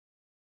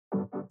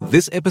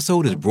This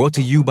episode is brought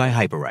to you by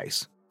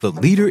Hyperice, the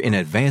leader in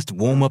advanced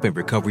warm-up and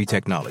recovery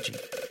technology.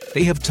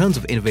 They have tons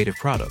of innovative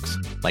products,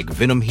 like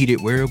Venom-heated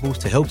wearables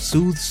to help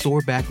soothe sore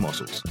back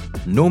muscles,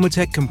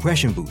 Normatec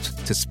compression boots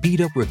to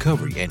speed up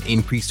recovery and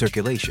increase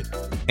circulation,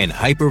 and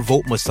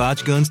Hypervolt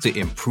massage guns to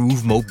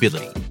improve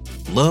mobility.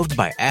 Loved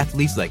by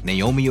athletes like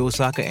Naomi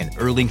Osaka and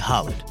Erling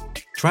Haaland.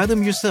 Try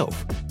them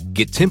yourself.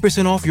 Get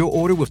 10% off your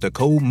order with the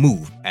code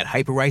MOVE at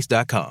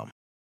Hyperice.com.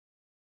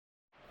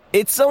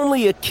 It's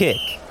only a kick,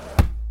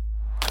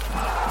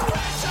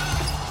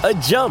 a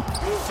jump,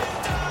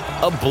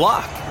 a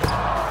block.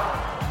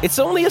 It's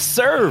only a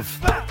serve.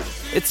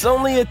 It's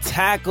only a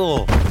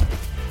tackle,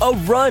 a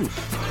run.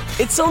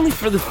 It's only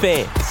for the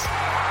fans.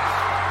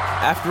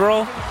 After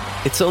all,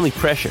 it's only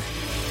pressure.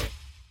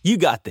 You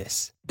got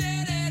this.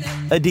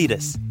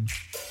 Adidas.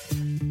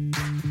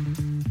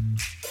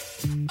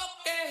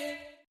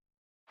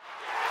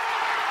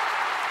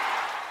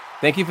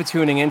 Thank you for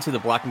tuning in to the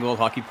Black and Gold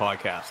Hockey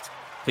Podcast.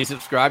 Please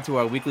subscribe to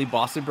our weekly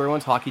Boston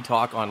Bruins hockey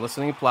talk on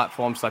listening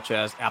platforms such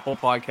as Apple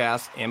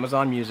Podcasts,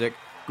 Amazon Music,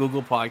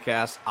 Google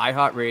Podcasts,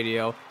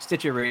 iHeartRadio,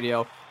 Stitcher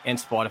Radio, and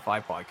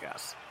Spotify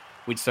Podcasts.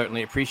 We'd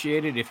certainly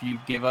appreciate it if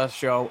you give our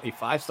show a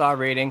 5-star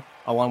rating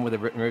along with a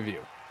written review.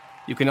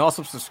 You can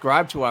also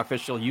subscribe to our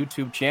official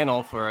YouTube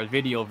channel for a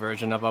video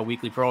version of our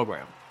weekly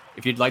program.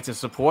 If you'd like to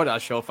support our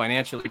show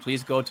financially,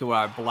 please go to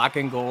our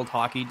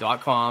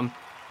blackandgoldhockey.com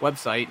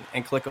website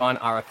and click on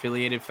our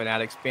affiliated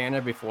Fanatics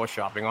banner before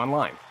shopping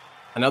online.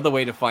 Another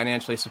way to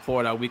financially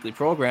support our weekly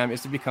program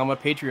is to become a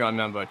Patreon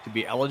member to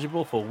be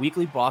eligible for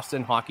weekly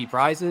Boston hockey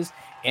prizes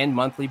and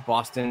monthly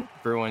Boston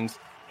Bruins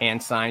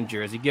hand-signed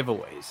jersey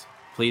giveaways.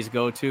 Please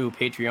go to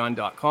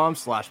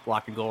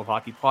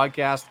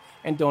patreon.com/blackandgoldhockeypodcast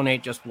and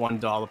donate just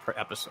 $1 per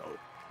episode.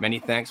 Many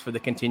thanks for the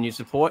continued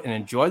support and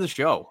enjoy the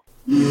show.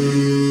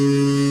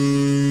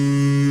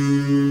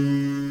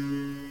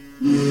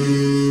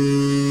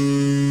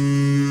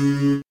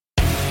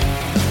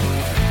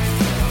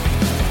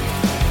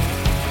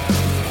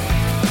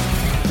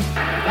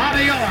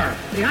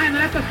 Behind the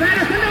net to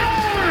Sanderson, Orr!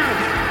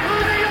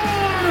 Bobby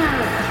Orr!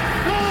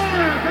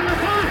 Orr from the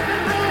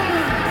Boston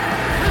Bruins!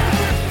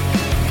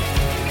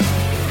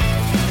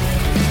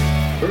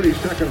 30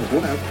 seconds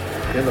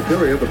left in the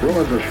period. The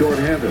Bruins are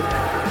shorthanded.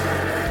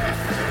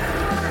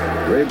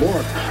 Ray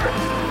Bourque.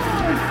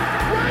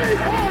 Ray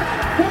Bourque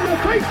from the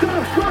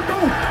face-off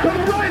circle to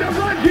the right of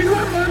Reggie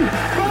Whitman.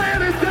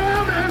 Fired it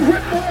down and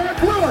Whitmore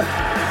blew it.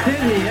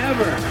 Did he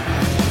ever?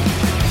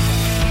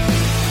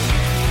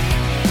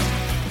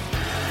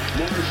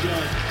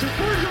 To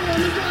Bergeron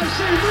on the drive,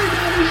 save,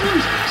 rebound, he's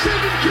loose,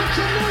 Sagan kicks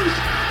him loose,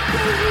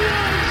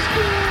 Bergeron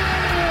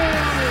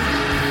scores!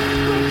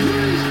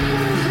 Patrice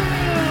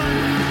Bergeron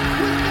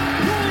with the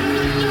point of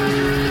the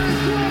dagger in their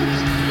throats,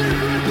 they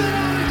rip it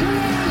out of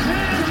Toronto's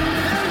hands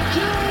and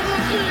kill the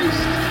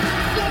beast!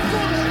 The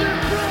Boston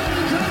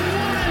Bruins have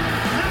won it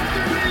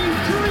after being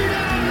 3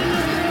 down in the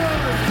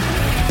third!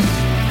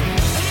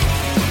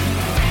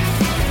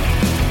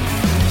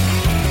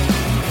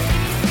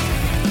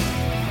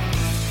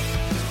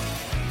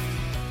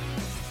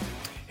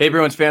 Hey,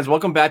 Bruins fans,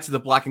 welcome back to the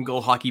Black and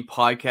Gold Hockey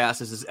Podcast.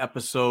 This is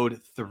episode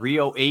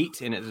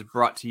 308, and it is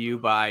brought to you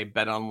by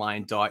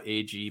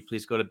betonline.ag.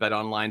 Please go to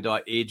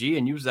betonline.ag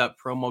and use that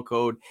promo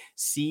code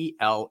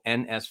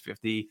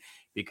CLNS50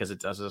 because it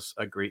does us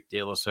a great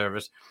deal of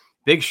service.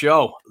 Big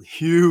show,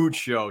 huge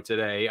show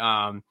today.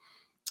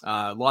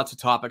 Lots of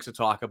topics to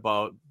talk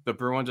about. The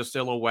Bruins are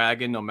still a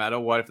wagon, no matter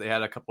what. If they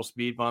had a couple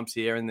speed bumps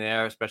here and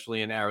there,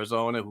 especially in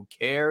Arizona, who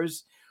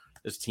cares?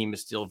 This team is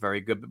still very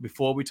good. But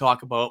before we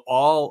talk about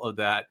all of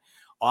that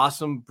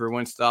awesome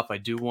Bruin stuff, I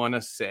do want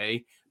to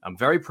say I'm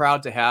very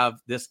proud to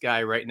have this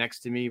guy right next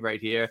to me right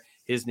here.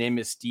 His name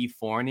is Steve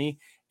Forney,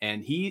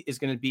 and he is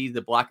going to be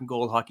the Black and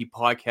Gold Hockey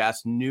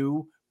Podcast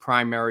new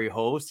primary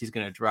host. He's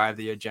going to drive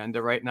the agenda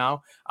right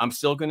now. I'm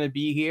still going to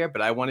be here,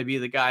 but I want to be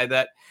the guy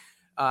that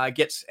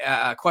gets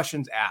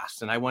questions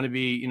asked, and I want to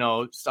be,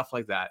 stuff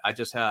like that.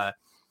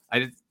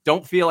 I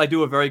don't feel I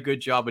do a very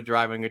good job of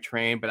driving a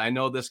train, but I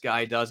know this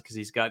guy does because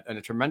he's got a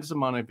tremendous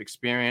amount of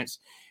experience,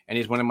 and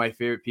he's one of my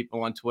favorite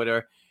people on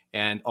Twitter.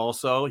 And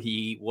also,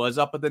 he was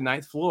up at the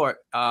 9th floor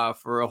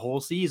for a whole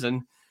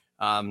season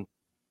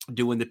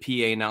doing the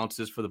PA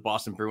announces for the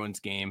Boston Bruins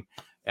game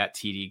at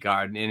TD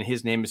Garden. And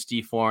his name is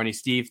Steve Forney.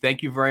 Steve,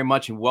 thank you very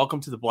much, and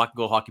welcome to the Black and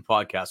Gold Hockey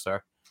Podcast,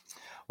 sir.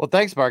 Well,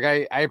 thanks, Mark.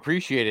 I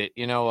appreciate it.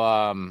 I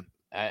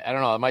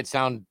don't know. It might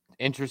sound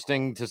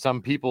interesting to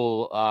some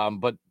people,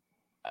 but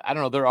I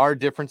don't know. There are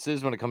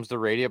differences when it comes to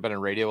radio. I've been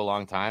in radio a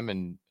long time,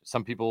 and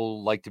some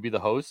people like to be the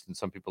host and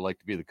some people like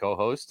to be the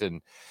co-host.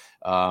 And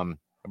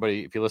but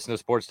if you listen to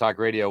sports talk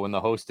radio, when the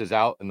host is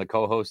out and the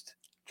co-host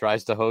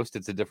tries to host,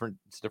 it's a different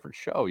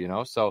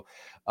show, So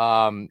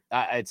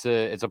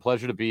it's a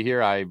pleasure to be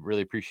here. I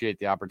really appreciate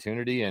the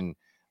opportunity. And,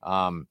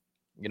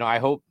 I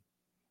hope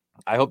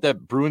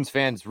that Bruins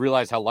fans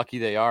realize how lucky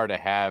they are to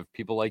have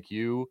people like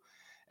you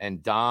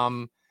and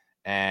Dom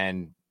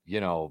and,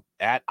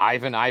 at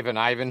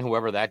Ivan,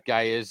 whoever that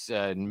guy is,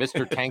 and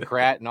Mr.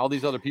 Tankrat and all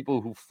these other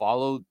people who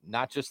follow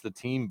not just the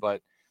team,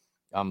 but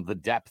the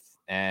depth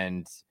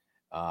and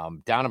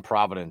down in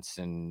Providence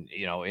and,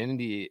 in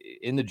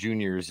the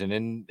juniors and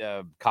in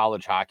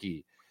college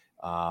hockey,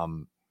 not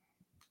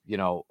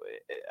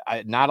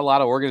a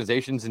lot of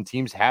organizations and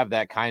teams have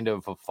that kind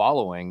of a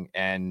following,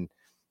 and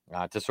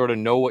to sort of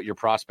know what your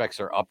prospects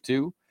are up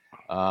to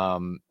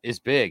is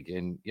big.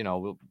 And,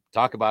 we'll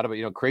talk about it, but,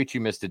 Krejci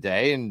missed a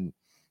day, and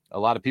a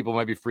lot of people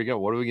might be freaking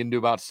out. What are we going to do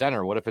about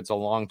center? What if it's a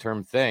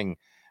long-term thing?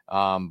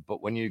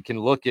 But when you can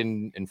look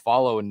and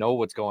follow and know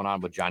what's going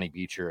on with Johnny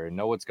Beecher and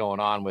know what's going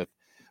on with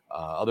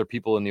other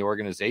people in the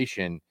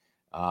organization,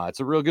 it's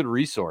a real good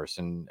resource.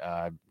 And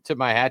tip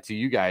my hat to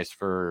you guys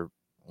for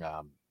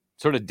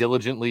sort of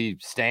diligently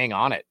staying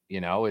on it.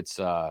 It's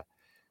not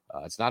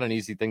an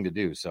easy thing to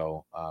do.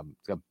 So I'm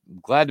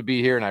glad to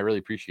be here, and I really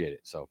appreciate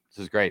it. So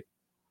this is great.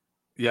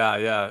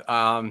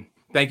 Yeah.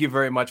 Thank you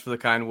very much for the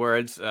kind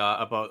words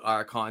about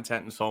our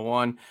content and so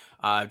on.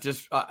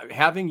 Just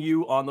having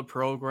you on the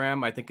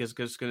program, I think, is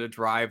just going to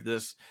drive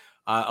this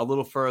a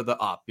little further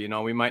up.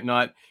 We might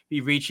not be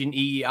reaching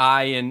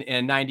EEI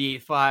and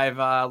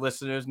 98.5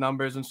 listeners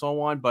numbers and so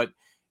on, but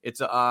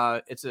it's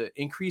an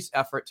increased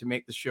effort to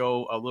make the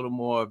show a little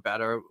more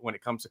better when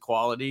it comes to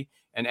quality.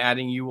 And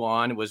adding you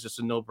on was just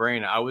a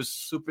no-brainer. I was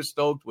super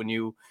stoked when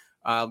you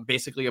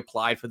basically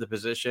applied for the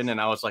position, and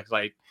I was like,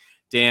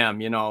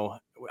 damn,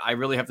 I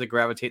really have to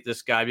gravitate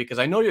this guy because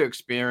I know your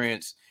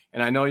experience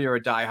and I know you're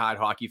a diehard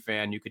hockey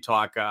fan. You could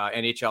talk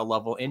NHL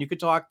level, and you could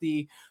talk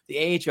the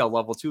AHL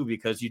level too,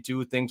 because you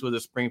do things with the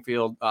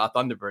Springfield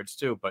Thunderbirds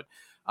too. But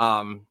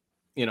I'm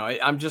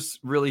just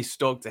really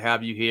stoked to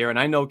have you here. And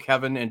I know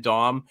Kevin and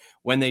Dom,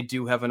 when they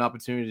do have an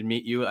opportunity to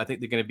meet you, I think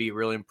they're going to be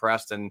really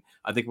impressed. And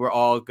I think we're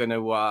all going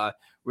to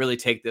really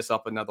take this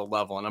up another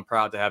level. And I'm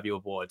proud to have you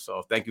aboard.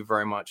 So thank you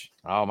very much.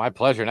 Oh, my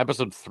pleasure. In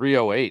episode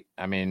 308.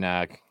 I mean,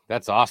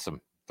 that's awesome.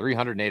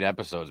 308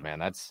 episodes, man.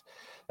 That's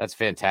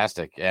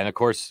fantastic. And of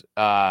course,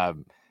 we got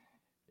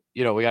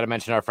to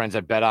mention our friends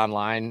at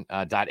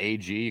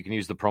betonline.ag. You can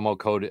use the promo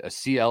code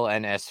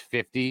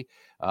CLNS50.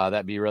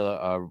 That'd be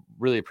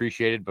really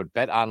appreciated. But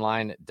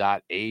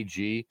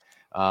betonline.ag.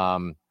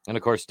 And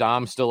of course,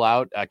 Dom's still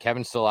out.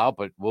 Kevin's still out,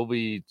 but we'll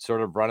be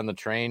sort of running the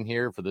train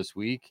here for this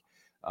week.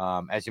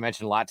 As you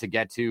mentioned, a lot to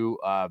get to.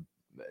 I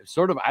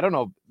don't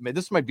know,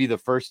 this might be the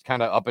first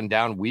kind of up and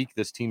down week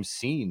this team's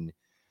seen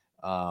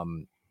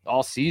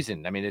all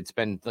season. I mean, it's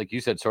been, like you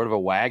said, sort of a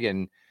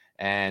wagon,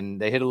 and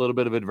they hit a little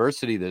bit of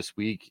adversity this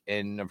week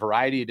in a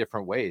variety of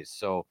different ways.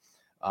 So,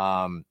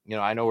 I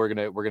know we're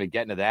gonna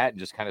get into that and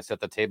just kind of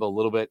set the table a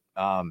little bit.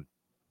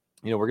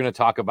 We're gonna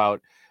talk about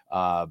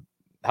how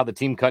the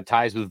team cut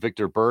ties with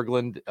Victor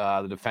Berglund,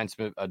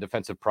 the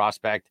defensive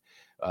prospect.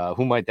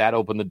 Who might that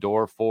open the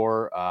door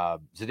for?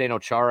 Zdeno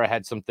Chara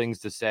had some things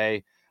to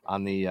say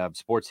on the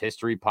Sports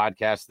History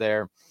podcast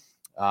there.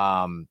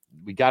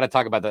 We got to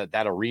talk about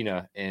that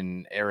arena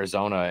in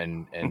Arizona.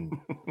 And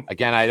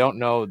again, I don't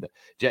know.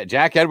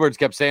 Jack Edwards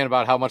kept saying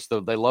about how much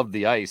they love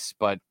the ice,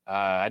 but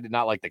I did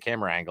not like the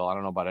camera angle. I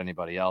don't know about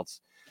anybody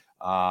else.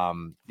 We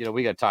got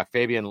to talk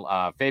Fabian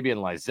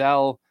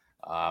Lysell,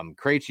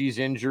 Krejci's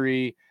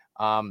injury.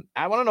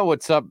 I want to know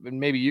what's up, and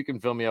maybe you can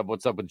fill me up.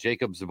 What's up with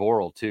Jacob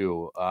Zboril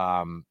too?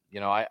 I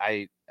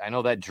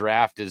know that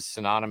draft is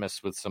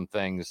synonymous with some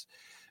things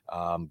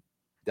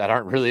that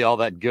aren't really all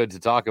that good to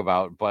talk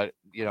about, but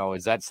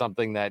is that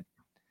something that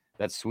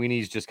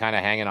Sweeney's just kind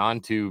of hanging on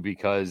to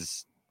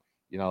because,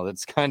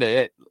 that's kind of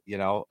it,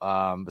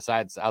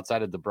 besides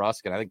outside of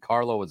DeBrusk. And I think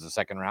Carlo was the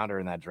second rounder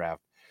in that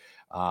draft.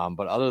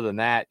 But other than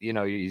that,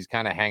 he's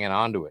kind of hanging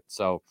on to it.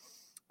 So,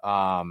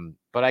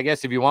 but I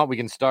guess if you want, we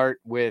can start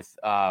with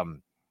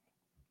last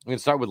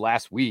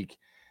week.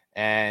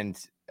 And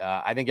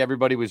I think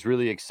everybody was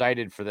really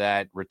excited for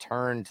that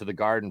return to the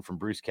Garden from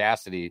Bruce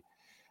Cassidy.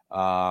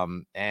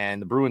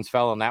 And the Bruins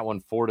fell on that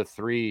one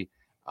 4-3.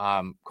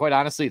 Quite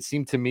honestly, it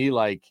seemed to me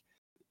like,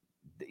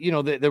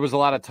 there was a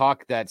lot of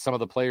talk that some of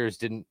the players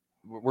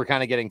were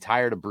kind of getting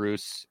tired of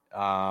Bruce.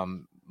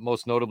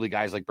 Most notably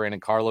guys like Brandon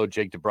Carlo,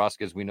 Jake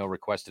DeBrusk, as we know,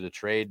 requested a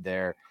trade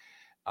there.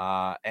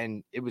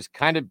 And it was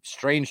kind of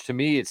strange to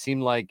me. It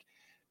seemed like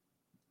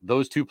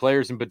those two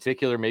players in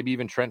particular, maybe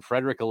even Trent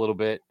Frederick a little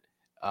bit.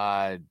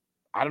 I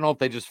don't know if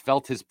they just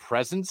felt his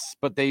presence,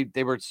 but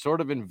they were sort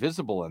of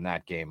invisible in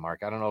that game,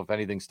 Mark. I don't know if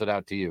anything stood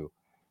out to you.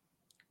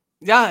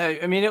 Yeah,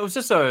 I mean, it was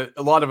just a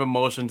lot of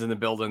emotions in the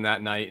building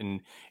that night.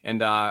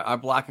 And our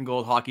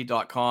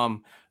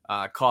blackandgoldhockey.com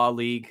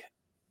colleague,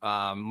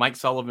 Mike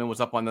Sullivan, was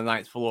up on the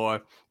 9th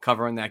floor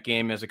covering that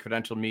game as a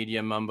credentialed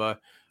media member.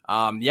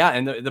 And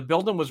the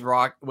building was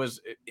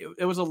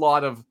it was a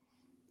lot of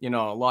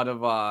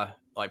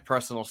like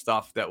personal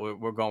stuff that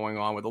were going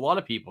on with a lot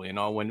of people,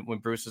 when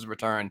Bruce's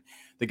return.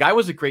 The guy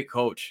was a great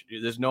coach.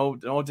 There's no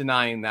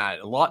denying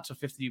that. Lots of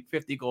 50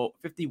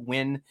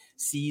 win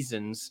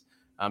seasons.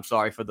 I'm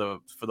sorry for the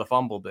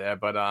fumble there,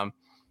 but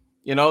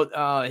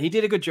he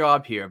did a good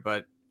job here,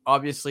 but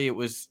obviously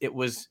it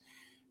was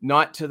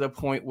not to the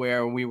point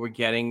where we were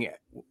getting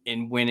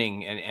in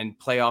winning and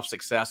playoff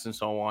success and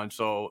so on.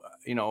 So,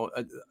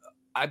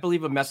 I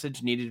believe a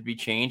message needed to be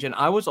changed, and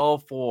I was all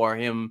for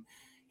him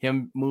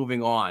him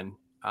moving on.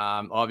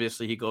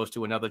 Obviously, he goes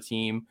to another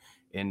team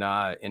in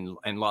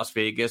Las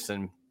Vegas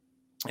and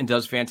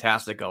does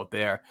fantastic out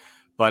there.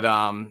 But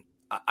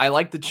I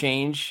like the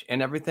change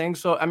and everything.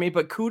 So I mean,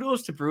 but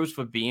kudos to Bruce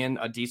for being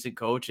a decent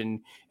coach and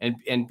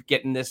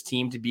getting this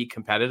team to be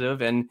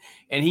competitive, and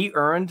he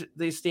earned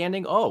the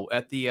standing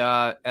at the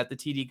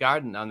TD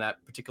Garden on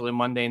that particular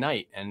Monday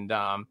night. And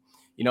I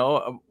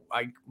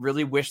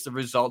really wish the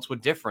results were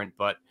different,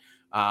 but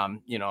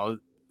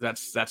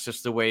that's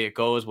just the way it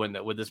goes with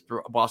this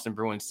Boston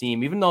Bruins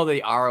team. Even though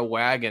they are a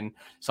wagon,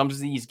 some of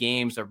these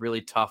games are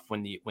really tough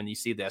when you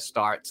see their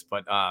starts.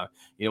 But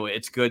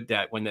it's good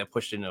that when they're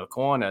pushed into a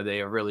corner,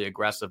 they are really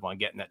aggressive on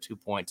getting that 2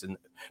 points, and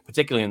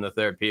particularly in the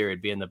third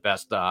period, being the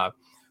best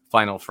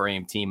final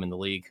frame team in the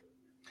league.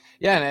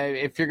 Yeah, and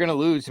if you're going to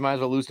lose, you might as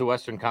well lose to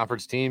Western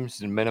Conference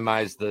teams and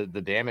minimize the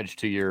damage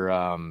to your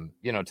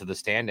to the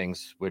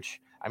standings.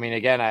 Which, I mean,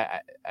 again,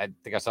 I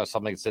think I saw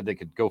something that said they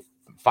could go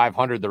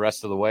 500 the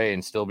rest of the way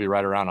and still be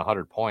right around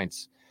 100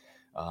 points.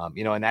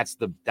 And that's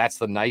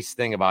the nice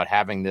thing about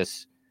having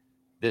this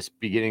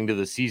beginning to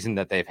the season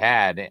that they've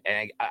had.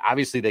 And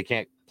obviously they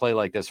can't play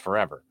like this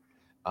forever.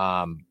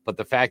 But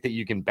the fact that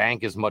you can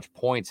bank as much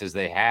points as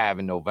they have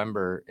in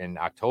November and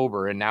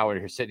October, and now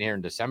we're sitting here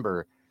in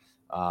December,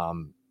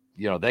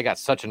 they got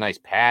such a nice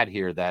pad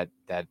here that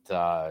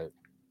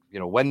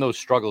when those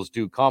struggles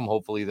do come,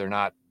 hopefully they're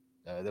not,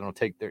 they don't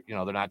take they're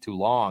not too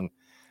long.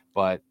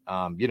 But,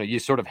 you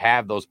sort of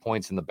have those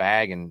points in the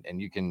bag,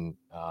 and you can,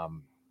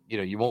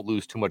 you won't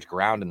lose too much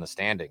ground in the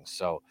standings.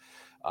 So,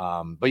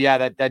 but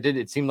yeah,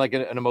 it seemed like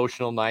an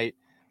emotional night.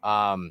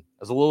 I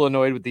was a little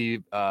annoyed with the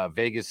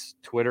Vegas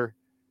Twitter.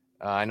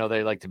 I know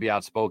they like to be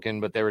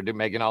outspoken, but they were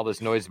making all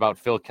this noise about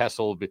Phil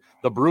Kessel,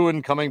 the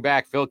Bruin coming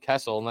back, Phil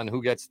Kessel, and then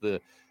who gets the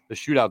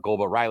shootout goal,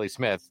 but Riley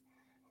Smith.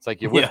 It's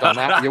like you whiffed on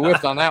that. You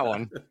whiffed on that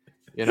one.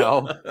 And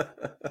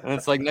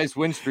it's like nice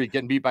win streak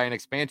getting beat by an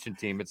expansion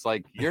team. It's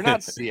like, you're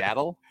not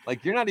Seattle.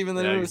 Like, you're not even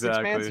the newest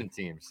expansion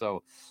team.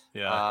 So,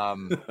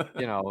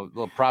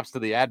 little props to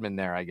the admin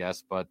there, I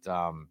guess. But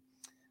yeah,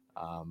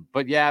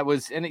 it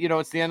was, and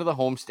it's the end of the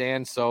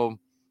homestand. So,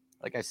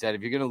 like I said,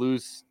 if you're going to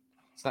lose,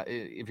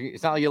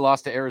 it's not like you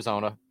lost to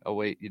Arizona. Oh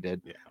wait, you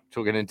did. Yeah. Which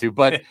we'll get into.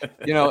 But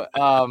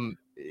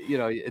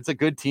it's a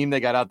good team they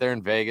got out there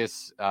in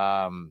Vegas.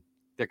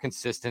 They're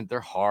consistent. They're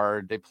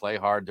hard. They play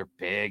hard. They're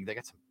big. They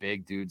got some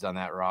big dudes on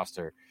that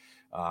roster.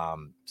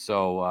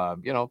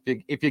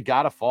 If you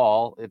got to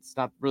fall, it's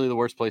not really the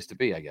worst place to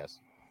be, I guess.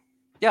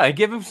 Yeah, I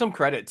give him some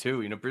credit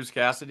too. Bruce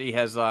Cassidy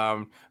has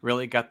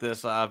really got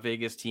this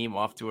Vegas team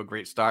off to a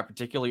great start,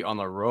 particularly on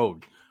the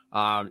road.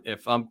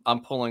 If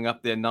I'm pulling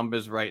up their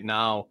numbers right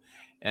now,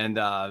 and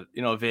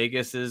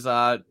Vegas is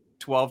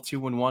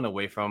 12-2-1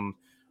 away from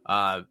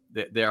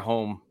their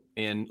home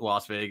in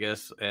Las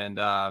Vegas, and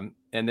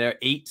they're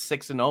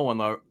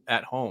 8-6-0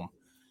 at home.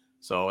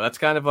 So that's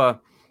kind of must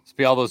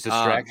be all those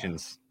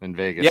distractions in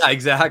Vegas. Yeah,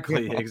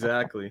 exactly.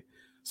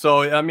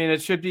 So I mean,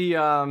 it should be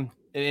an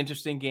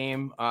interesting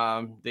game.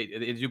 They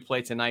do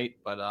play tonight,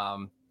 but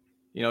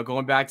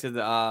going back to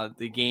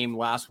the game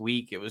last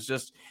week, it was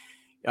just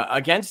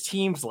against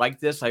teams like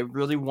this. I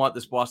really want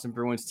this Boston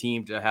Bruins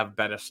team to have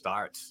better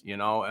starts.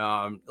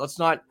 Let's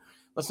not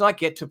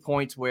get to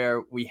points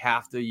where we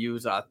have to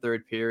use our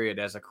third period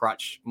as a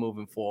crutch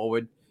moving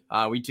forward.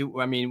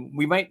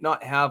 We might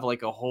not have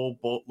like a whole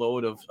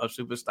boatload of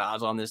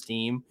superstars on this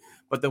team,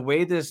 but the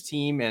way this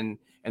team and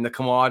the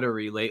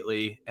camaraderie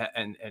lately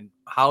and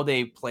how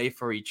they play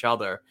for each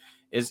other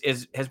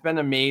has been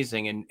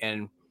amazing,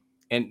 and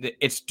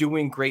it's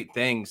doing great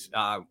things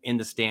in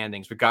the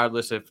standings,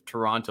 regardless if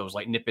Toronto's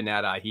like nipping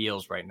at our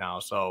heels right now.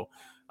 So,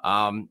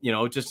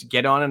 just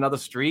get on another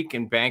streak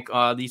and bank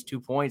these 2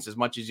 points as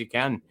much as you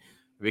can,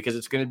 because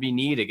it's going to be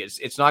needed.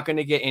 It's not going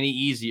to get any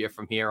easier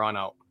from here on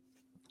out.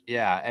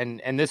 Yeah,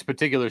 and this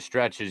particular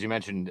stretch, as you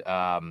mentioned,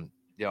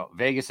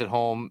 Vegas at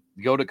home,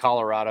 you go to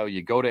Colorado,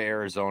 you go to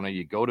Arizona,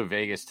 you go to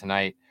Vegas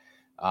tonight.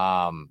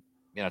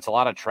 It's a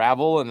lot of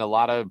travel and a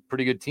lot of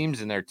pretty good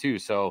teams in there too.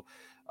 So,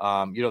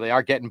 they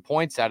are getting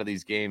points out of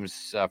these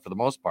games for the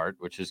most part,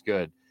 which is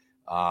good.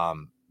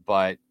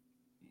 But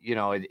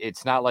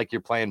it's not like you're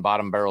playing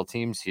bottom barrel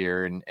teams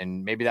here.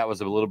 And maybe that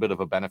was a little bit of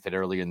a benefit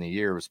early in the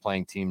year, was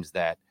playing teams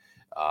that,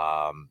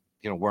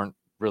 weren't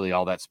really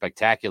all that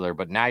spectacular,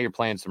 but now you're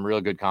playing some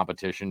real good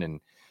competition,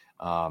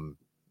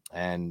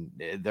 and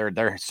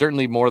they're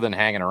certainly more than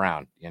hanging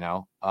around. They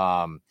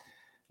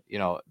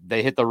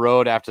hit the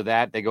road after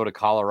that. They go to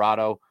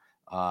Colorado,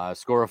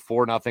 score a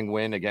 4-0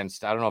 win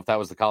against, I don't know if that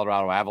was the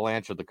Colorado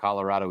Avalanche or the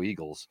Colorado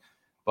Eagles,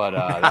 but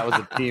that was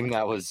a team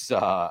that was,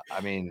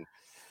 and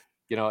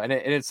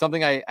it's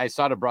something I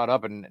sort of brought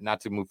up, and not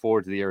to move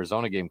forward to the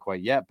Arizona game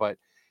quite yet, but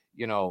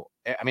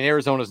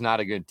Arizona's not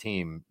a good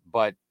team,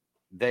 but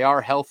they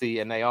are healthy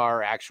and they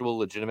are actual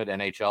legitimate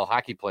NHL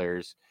hockey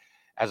players,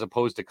 as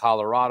opposed to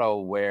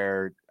Colorado,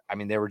 where,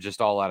 they were just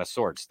all out of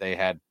sorts. They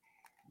had,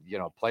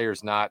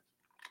 players not,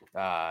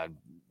 they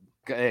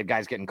had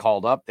guys getting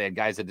called up. They had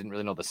guys that didn't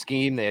really know the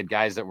scheme. They had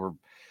guys that were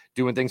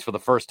doing things for the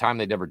first time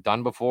they'd never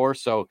done before.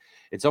 So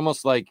it's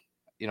almost like,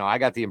 I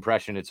got the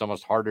impression it's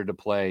almost harder to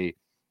play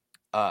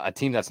a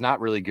team that's not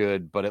really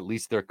good, but at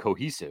least they're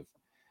cohesive,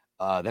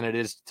 than it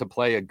is to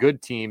play a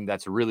good team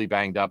that's really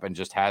banged up and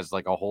just has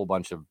like a whole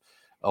bunch of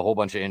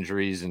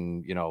injuries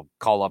and,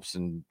 call ups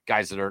and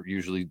guys that aren't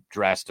usually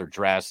dressed.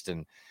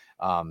 And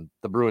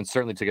the Bruins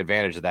certainly took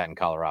advantage of that in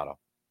Colorado.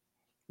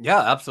 Yeah,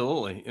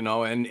 absolutely.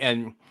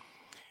 And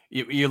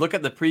you look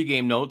at the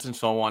pregame notes and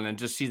so on and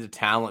just see the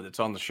talent that's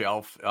on the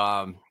shelf,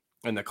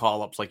 and the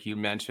call-ups, like you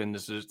mentioned.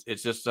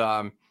 It's just,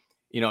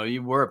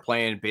 you were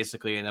playing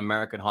basically an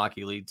American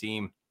Hockey League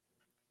team.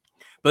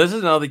 But this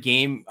is another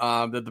game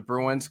that the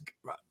Bruins,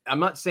 I'm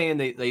not saying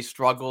they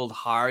struggled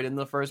hard in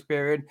the first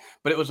period,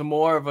 but it was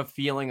more of a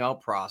feeling out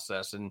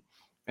process. And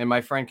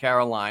my friend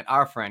Caroline,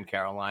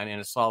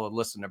 and a solid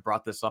listener,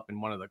 brought this up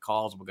in one of the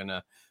calls we're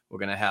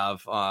gonna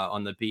have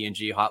on the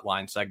B&G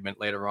hotline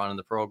segment later on in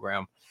the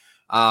program.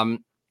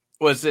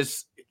 Was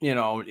this,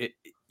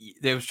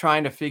 they was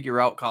trying to figure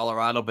out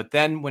Colorado, but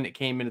then when it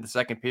came into the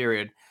second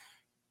period,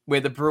 where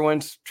the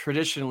Bruins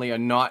traditionally are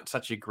not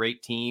such a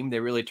great team, they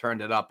really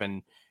turned it up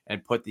and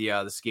put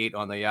the skate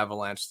on the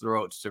Avalanche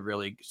throats to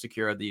really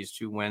secure these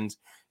 2 wins.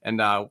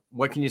 And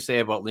what can you say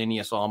about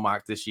Linus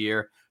Ullmark this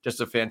year?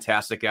 Just a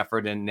fantastic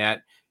effort in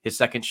net, his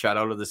second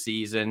shutout of the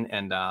season,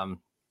 and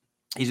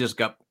he's just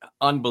got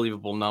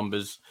unbelievable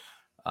numbers.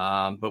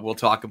 But we'll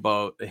talk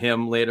about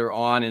him later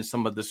on and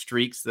some of the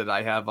streaks that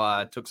I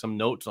have took some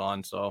notes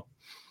on. So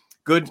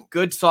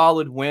good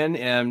solid win,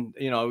 and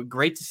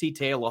great to see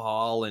Taylor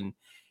Hall, and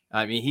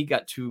I mean he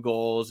got 2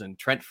 goals, and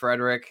Trent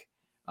Frederick,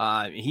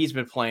 he's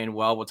been playing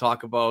well. We'll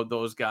talk about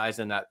those guys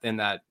in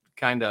that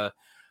kind of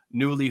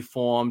newly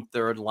formed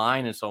third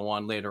line and so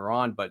on later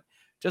on. But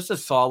just a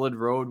solid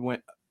road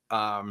win.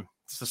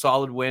 It's a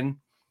solid win,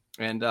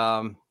 and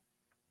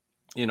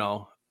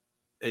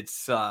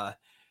it's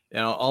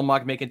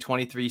Ullmark making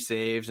 23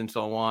 saves and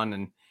so on.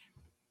 And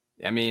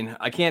I mean,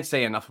 I can't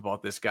say enough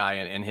about this guy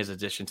and his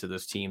addition to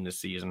this team this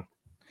season.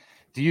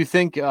 Do you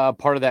think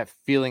part of that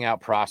feeling out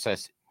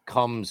process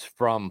comes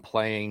from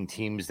playing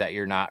teams that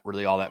you're not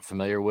really all that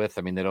familiar with?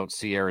 I mean, they don't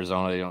see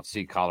Arizona, they don't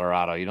see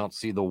Colorado, you don't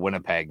see the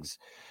Winnipegs,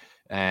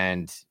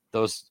 and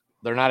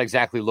they're not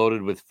exactly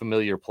loaded with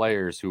familiar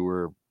players who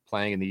were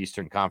playing in the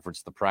Eastern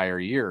Conference the prior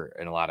year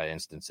in a lot of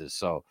instances.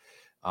 So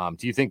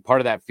do you think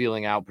part of that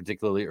feeling out,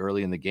 particularly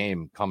early in the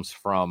game, comes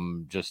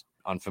from just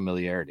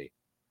unfamiliarity?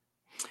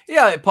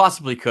 Yeah, it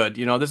possibly could.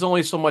 There's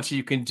only so much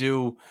you can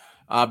do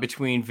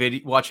between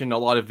watching a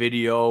lot of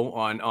video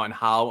on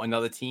how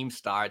another team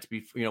starts,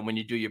 when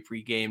you do your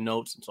pregame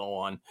notes and so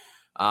on.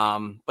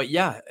 But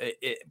yeah,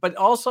 but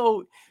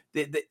also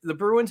the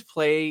Bruins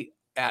play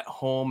at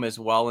home as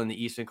well in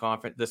the Eastern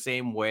Conference the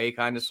same way,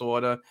 kind of,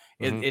 sort of.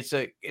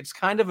 Mm-hmm. It's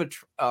kind of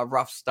a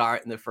rough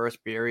start in the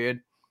first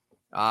period.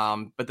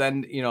 But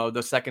then,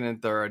 the second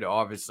and third,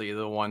 obviously, are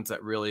the ones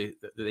that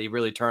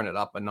really turn it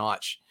up a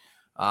notch.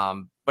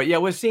 But yeah,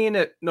 we're seeing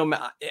it.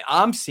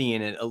 I'm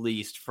seeing it at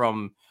least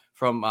from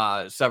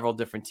several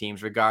different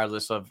teams,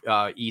 regardless of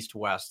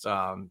East-West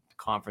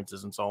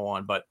conferences and so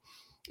on. But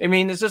I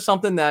mean, it's just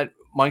something that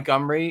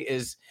Montgomery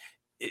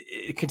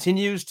it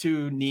continues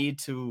to need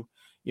to,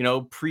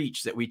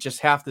 preach that we just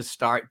have to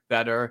start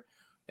better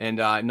and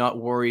not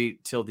worry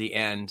till the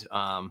end.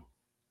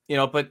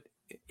 But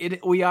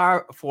we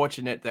are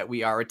fortunate that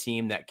we are a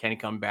team that can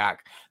come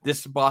back.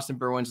 This Boston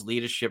Bruins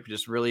leadership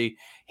just really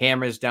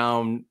hammers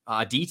down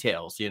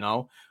details,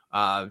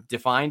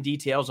 define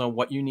details on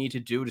what you need to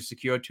do to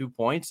secure 2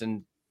 points.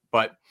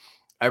 But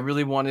I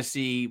really want to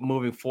see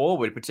moving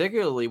forward,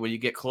 particularly when you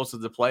get close to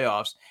the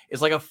playoffs,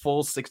 it's like a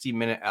full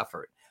 60-minute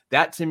effort.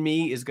 That to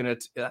me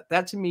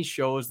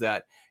shows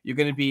that you're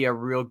going to be a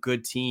real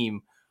good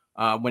team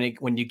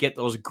when you get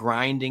those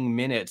grinding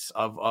minutes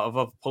of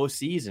a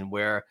postseason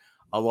where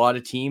a lot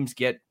of teams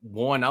get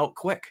worn out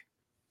quick.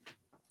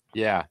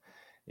 Yeah,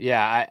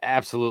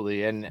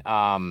 absolutely. And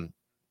I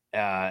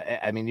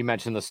mean, you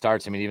mentioned the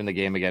starts. I mean, even the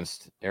game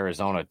against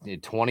Arizona,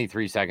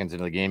 23 seconds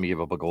into the game, you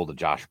give up a goal to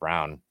Josh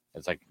Brown.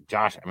 It's like,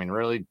 Josh, I mean,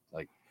 really,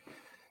 like,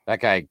 that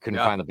guy couldn't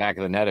find the back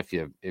of the net if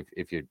you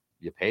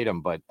paid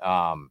him. But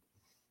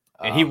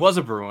and he was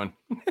a Bruin.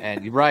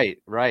 And right.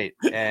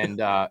 And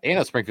a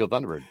Springfield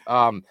Thunderbird.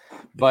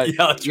 But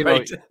yeah, that's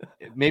right.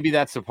 Maybe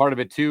that's a part of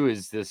it too,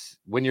 is this,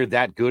 when you're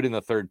that good in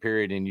the third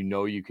period and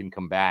you can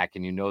come back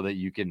and that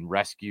you can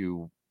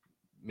rescue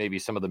maybe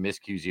some of the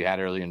miscues you had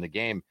earlier in the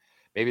game,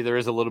 maybe there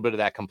is a little bit of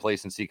that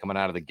complacency coming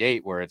out of the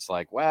gate where it's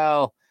like,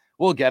 well,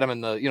 we'll get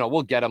them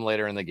we'll get them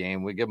later in the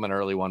game. We give them an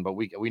early one, but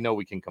we know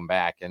we can come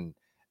back. And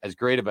as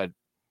great of an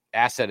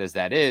asset as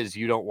that is,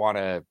 you don't want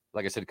to,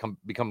 like I said,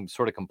 become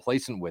sort of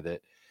complacent with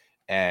it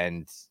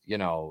and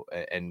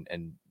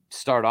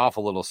start off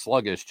a little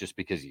sluggish just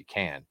because you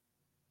can.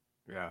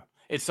 Yeah.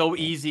 It's so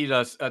easy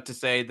to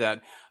say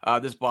that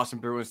this Boston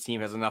Bruins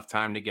team has enough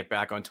time to get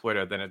back on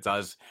Twitter than it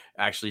does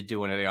actually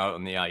doing it out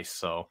on the ice.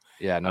 So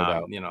yeah, no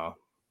doubt.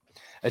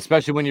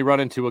 Especially when you run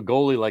into a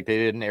goalie like they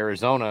did in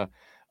Arizona,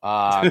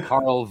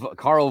 Karl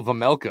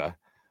Vejmelka,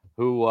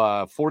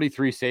 who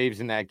 43 saves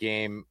in that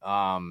game.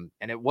 And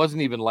it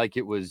wasn't even like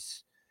it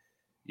was,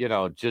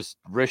 just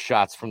wrist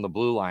shots from the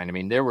blue line. I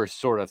mean, there were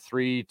sort of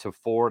 3 to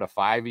 4 to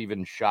 5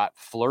 even shot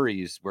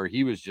flurries where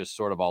he was just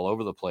sort of all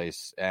over the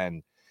place.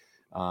 And,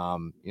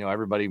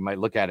 everybody might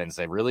look at it and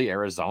say, really,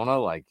 Arizona?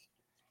 Like,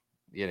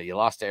 you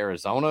lost to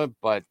Arizona.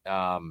 But,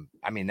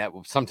 that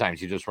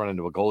sometimes you just run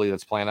into a goalie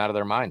that's playing out of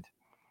their mind.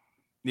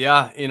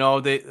 Yeah,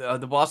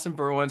 the Boston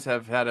Bruins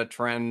have had a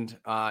trend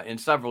in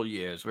several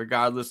years,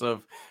 regardless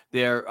of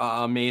their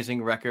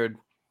amazing record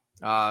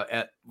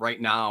at right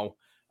now.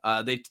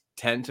 They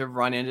tend to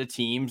run into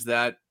teams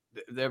that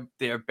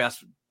their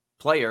best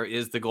player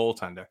is the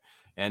goaltender,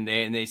 and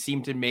they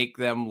seem to make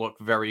them look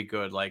very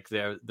good, like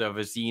the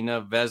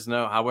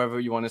Vezina,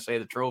 however you want to say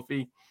the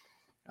trophy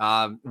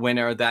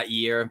winner that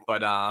year.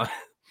 But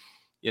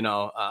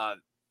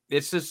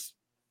it's just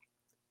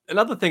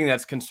another thing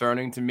that's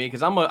concerning to me,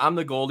 because I'm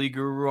the goalie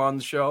guru on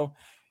the show,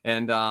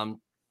 and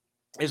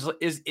is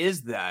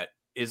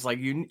like,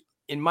 you,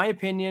 in my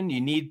opinion, you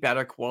need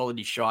better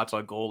quality shots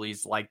on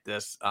goalies like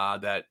this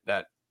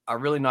that are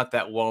really not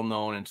that well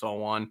known and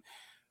so on.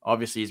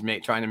 Obviously, he's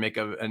trying to make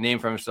a name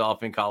for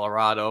himself in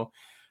Colorado.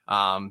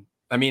 In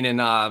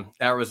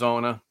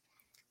Arizona.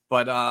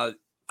 But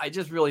I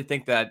just really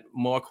think that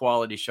more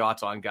quality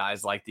shots on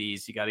guys like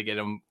these, you got to get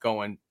them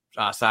going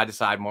side to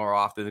side more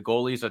often. The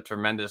goalies are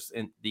tremendous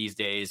in these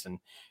days and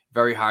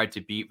very hard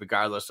to beat,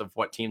 regardless of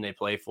what team they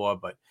play for.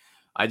 But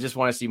I just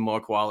want to see more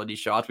quality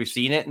shots. We've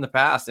seen it in the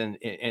past and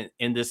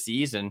in this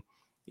season,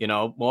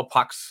 more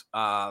pucks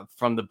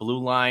from the blue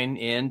line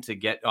in to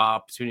get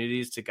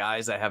opportunities to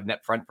guys that have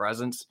net front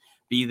presence,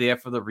 be there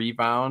for the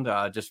rebound,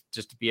 just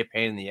to be a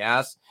pain in the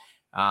ass.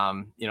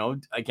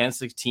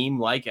 Against a team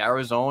like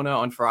Arizona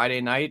on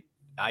Friday night,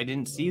 I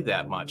didn't see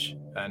that much.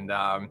 And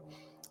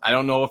I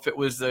don't know if it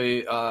was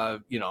the,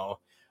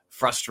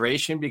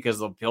 frustration because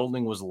the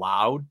building was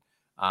loud.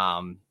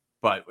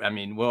 But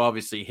we'll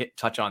obviously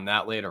touch on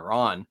that later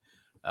on.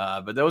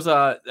 But that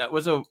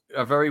was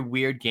a very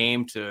weird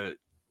game to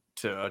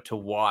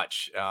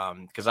watch,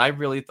 because I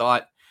really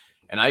thought,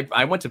 and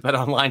I went to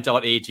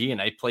betonline.ag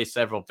and I placed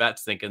several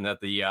bets thinking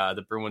that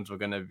the Bruins were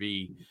going to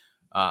be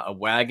a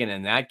wagon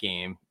in that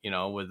game,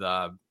 with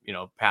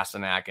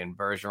Pasternak and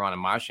Bergeron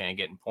and Marchand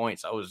getting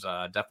points. I was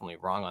definitely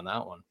wrong on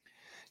that one.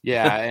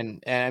 Yeah,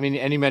 and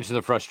you mentioned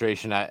the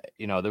frustration.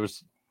 There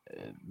was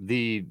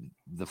the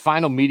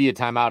final media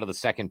timeout of the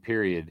second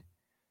period.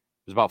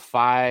 There's about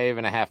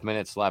 5.5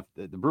 minutes left.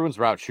 The Bruins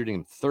were out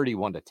shooting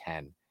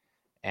 31-10.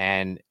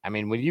 And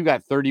when you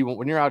got 31,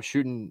 when you're out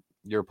shooting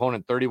your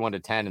opponent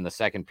 31-10 in the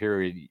second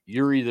period,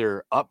 you're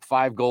either up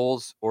 5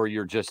 goals or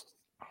you're just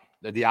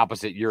the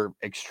opposite. You're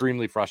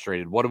extremely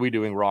frustrated. What are we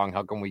doing wrong?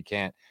 How come we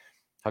can't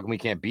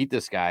beat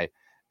this guy?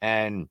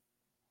 And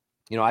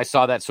I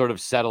saw that sort of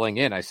settling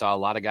in. I saw a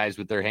lot of guys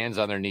with their hands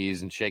on their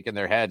knees and shaking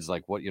their heads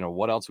like,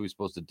 what else are we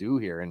supposed to do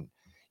here? And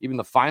even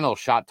the final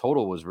shot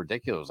total was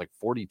ridiculous, like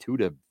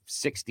 42-16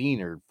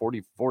 or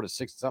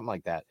 44-6, something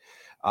like that.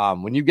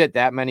 When you get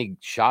that many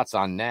shots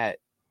on net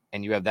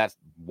and you have that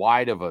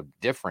wide of a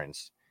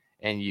difference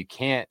and you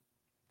can't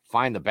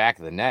find the back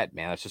of the net,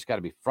 man, it's just got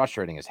to be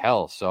frustrating as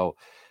hell. So,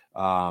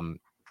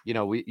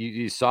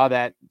 you saw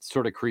that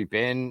sort of creep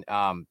in.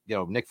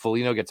 Nick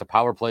Foligno gets a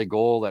power play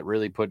goal that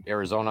really put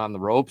Arizona on the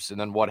ropes. And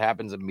then what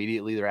happens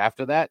immediately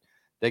thereafter that?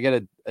 They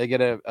get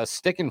a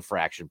stick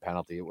infraction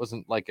penalty. It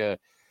wasn't like it's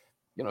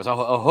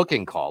a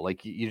hooking call.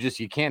 Like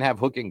you can't have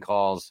hooking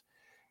calls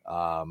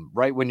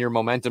right when your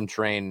momentum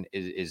train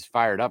is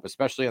fired up,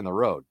 especially on the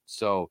road.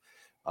 So,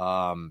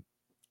 I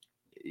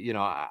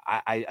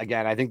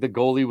think the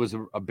goalie was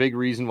a big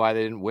reason why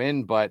they didn't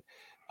win. But,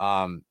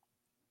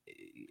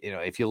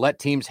 if you let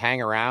teams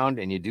hang around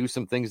and you do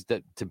some things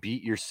to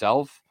beat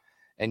yourself,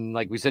 and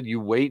like we said, you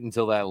wait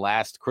until that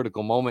last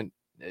critical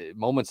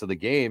moments of the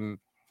game,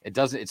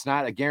 it's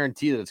not a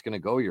guarantee that it's going to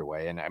go your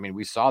way. And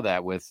we saw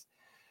that with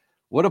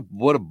what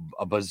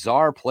a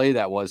bizarre play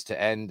that was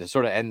to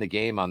sort of end the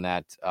game on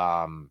that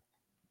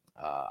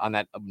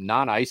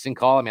non-icing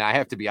call. I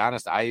have to be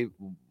honest, I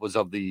was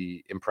of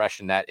the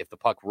impression that if the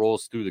puck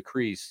rolls through the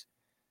crease,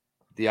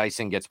 the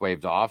icing gets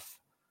waved off.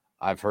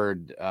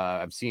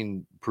 I've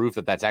seen proof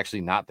that that's actually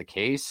not the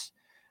case.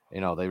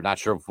 They're not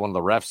sure if one of the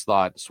refs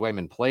thought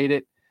Swayman played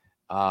it.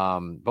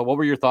 But what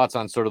were your thoughts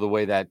on sort of the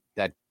way that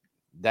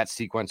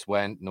sequence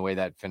went and the way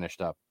that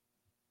finished up?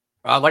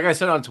 Like I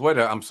said on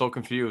Twitter, I'm so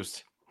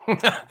confused.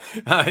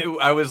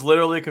 I was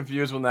literally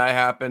confused when that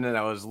happened, and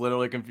I was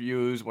literally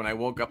confused when I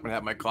woke up and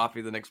had my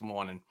coffee the next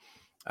morning.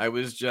 I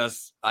was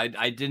just, I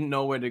didn't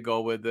know where to go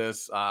with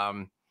this.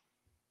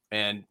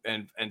 And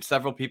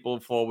several people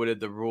forwarded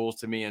the rules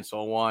to me and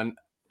so on.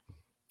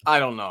 I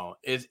don't know.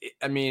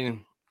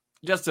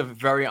 Just a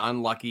very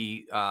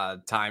unlucky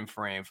time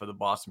frame for the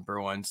Boston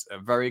Bruins. A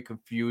very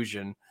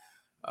confusing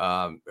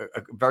time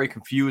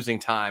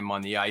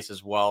on the ice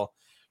as well.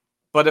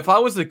 But if I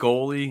was the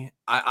goalie,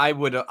 I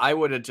would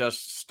have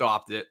just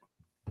stopped it,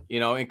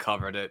 and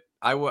covered it.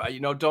 I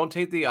would, don't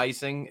take the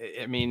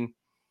icing.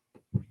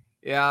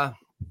 Yeah,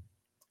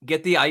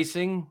 get the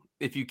icing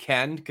if you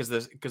can, because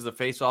the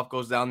face-off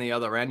goes down the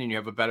other end and you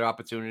have a better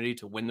opportunity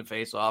to win the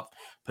face-off,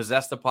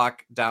 possess the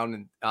puck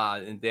down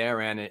in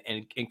their end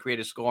and create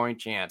a scoring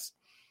chance.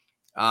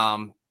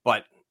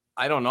 But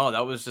I don't know.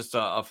 That was just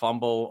a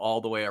fumble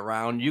all the way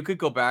around. You could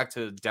go back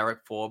to Derek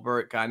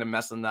Forbert kind of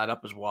messing that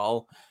up as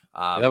well.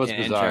 That was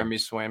bizarre. And Jeremy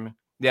Swayman.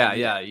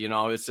 Yeah.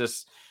 It's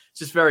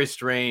just very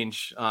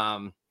strange.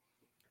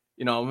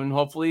 And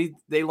hopefully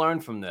they learn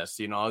from this.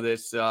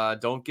 This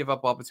don't give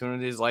up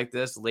opportunities like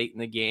this late in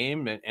the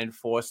game and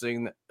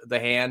forcing the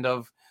hand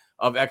of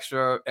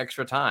extra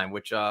time,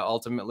 which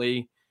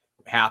ultimately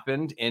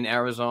happened in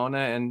Arizona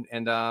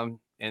and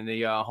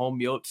the home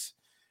Yotes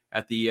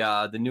at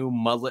the new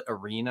Mullet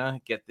Arena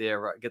get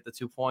the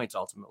 2 points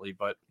ultimately.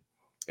 But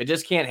it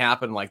just can't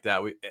happen like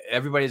that.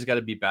 Everybody's got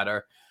to be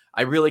better.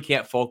 I really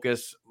can't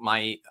focus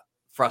my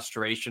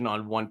frustration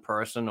on one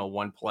person or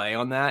one play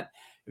on that,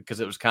 because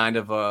it was kind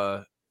of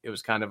a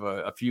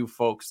few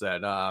folks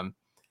that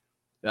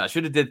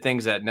should have did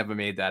things that never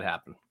made that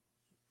happen.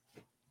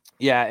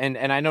 Yeah,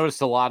 and I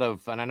noticed a lot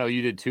of, and I know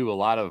you did too, a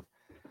lot of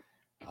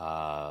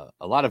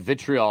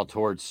vitriol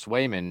towards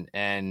Swayman.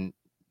 And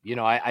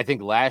I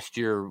think last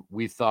year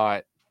we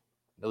thought,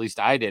 at least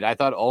I did, I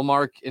thought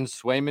Ullmark and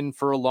Swayman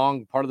for a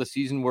long part of the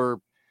season were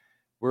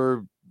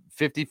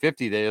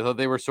 50-50. They thought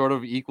they were sort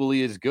of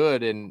equally as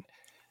good. And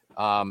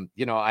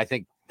I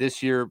think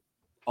this year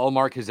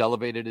Ullmark has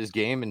elevated his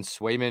game, and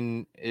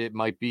Swayman, it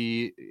might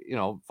be,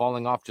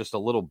 falling off just a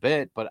little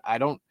bit, but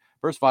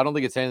first of all, I don't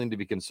think it's anything to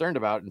be concerned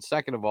about. And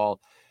second of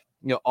all,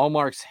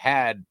 Ullmark's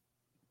had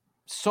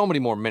so many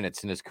more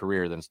minutes in his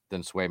career than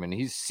Swayman.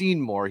 He's seen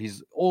more,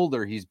 he's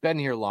older, he's been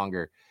here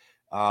longer.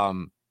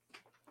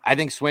 I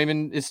think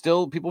Swayman is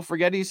still, people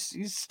forget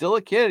he's still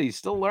a kid. He's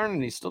still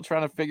learning. He's still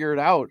trying to figure it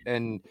out.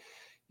 And,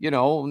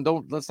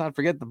 let's not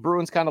forget the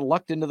Bruins kind of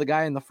lucked into the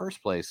guy in the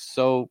first place.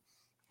 So,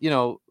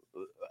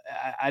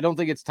 I don't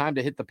think it's time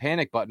to hit the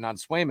panic button on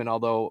Swayman,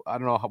 although I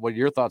don't know what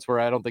your thoughts were.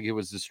 I don't think it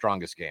was his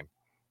strongest game.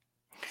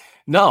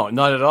 No,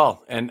 not at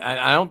all. And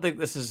I don't think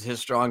this is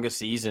his strongest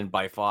season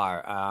by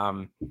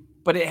far.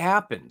 But it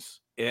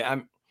happens.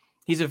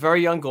 He's a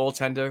very young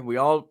goaltender.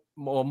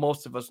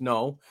 Most of us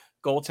know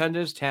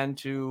goaltenders tend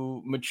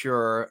to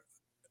mature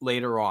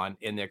later on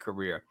in their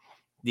career.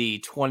 The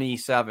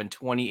 27,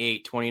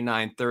 28,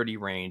 29, 30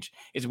 range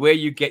is where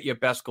you get your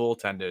best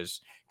goaltenders,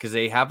 because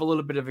they have a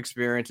little bit of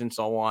experience and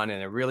so on, and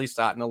they're really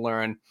starting to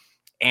learn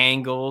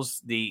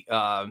angles, the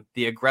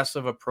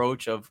aggressive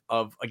approach of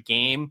a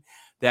game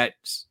that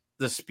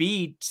the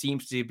speed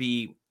seems to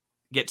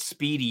get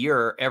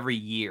speedier every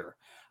year.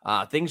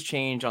 Things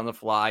change on the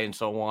fly and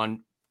so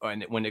on.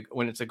 And when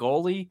it's a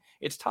goalie,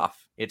 it's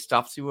tough. It's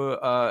tough to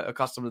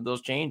accustom to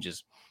those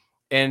changes.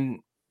 And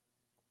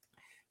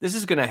this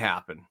is going to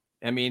happen.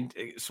 I mean,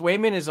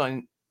 Swayman is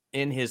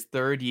in his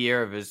third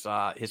year of his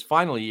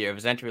final year of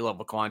his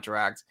entry-level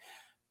contract.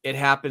 It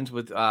happens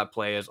with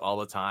players all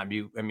the time.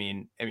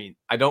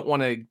 I don't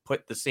want to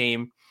put the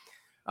same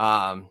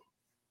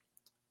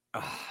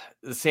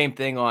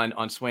thing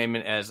on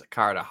Swayman as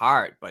Carter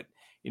Hart, but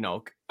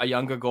a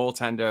younger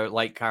goaltender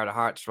like Carter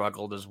Hart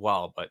struggled as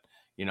well. But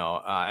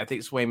I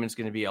think Swayman's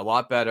going to be a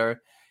lot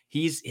better.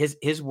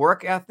 His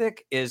work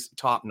ethic is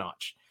top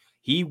notch.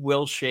 He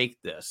will shake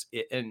this.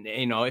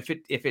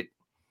 If it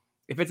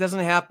doesn't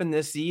happen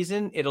this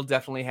season, it'll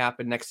definitely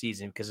happen next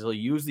season, because he'll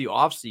use the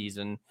off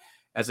season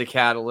as a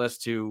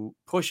catalyst to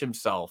push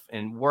himself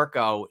and work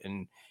out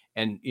and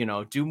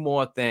do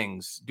more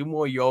things, do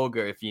more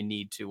yoga if you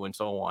need to, and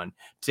so on,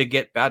 to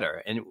get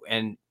better.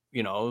 And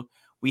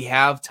we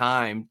have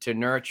time to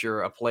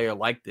nurture a player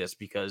like this,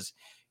 because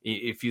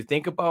if you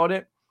think about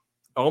it,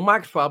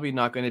 Ullmark's probably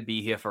not going to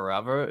be here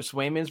forever.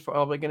 Swayman's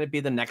probably going to be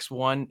the next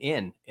one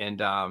in, and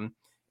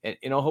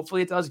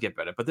hopefully it does get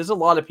better. But there's a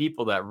lot of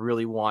people that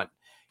really want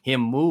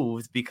him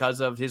moved because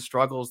of his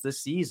struggles this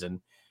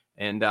season,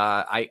 and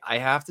I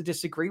have to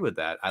disagree with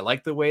that. I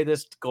like the way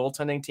this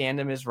goaltending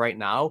tandem is right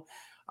now.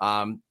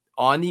 On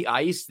the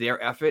ice, their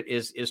effort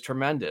is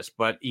tremendous,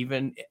 but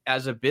even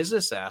as a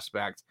business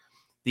aspect,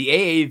 the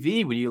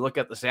AAV, when you look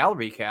at the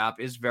salary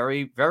cap, is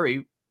very,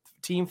 very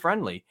team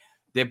friendly.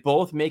 They're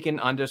both making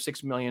under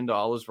 $6 million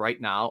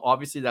right now.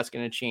 Obviously, that's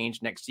going to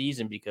change next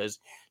season, because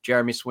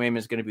Jeremy Swayman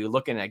is going to be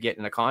looking at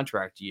getting a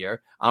contract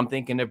year. I'm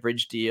thinking a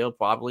bridge deal,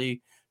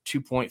 probably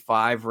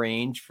 2.5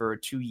 range for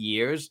 2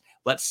 years.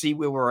 Let's see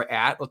where we're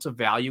at. Let's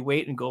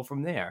evaluate and go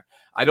from there.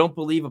 I don't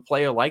believe a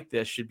player like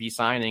this should be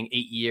signing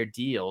 8-year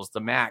deals, the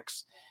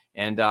max,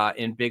 and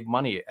in big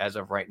money as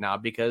of right now,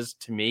 because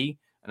to me,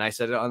 and I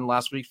said it on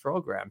last week's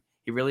program,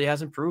 he really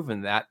hasn't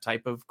proven that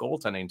type of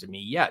goaltending to me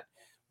yet.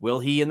 Will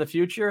he in the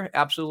future?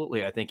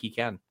 Absolutely. I think he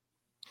can.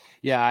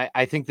 Yeah,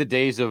 I think the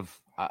days of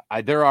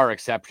there are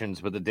exceptions,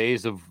 but the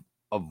days of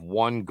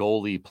one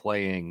goalie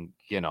playing,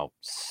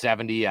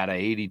 70 out of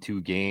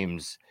 82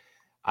 games,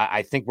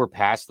 I think we're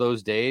past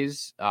those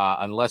days,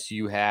 unless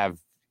you have,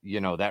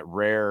 that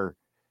rare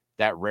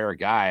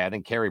guy. I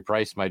think Carey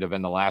Price might have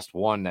been the last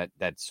one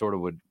that sort of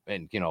would,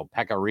 and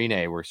Pekka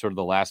Rinne were sort of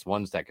the last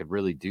ones that could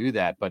really do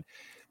that. But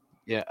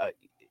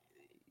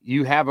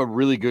you have a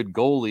really good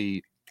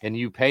goalie and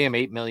you pay him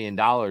 $8 million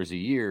a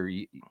year,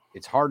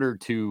 it's harder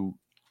to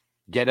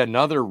get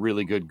another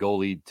really good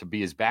goalie to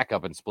be his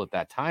backup and split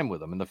that time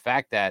with him. And the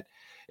fact that,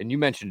 and you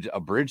mentioned a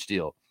bridge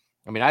deal.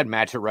 I mean, I'd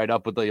match it right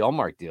up with the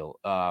Ullmark deal.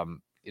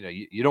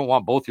 You don't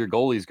want both your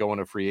goalies going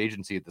to free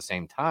agency at the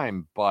same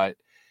time, but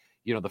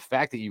the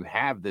fact that you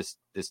have this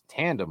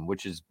tandem,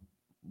 which is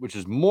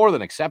more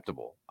than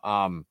acceptable.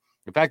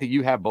 The fact that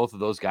you have both of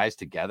those guys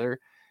together,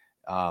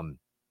 I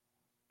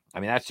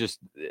mean, that's just,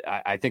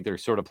 I think they're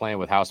sort of playing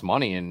with house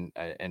money.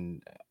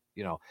 And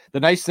the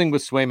nice thing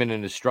with Swayman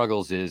and his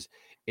struggles is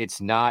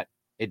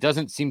it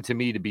doesn't seem to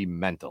me to be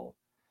mental.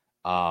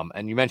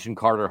 And you mentioned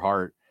Carter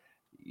Hart,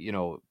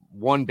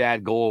 one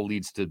bad goal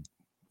leads to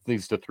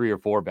 3 or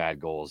 4 bad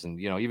goals. And,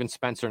 even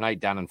Spencer Knight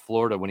down in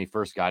Florida, when he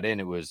first got in,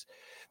 it was,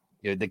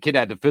 the kid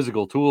had the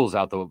physical tools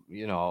out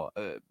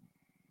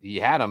he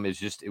had them.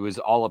 It was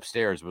all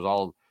upstairs. It was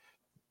all,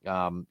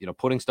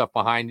 putting stuff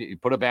behind you,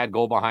 put a bad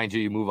goal behind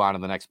you, you move on to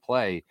the next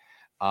play.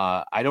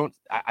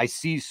 I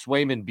see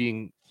Swayman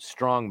being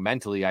strong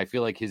mentally. I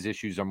feel like his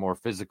issues are more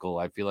physical.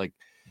 I feel like,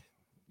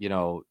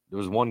 there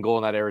was one goal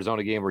in that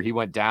Arizona game where he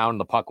went down,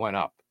 the puck went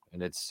up,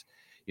 and it's,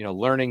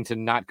 learning to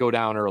not go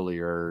down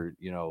earlier,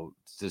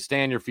 to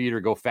stay on your feet or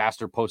go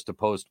faster post to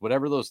post,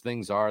 whatever those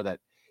things are that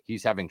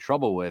he's having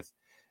trouble with,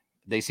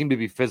 they seem to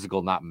be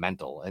physical, not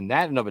mental. And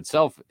that in of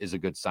itself is a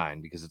good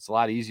sign, because it's a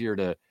lot easier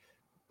to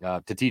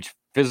teach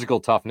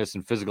physical toughness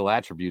and physical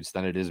attributes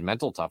than it is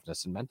mental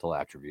toughness and mental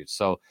attributes.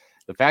 So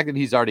the fact that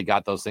he's already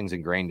got those things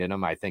ingrained in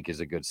him, I think, is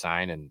a good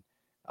sign. And,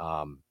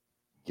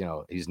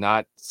 he's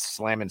not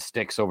slamming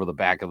sticks over the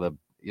back of the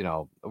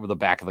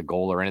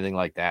goal or anything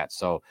like that.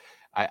 So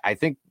I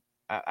think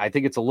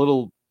it's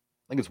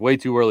it's way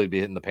too early to be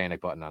hitting the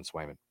panic button on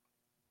Swayman.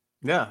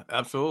 Yeah,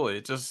 absolutely.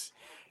 It just,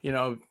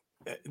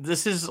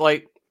 this is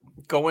like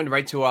going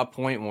right to our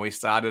point when we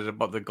started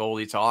about the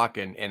goalie talk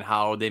and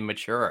how they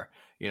mature.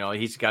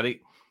 He's got to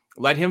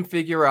let him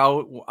figure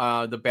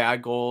out the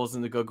bad goals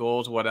and the good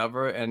goals,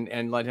 whatever,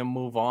 and let him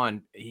move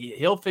on.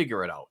 He'll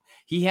figure it out.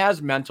 He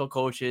has mental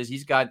coaches.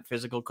 He's got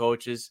physical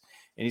coaches,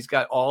 and he's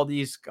got all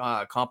these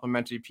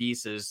complementary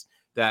pieces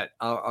that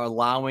are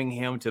allowing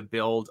him to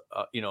build,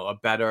 a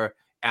better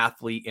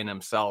athlete in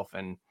himself,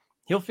 and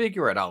he'll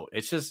figure it out.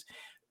 It's just,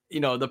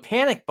 the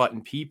panic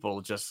button people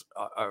just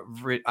are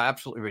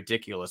absolutely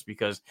ridiculous,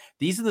 because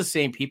these are the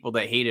same people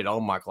that hated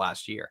Ullmark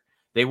last year.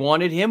 They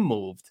wanted him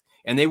moved,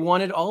 and they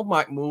wanted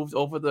Ullmark moved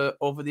over the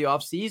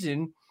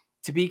offseason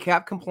to be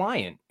cap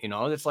compliant.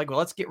 It's like, well,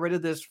 let's get rid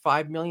of this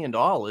 $5 million.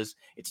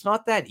 It's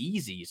not that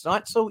easy. It's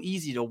not so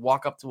easy to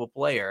walk up to a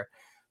player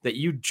that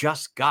you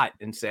just got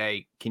and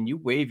say, can you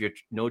waive your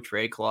no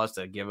trade clause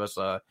to give us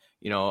a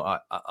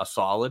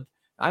solid?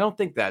 I don't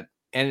think that.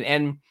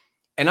 And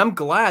I'm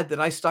glad that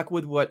I stuck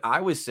with what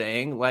I was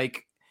saying,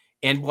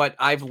 and what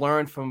I've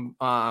learned from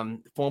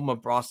former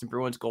Boston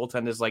Bruins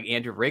goaltenders like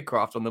Andrew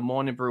Raycroft on the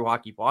Morning Brew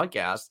Hockey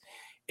Podcast,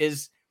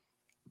 is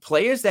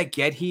players that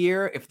get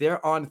here, if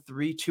they're on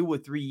 2 or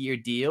 3 year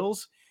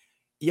deals,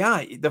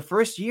 the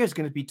first year is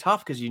going to be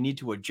tough because you need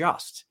to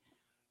adjust.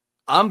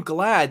 I'm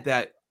glad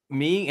that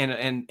me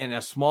and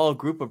a small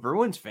group of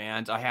Bruins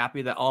fans are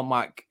happy that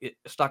Ullmark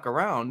stuck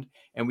around,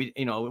 and we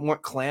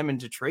weren't clamming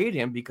to trade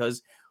him,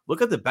 because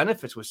look at the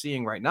benefits we're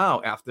seeing right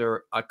now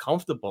after a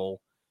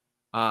comfortable,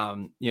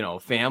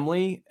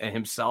 family and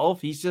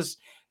himself.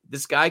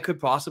 This guy could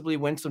possibly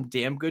win some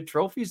damn good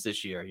trophies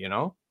this year,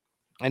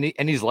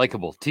 And he's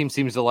likable. Team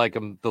seems to like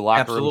him. The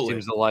locker room Absolutely.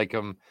 seems to like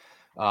him.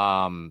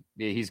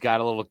 He's got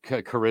a little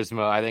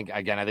charisma. I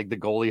think the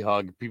goalie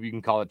hug, people, you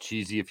can call it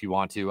cheesy if you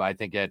want to. I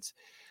think that's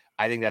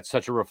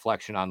such a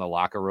reflection on the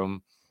locker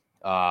room.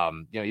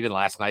 Even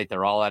last night,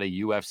 they're all at a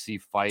UFC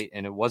fight,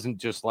 and it wasn't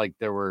just like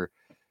there were,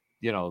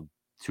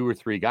 2 or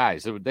 3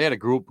 guys. They had a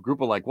group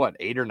of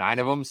 8 or 9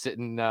 of them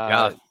sitting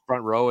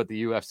front row at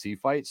the UFC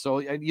fight. So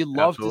you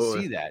love to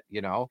see that,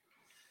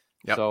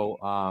 Yep. So,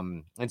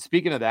 and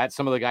speaking of that,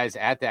 some of the guys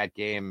at that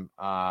game,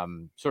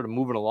 sort of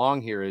moving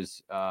along here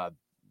is,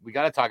 we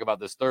got to talk about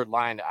this third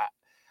line.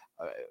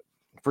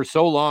 For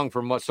so long,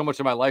 so much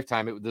of my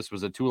lifetime, this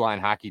was a 2-line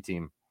hockey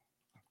team.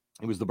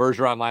 It was the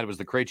Bergeron line, it was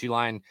the Krejci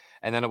line,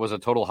 and then it was a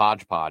total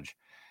hodgepodge.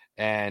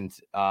 And,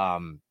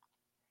 I'm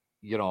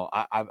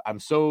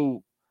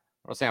so,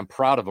 I don't say I'm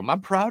proud of him. I'm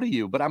proud of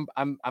you, but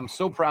I'm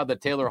so proud that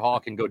Taylor Hall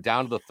can go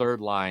down to the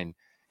third line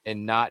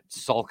and not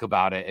sulk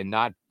about it, and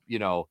not,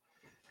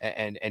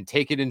 and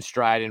take it in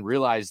stride and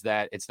realize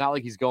that it's not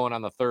like he's going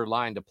on the third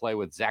line to play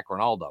with Zach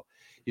Ronaldo.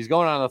 He's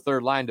going on the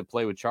third line to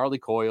play with Charlie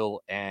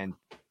Coyle. And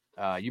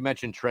you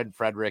mentioned Trent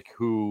Frederick,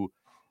 who,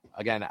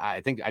 again,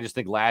 I just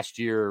think last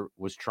year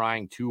was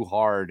trying too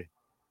hard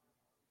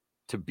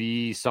to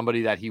be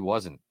somebody that he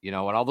wasn't, and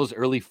all those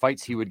early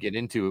fights he would get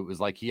into, it was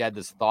like he had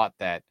this thought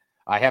that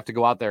I have to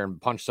go out there and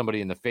punch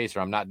somebody in the face, or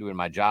I'm not doing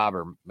my job,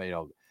 or,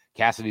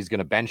 Cassidy's going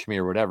to bench me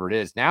or whatever it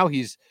is. Now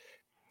he's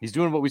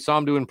doing what we saw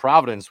him do in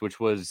Providence, which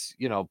was,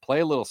 play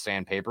a little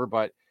sandpaper,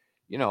 but,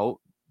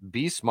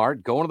 be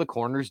smart, go into the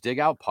corners, dig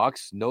out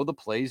pucks, know the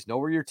plays, know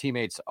where your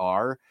teammates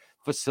are,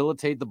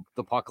 facilitate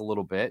the puck a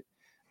little bit.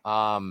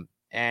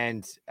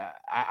 And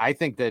I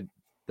think that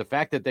the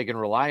fact that they can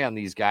rely on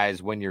these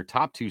guys when your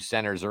top two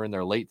centers are in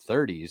their late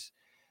 30s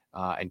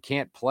and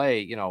can't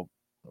play,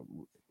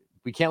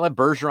 we can't let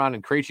Bergeron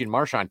and Krejci and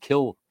Marchand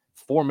kill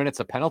 4 minutes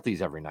of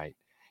penalties every night.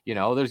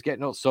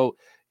 So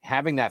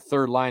having that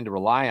third line to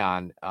rely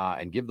on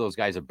and give those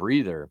guys a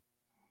breather,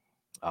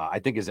 I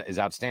think is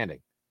outstanding.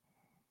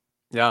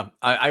 Yeah,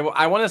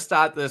 I want to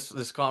start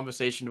this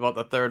conversation about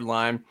the third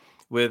line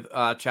with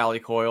Charlie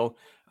Coyle.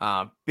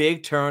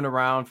 Big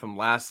turnaround from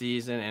last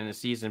season and the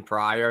season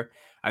prior.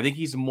 I think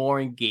he's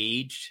more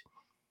engaged.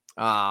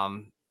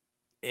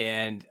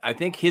 And I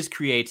think his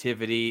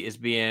creativity is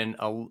being,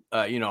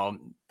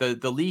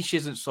 the leash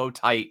isn't so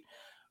tight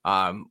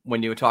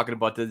when you were talking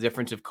about the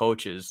difference of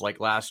coaches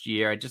like last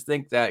year. I just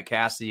think that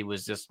Cassidy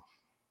was just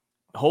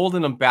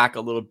holding them back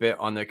a little bit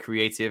on their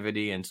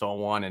creativity and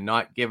so on, and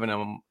not giving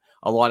them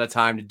a lot of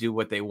time to do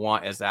what they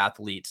want as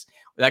athletes.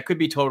 That could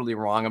be totally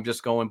wrong. I'm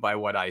just going by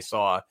what I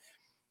saw.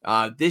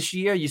 This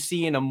year, you're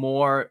seeing a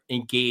more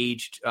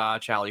engaged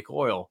Charlie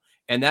Coyle,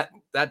 and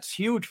that's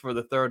huge for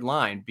the third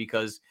line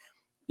because,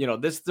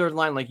 this third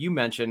line, like you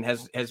mentioned,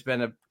 has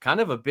been a kind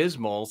of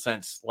abysmal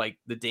since like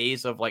the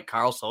days of like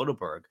Carl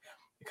Soderberg.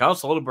 Carl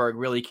Soderberg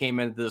really came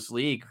into this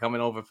league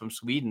coming over from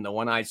Sweden, the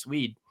one-eyed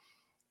Swede,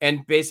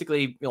 and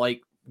basically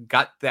like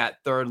got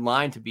that third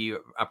line to be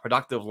a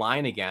productive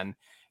line again.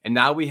 And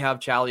now we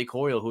have Charlie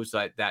Coyle, who's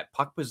that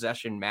puck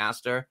possession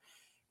master.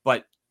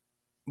 But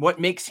what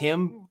makes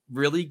him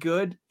really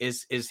good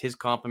is his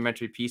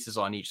complementary pieces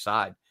on each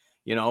side,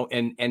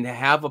 and to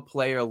have a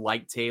player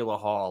like Taylor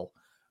Hall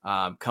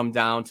come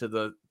down to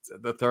the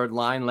third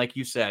line, like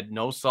you said,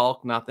 no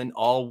sulk, nothing,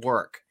 all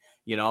work.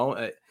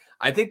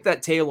 I think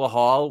that Taylor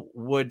Hall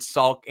would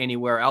sulk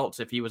anywhere else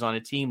if he was on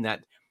a team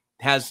that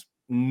has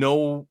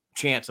no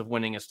chance of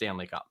winning a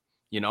Stanley Cup.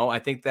 I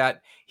think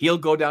that he'll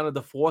go down to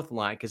the fourth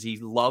line because he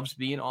loves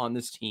being on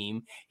this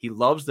team. He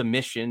loves the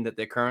mission that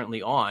they're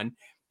currently on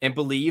and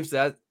believes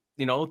that,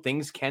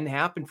 things can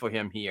happen for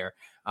him here,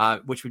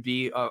 which would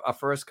be a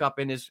first cup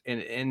in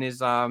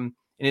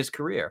his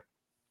career.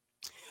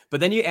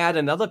 But then you add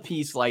another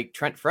piece like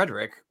Trent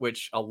Frederick,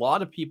 which a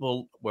lot of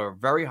people were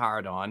very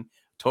hard on.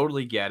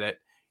 Totally get it.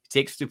 He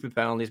takes stupid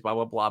penalties, blah,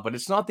 blah, blah. But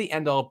it's not the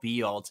end all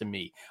be all to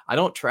me. I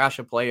don't trash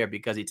a player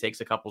because he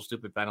takes a couple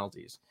stupid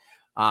penalties.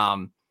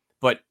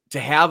 But to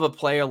have a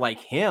player like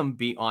him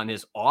be on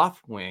his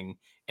off wing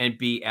and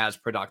be as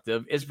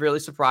productive is really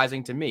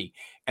surprising to me.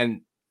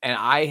 And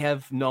I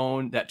have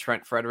known that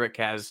Trent Frederick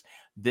has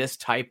this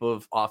type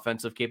of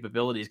offensive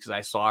capabilities because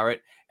I saw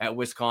it at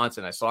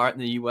Wisconsin. I saw it in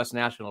the U.S.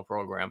 national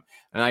program,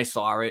 and I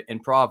saw it in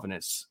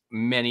Providence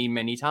many,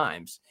 many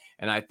times.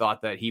 And I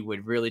thought that he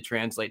would really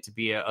translate to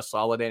be a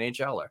solid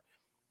NHLer.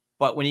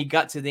 But when he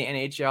got to the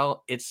NHL,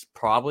 it's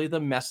probably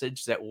the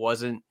message that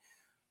wasn't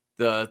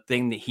the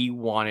thing that he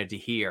wanted to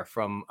hear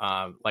from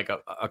like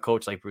a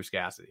coach like Bruce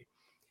Cassidy.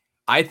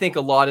 I think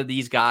a lot of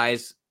these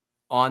guys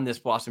on this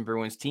Boston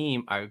Bruins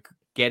team are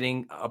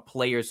getting a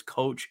player's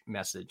coach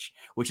message,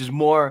 which is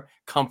more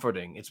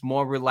comforting. It's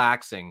more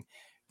relaxing.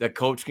 The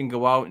coach can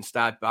go out and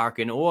start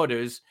barking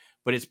orders,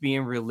 but it's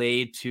being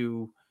relayed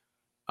to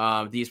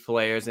these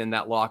players in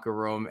that locker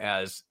room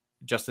as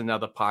just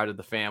another part of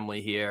the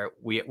family here.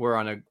 We're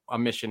on a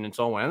mission and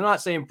so on. I'm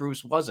not saying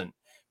Bruce wasn't,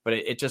 but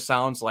it just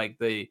sounds like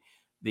the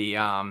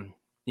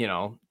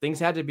things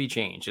had to be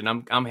changed.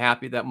 And I'm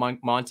happy that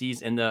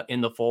Monty's in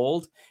the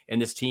fold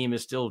and this team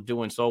is still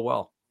doing so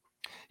well.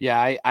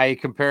 Yeah, I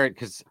compare it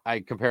because I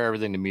compare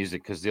everything to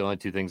music because the only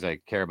two things I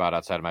care about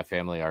outside of my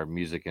family are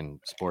music and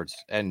sports.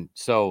 And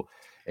so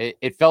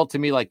it felt to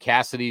me like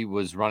Cassidy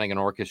was running an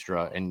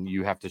orchestra and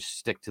you have to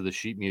stick to the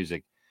sheet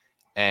music.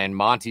 And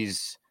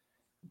Monty's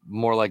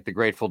more like the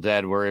Grateful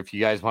Dead, where if you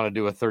guys want to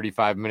do a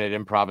 35-minute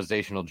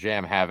improvisational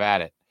jam, have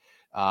at it.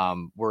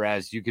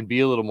 Whereas you can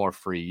be a little more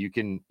free. You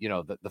can,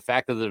 the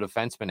fact that the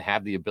defensemen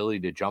have the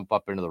ability to jump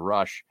up into the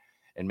rush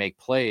and make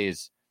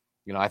plays,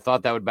 I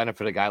thought that would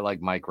benefit a guy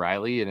like Mike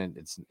Riley, and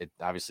it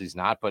obviously is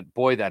not, but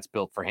boy, that's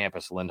built for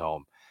Hampus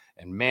Lindholm.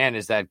 And man,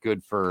 is that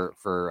good for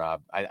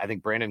I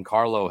think Brandon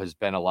Carlo has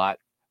been a lot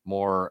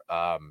more,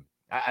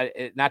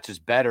 not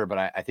just better, but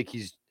I think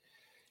he's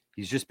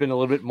just been a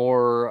little bit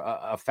more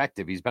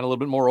effective. He's been a little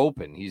bit more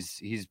open.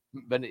 He's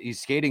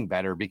skating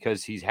better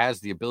because he has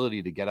the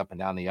ability to get up and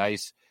down the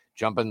ice,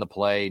 jump in the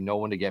play, know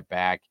when to get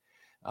back.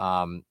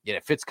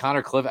 It fits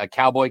a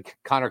cowboy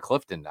Connor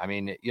Clifton. I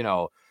mean,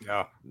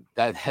 yeah,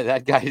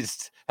 that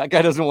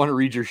guy doesn't want to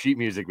read your sheet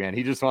music, man.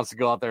 He just wants to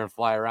go out there and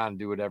fly around and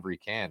do whatever he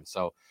can.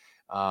 So,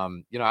 I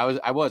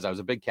was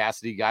a big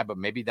Cassidy guy, but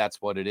maybe that's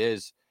what it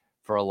is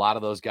for a lot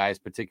of those guys,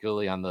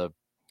 particularly on the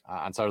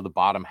on sort of the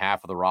bottom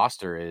half of the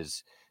roster,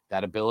 is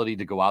that ability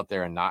to go out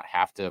there and not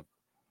have to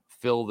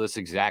fill this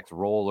exact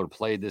role or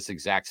play this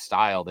exact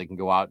style. They can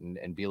go out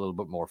and be a little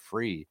bit more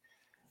free,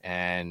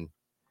 and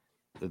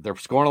they're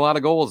scoring a lot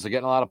of goals. They're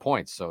getting a lot of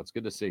points. So it's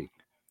good to see.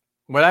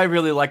 What I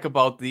really like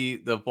about the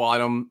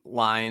bottom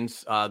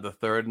lines, the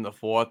third and the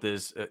fourth,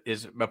 is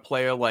a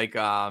player like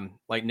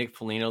Nick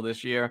Foligno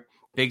this year.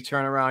 Big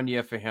turnaround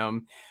year for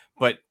him,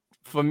 but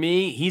for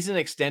me, he's an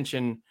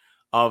extension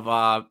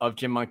of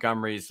Jim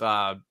Montgomery's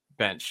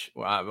bench,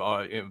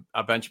 or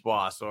a bench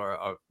boss,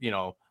 or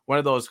one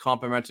of those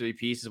complementary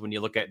pieces when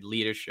you look at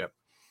leadership.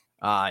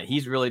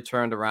 He's really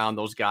turned around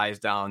those guys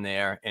down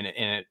there,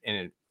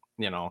 and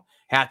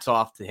hats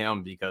off to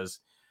him, because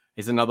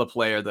he's another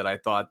player that I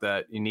thought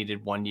that you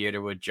needed 1 year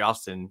to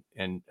adjust, and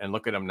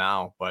look at him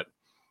now. But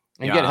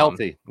get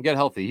healthy.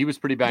 He was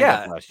pretty banged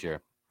up last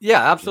year.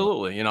 Yeah,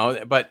 absolutely.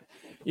 But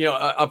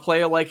a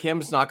player like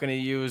him is not going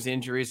to use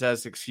injuries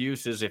as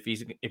excuses if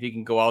he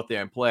can go out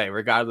there and play,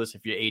 regardless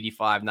if you're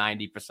 85,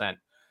 90%.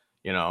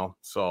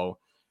 So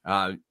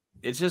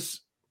it's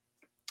just,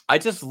 I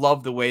just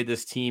love the way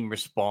this team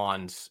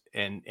responds,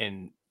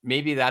 and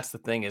maybe that's the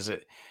thing. Is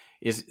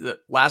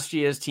last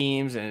year's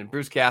teams and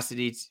Bruce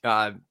Cassidy,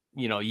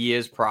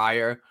 years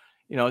prior,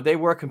 they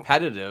were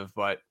competitive,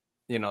 but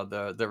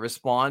the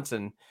response,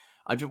 and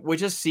we're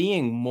just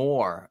seeing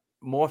more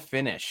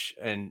finish,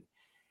 and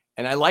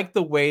I like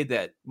the way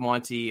that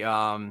Monty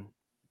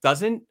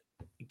doesn't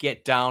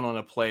get down on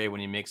a play when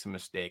he makes a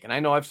mistake. And I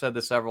know I've said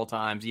this several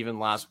times, even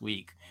last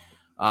week.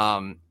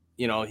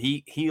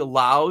 He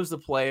allows the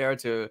player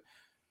to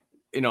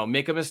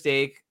make a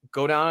mistake,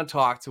 go down and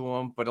talk to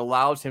him, but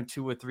allows him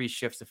 2 or 3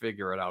 shifts to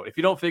figure it out. If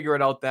you don't figure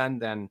it out,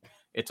 then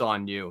it's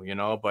on you,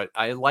 But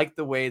I like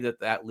the way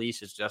that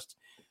leash is just,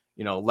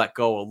 let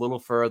go a little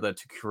further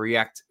to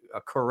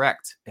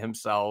correct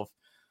himself,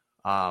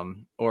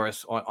 or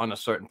on a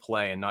certain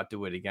play and not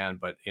do it again.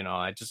 But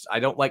I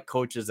don't like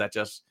coaches that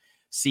just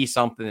see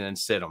something and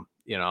sit them.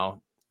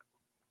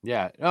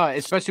 Yeah, no,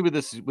 especially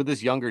with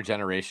this younger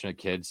generation of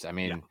kids. I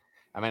mean,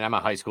 I'm a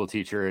high school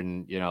teacher,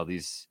 and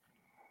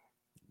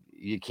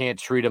you can't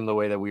treat them the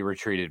way that we were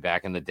treated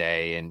back in the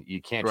day, and you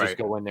can't just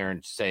go in there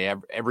and say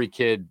every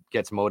kid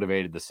gets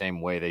motivated the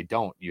same way. They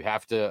don't. You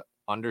have to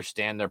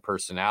understand their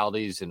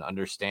personalities and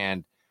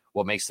understand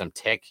what makes them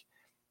tick,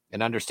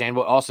 and understand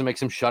what also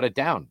makes them shut it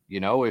down.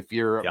 If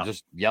you're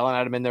just yelling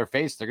at them in their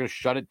face, they're going to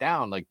shut it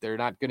down. Like, they're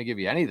not going to give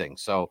you anything.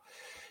 So,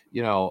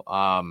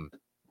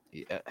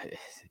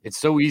 it's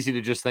so easy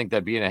to just think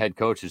that being a head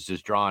coach is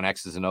just drawing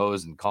X's and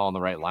O's and calling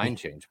the right line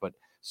change. But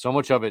so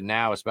much of it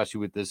now, especially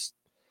with this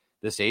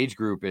age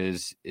group,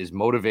 is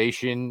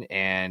motivation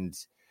and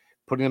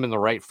putting them in the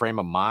right frame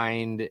of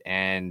mind,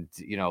 and,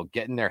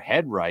 getting their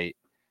head right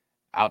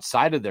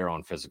outside of their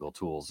own physical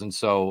tools. And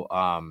so,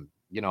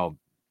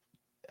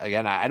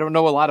 again, I don't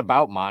know a lot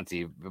about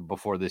Monty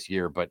before this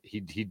year, but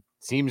he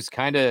seems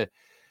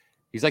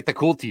he's like the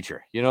cool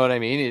teacher, you know what I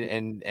mean?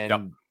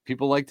 And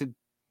people like to,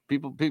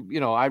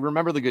 I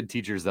remember the good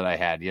teachers that I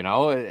had,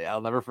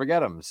 I'll never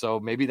forget them. So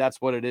maybe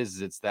that's what it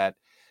is. It's that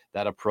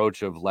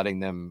approach of letting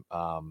them,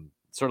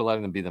 sort of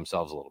letting them be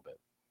themselves a little bit.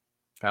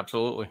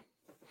 Absolutely.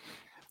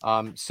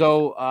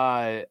 So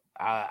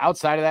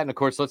outside of that, and of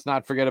course, let's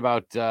not forget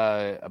about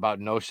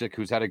Nosek,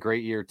 who's had a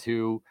great year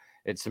too.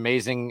 It's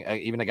amazing.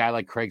 Even a guy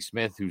like Craig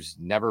Smith, who's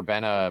never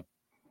been a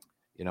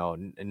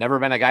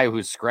guy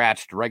who's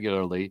scratched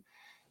regularly,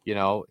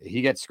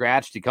 he gets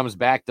scratched, he comes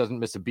back, doesn't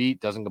miss a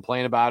beat, doesn't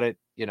complain about it,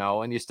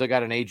 and you still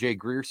got an AJ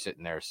Greer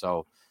sitting there.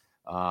 So,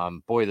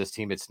 this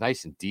team, it's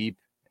nice and deep,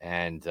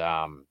 and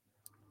I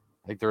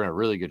think they're in a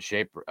really good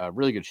shape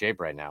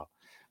right now.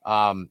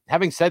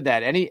 Having said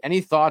that, any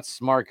thoughts,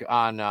 Mark,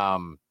 on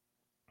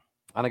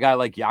a guy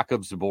like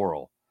Jakub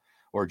Zboril,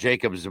 or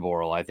Jacob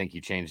Zboril? I think he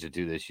changed it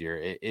to this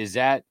year. Is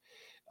that,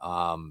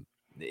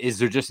 is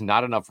there just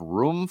not enough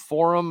room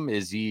for him?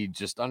 Is he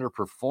just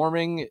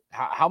underperforming?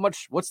 How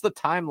much, what's the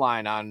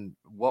timeline on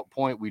what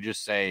point we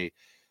just say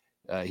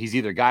he's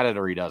either got it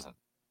or he doesn't?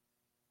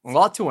 A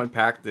lot to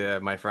unpack there,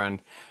 my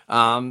friend.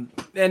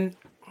 And,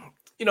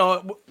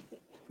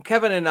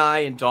 Kevin and I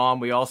and Dom,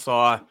 we all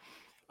saw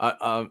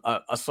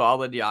a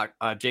solid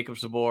Jacob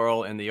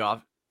Zboril in the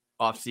off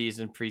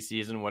season,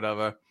 preseason,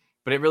 whatever,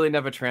 but it really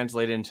never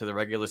translated into the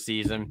regular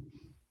season.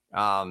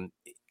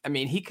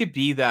 He could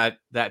be that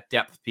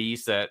depth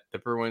piece that the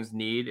Bruins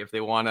need if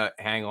they want to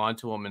hang on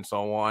to him and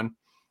so on,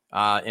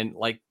 and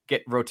like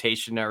get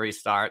rotationary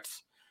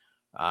starts,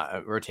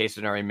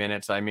 rotationary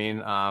minutes.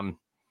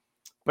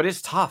 But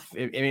it's tough.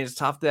 It's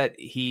tough that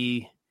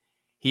he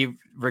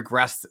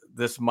regressed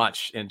this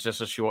much in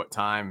just a short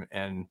time.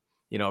 And,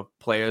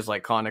 players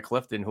like Connor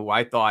Clifton, who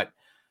I thought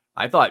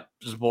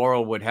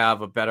Zboril would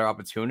have a better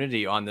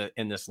opportunity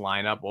in this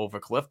lineup over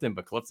Clifton,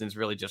 but Clifton's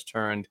really just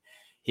turned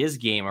his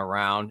game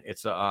around.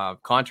 It's a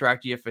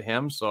contract year for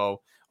him,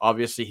 so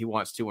obviously he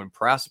wants to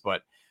impress.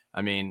 But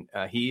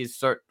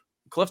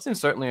Clifton's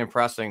certainly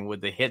impressing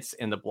with the hits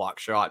and the block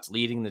shots,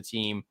 leading the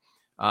team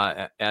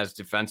as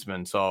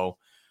defenseman. So,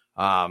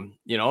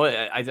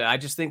 I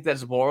just think that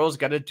Zboril's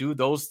got to do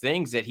those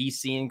things that he's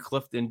seeing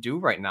Clifton do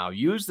right now.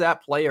 Use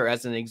that player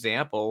as an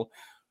example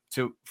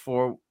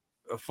for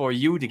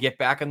you to get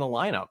back in the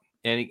lineup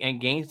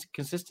and gain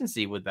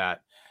consistency with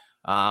that.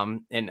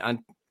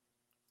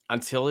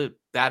 Until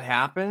that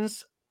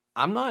happens,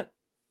 I'm not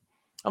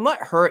I'm not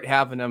hurt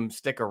having him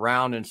stick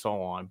around and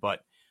so on, but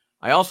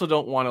I also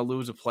don't want to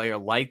lose a player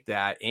like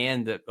that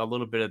and a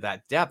little bit of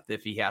that depth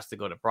if he has to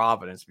go to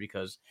Providence,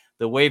 because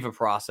the waiver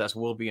process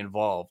will be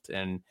involved.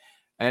 And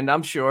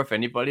I'm sure if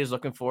anybody is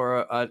looking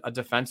for a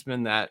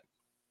defenseman that,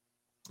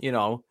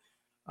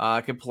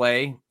 could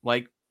play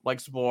like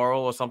Zboril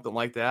or something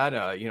like that,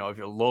 if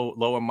you're a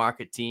lower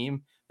market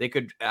team, they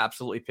could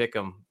absolutely pick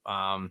him.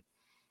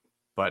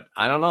 But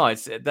I don't know.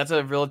 That's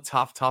a real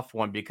tough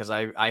one, because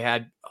I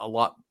had a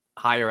lot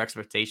higher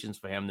expectations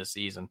for him this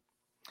season.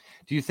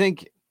 Do you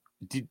think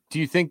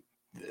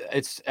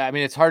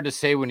it's hard to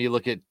say when you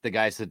look at the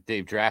guys that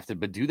they've drafted,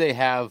 but do they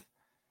have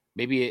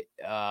maybe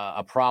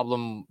a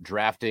problem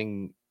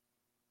drafting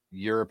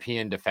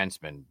European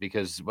defensemen?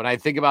 Because when I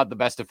think about the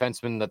best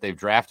defensemen that they've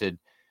drafted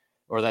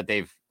or that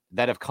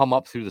have come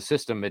up through the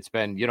system, it's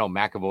been,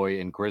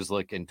 McAvoy and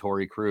Grzelcyk and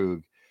Torrey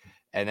Krug.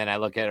 And then I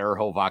look at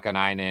Urho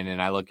Vakanainen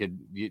and I look at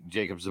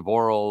Jacob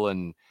Zboril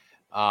and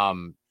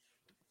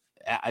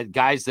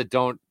guys that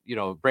don't,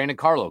 Brandon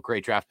Carlo,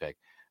 great draft pick.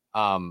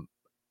 I'm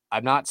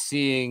not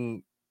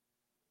seeing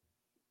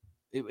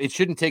it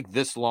shouldn't take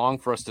this long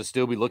for us to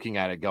still be looking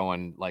at it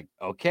going like,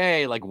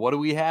 okay, like what do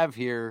we have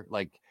here?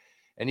 Like,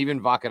 and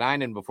even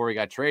Vakanainen before he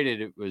got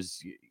traded, it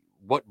was,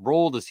 what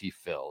role does he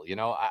fill?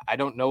 I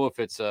don't know if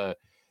it's a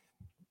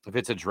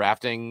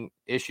drafting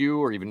issue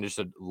or even just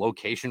a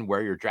location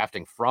where you're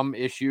drafting from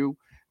issue.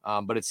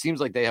 But it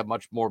seems like they have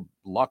much more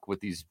luck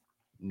with these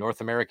North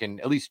American,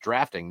 at least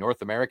drafting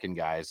North American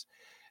guys.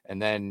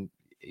 And then,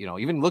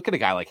 even look at a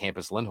guy like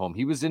Hampus Lindholm.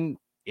 He was in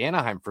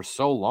Anaheim for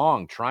so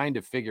long trying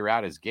to figure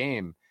out his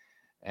game.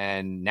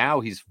 And now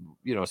he's,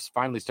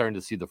 finally starting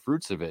to see the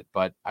fruits of it.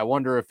 But I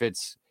wonder if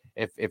it's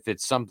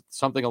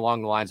something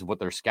along the lines of what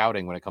they're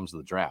scouting when it comes to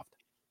the draft.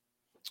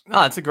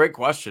 No, that's a great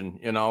question,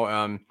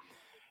 and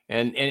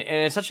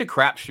it's such a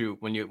crapshoot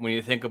when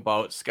you think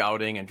about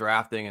scouting and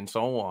drafting and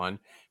so on,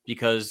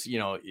 because,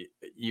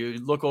 you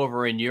look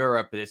over in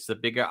Europe, it's the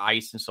bigger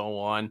ice and so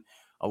on.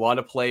 A lot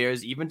of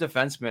players, even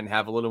defensemen,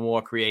 have a little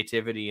more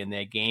creativity in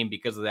their game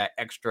because of that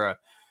extra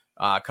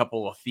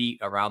couple of feet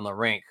around the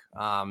rink.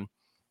 And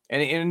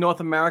in North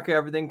America,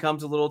 everything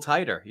comes a little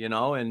tighter,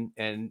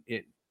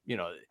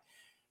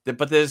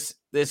 but there's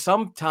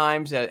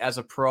sometimes as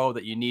a pro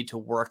that you need to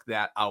work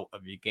that out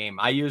of your game.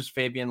 I use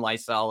Fabian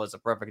Lysell as a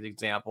perfect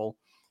example.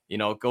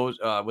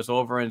 Was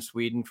over in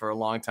Sweden for a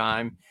long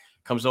time,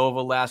 comes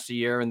over last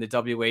year in the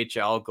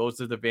WHL, goes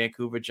to the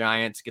Vancouver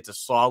Giants, gets a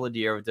solid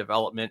year of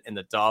development in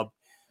the Dub,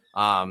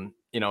 and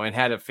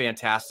had a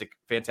fantastic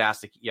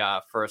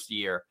first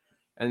year.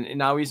 And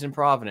now he's in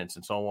Providence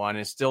and so on,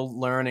 and still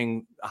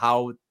learning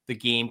how the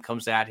game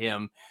comes at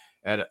him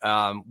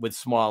with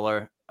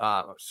smaller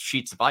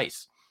sheets of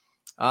ice.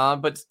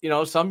 But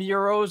some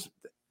Euros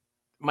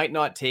might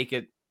not take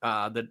it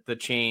the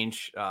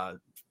change,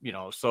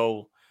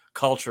 so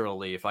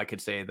culturally, if I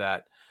could say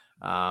that.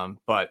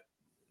 But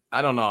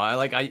I don't know.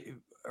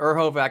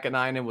 Urho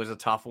Vakanainen was a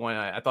tough one.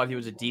 I thought he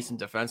was a decent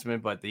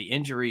defenseman, but the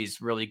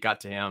injuries really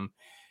got to him,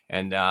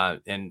 and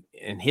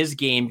his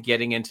game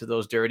getting into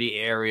those dirty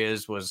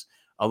areas was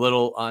a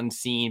little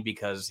unseen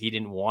because he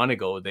didn't want to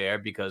go there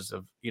because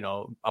of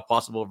a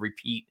possible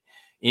repeat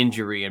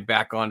injury and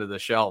back onto the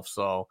shelf.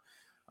 So.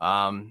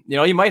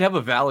 You might have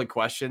a valid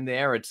question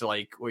there. It's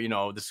like,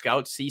 the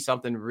scouts see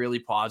something really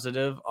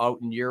positive out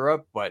in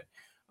Europe, but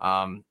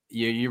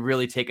you're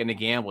really taking a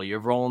gamble. You're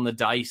rolling the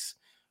dice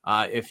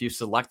if you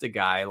select a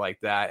guy like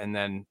that and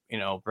then,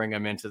 bring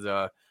him into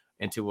a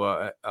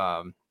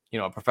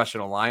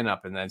professional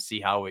lineup and then see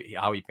how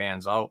he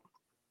pans out.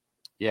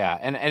 Yeah.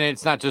 And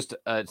it's not just,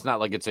 it's not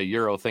like it's a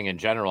Euro thing in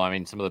general. I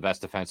mean, some of the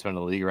best defensemen in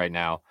the league right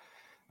now,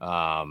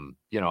 are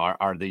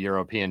the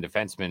European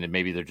defensemen, and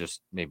maybe they're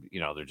just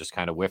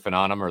kind of whiffing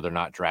on them, or they're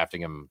not drafting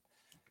them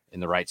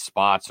in the right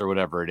spots or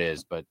whatever it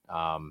is. But,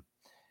 and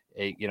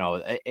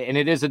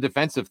it is a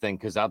defensive thing.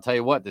 Cause I'll tell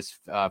you what, this,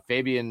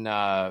 Fabian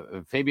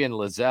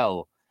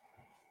Lysell,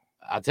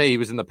 I'll tell you, he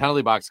was in the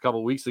penalty box a couple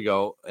of weeks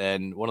ago,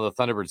 and one of the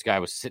Thunderbirds guy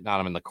was sitting on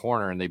him in the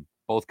corner, and they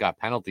both got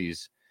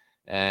penalties,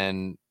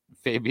 and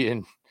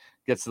Fabian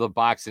gets to the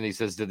box and he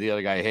says to the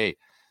other guy, "Hey,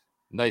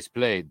 nice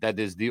play. That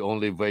is the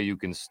only way you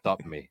can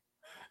stop me."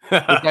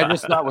 Which I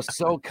just thought was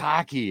so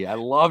cocky. I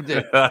loved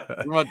it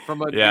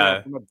from a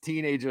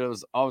teenager. It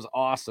was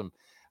awesome.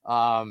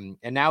 And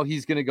now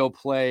he's going to go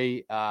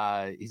play.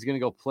 He's going to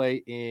go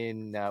play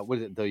in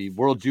the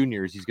World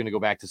Juniors. He's going to go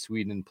back to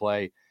Sweden and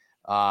play.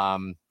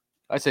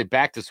 I say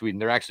back to Sweden.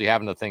 They're actually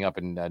having the thing up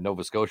in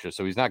Nova Scotia,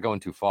 so he's not going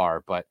too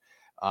far. But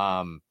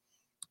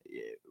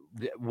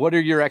what are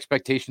your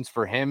expectations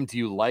for him? Do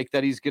you like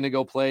that he's going to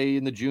go play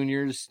in the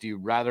juniors? Do you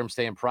rather him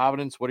stay in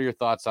Providence? What are your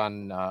thoughts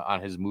on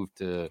his move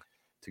to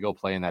go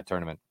play in that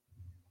tournament?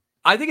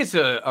 I think it's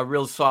a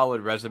real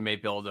solid resume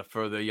builder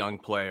for the young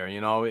player.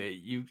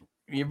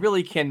 You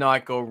really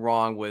cannot go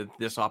wrong with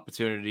this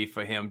opportunity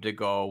for him to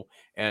go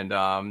and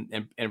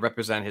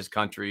represent his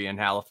country in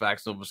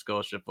Halifax, Nova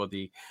Scotia for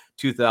the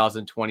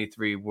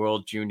 2023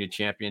 World Junior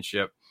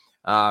Championship.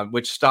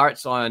 which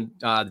starts on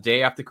the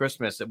day after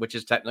Christmas, which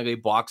is technically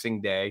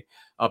Boxing Day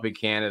up in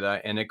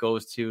Canada, and it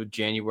goes to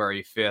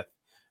January 5th.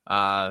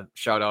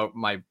 Shout out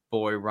my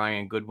boy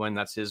Ryan Goodwin.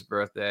 That's his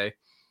birthday.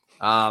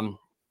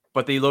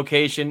 But the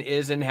location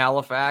is in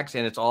Halifax,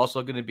 and it's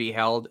also going to be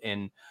held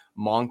in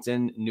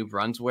Moncton, New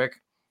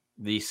Brunswick,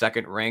 the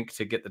second rink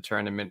to get the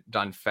tournament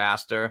done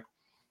faster.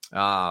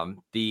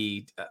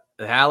 The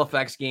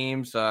Halifax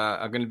games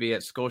are going to be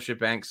at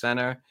Scotiabank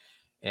Center,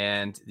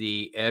 and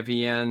the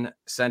Evian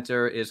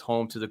Center is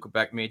home to the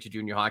Quebec Major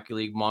Junior Hockey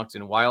League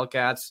Moncton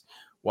Wildcats,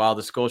 while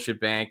the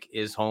Scotiabank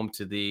is home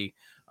to the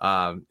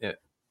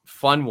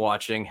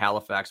fun-watching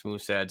Halifax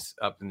Mooseheads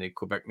up in the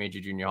Quebec Major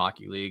Junior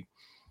Hockey League.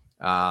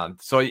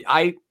 So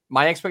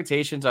my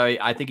expectations,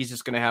 I think he's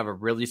just going to have a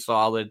really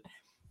solid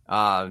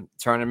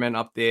tournament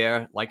up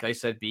there. Like I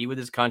said, be with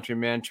his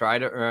countrymen, try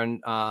to earn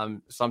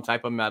some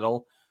type of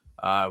medal.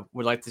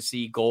 Would like to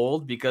see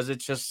gold because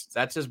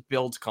that just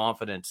builds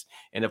confidence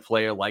in a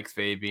player like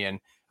Fabian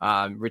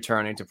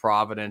returning to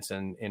Providence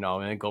and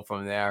go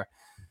from there.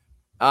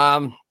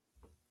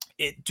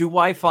 Do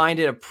I find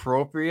it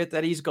appropriate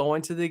that he's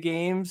going to the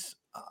games?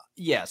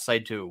 Yes, I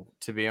do,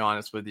 to be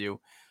honest with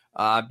you.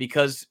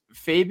 Because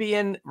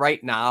Fabian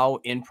right now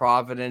in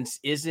Providence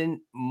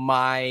isn't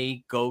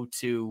my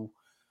go-to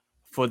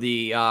for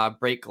the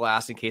break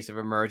glass in case of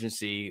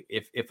emergency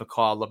if a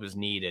call-up is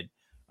needed.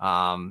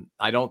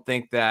 I don't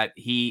think that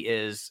he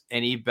is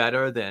any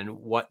better than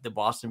what the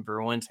Boston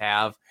Bruins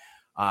have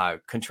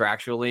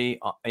contractually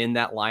in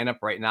that lineup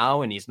right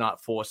now, and he's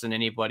not forcing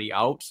anybody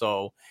out.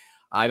 So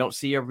I don't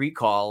see a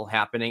recall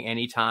happening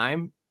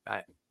anytime,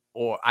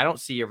 or I don't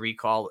see a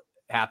recall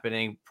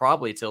happening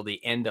probably till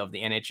the end of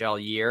the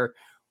NHL year,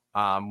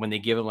 when they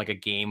give him like a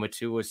game or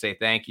two or say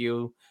thank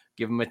you,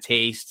 give him a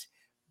taste,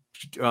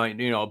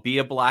 be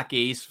a black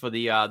ace for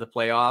the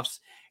playoffs,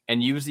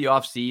 and use the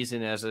off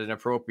season as an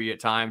appropriate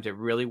time to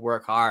really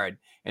work hard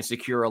and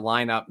secure a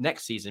lineup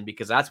next season,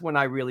 because that's when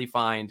I really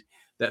find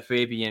that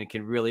Fabian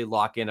can really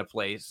lock in a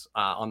place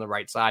on the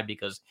right side,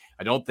 because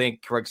I don't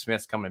think Craig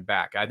Smith's coming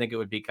back. I think it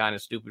would be kind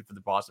of stupid for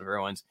the Boston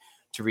Bruins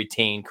to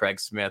retain Craig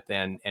Smith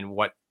and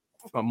what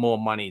more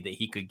money that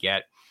he could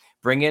get.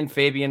 Bring in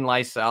Fabian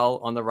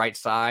Lysell on the right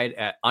side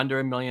at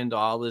under $1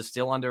 million,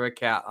 still under a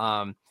cap,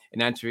 an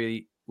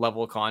entry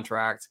level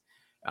contract,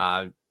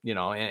 and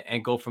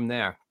go from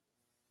there.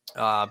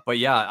 But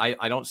yeah,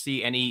 I don't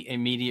see any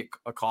immediate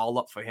call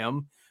up for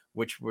him,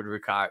 which would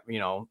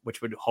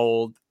which would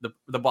hold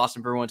the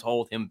Boston Bruins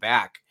hold him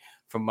back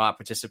from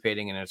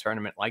participating in a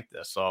tournament like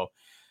this. So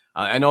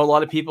I know a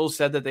lot of people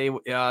said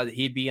that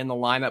he'd be in the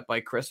lineup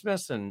by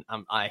Christmas, and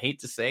I hate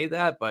to say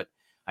that, but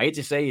I hate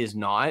to say he's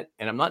not.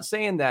 And I'm not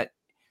saying that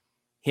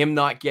him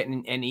not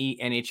getting any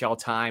NHL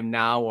time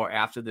now or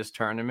after this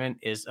tournament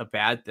is a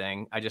bad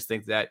thing. I just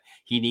think that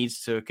he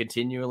needs to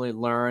continually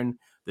learn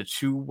the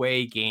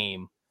two-way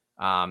game.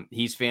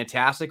 He's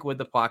fantastic with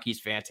the puck.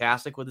 He's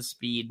fantastic with the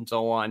speed and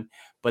so on.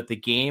 But the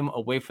game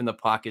away from the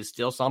puck is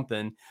still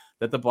something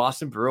that the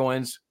Boston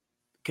Bruins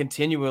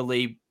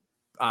continually,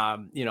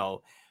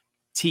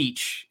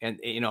 teach. And,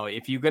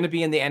 if you're going to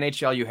be in the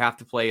NHL, you have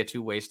to play a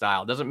two-way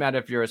style. It doesn't matter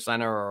if you're a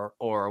center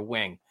or a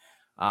wing.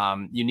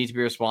 You need to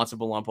be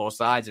responsible on both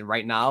sides. And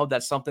right now,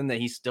 that's something that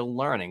he's still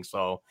learning.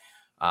 So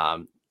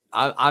I'm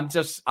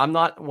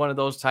not one of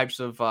those types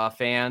of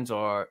fans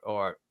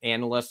or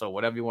analysts or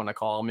whatever you want to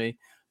call me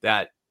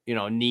that,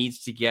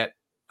 needs to get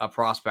a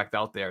prospect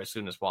out there as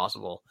soon as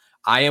possible.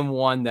 I am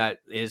one that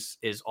is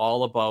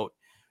all about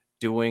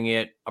doing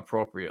it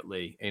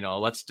appropriately.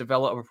 Let's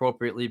develop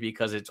appropriately,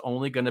 because it's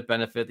only going to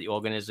benefit the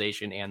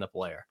organization and the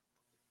player.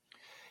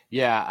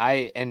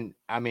 Yeah.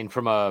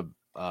 From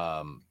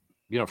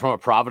a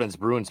Providence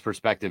Bruins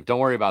perspective, don't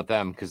worry about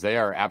them, because they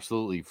are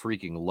absolutely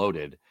freaking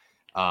loaded.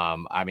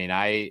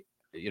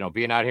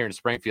 Being out here in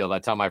Springfield, I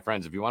tell my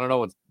friends, if you want to know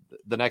what's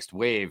the next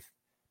wave,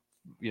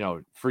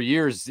 for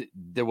years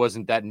there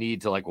wasn't that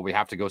need to we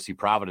have to go see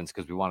Providence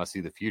because we want to see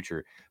the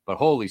future. But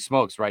holy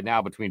smokes, right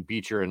now between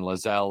Beecher and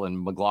Lozelle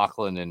and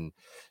McLaughlin and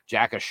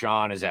Jack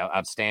Ashawn is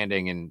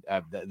outstanding, and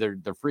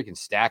they're freaking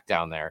stacked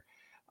down there.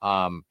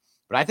 But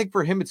I think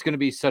for him it's going to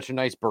be such a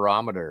nice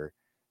barometer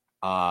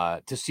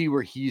to see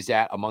where he's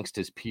at amongst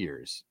his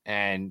peers.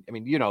 And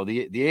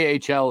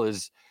the AHL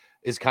is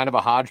kind of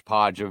a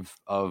hodgepodge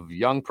of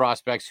young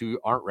prospects who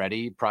aren't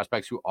ready,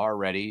 prospects who are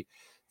ready,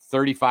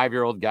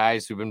 35-year-old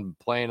guys who've been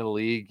playing in the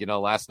league.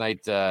 Latest night,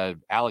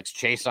 Alex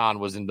Chason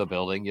was in the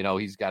building.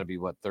 He's got to be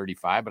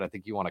 35, but I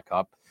think he won a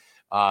cup.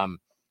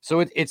 So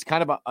it's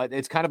kind of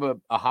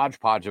a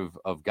hodgepodge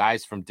of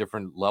guys from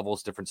different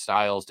levels, different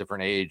styles,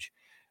 different age.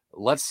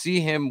 Let's see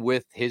him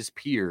with his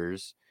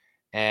peers,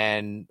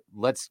 and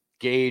let's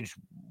gauge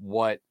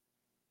where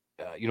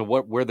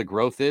the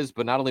growth is,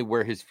 but not only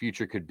where his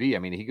future could be.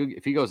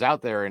 If he goes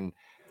out there and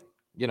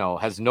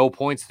has no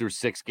points through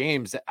 6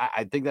 games,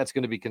 I think that's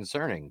going to be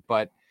concerning.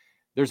 But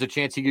there's a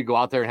chance he could go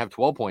out there and have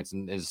 12 points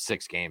in his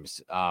 6 games,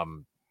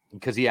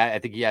 because I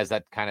think he has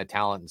that kind of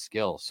talent and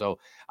skill. So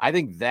I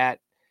think that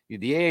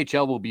the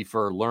AHL will be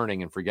for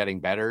learning and for getting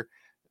better.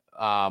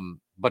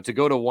 But to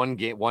go to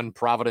one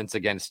Providence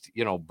against,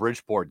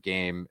 Bridgeport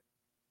game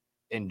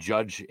and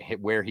judge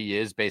where he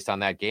is based on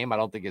that game, I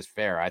don't think is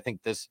fair. I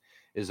think this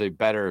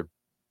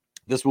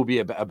will be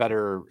a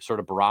better sort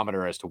of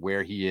barometer as to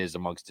where he is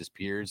amongst his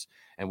peers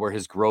and where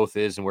his growth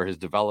is and where his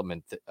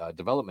development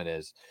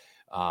is.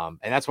 And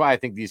that's why I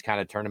think these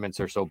kind of tournaments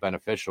are so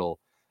beneficial.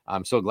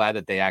 I'm so glad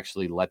that they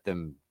actually let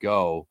them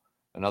go.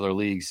 In other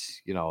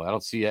leagues, I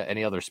don't see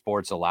any other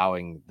sports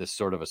allowing this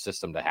sort of a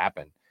system to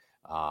happen.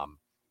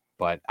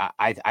 But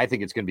I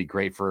think it's going to be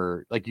great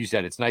for, like you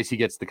said, it's nice he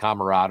gets the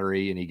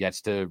camaraderie and he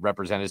gets to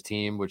represent his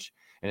team,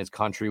 and his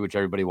country, which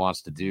everybody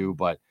wants to do,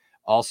 but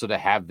also to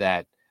have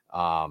that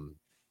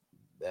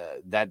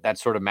that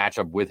sort of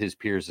matchup with his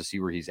peers to see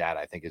where he's at,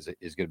 I think is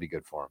going to be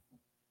good for him.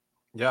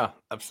 Yeah,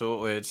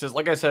 absolutely. It's just,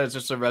 like I said, it's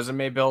just a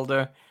resume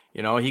builder.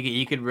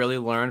 He could really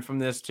learn from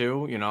this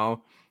too,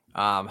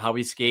 how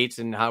he skates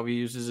and how he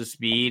uses his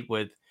speed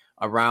with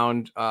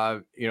around,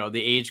 the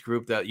age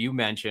group that you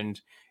mentioned,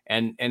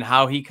 and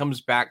how he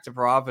comes back to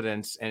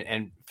Providence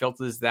and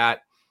filters that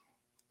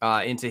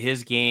into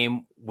his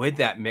game with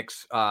that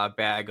mixed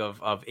bag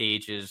of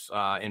ages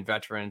and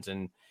veterans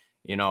and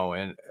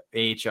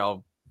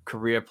AHL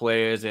career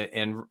players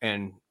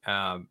and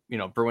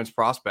Bruins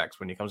prospects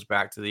when he comes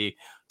back to the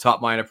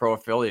top minor pro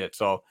affiliate.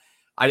 So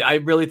I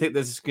really think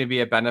this is going to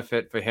be a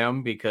benefit for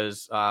him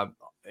because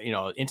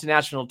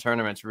international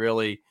tournaments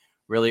really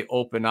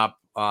open up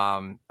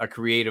a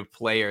creative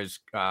player's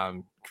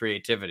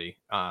creativity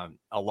a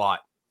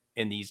lot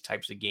in these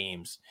types of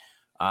games.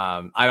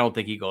 I don't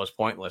think he goes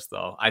pointless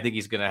though. I think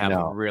he's going to have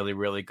a really,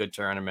 really good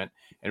tournament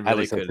and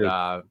really could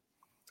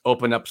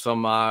open up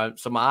some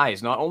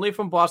eyes, not only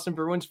from Boston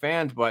Bruins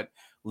fans, but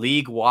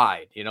league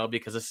wide,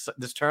 because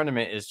this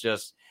tournament is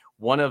just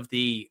one of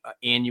the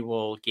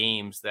annual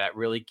games that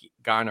really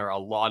garner a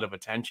lot of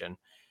attention.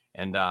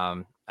 And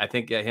I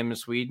think him and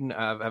Sweden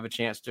have a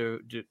chance to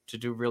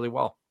do really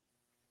well.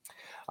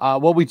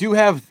 Well, we do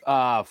have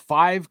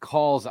 5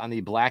 calls on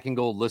the Black and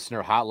Gold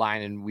listener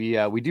hotline, and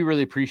we do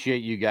really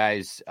appreciate you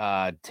guys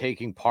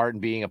taking part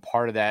and being a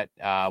part of that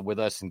with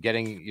us and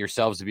getting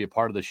yourselves to be a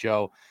part of the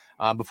show.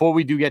 Before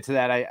we do get to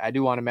that, I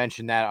do want to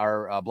mention that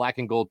our Black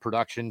and Gold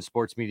production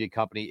sports media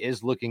company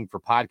is looking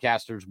for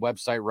podcasters,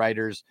 website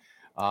writers.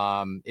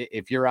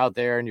 If you're out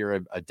there and you're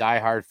a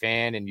diehard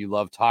fan and you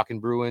love talking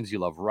Bruins, you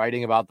love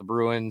writing about the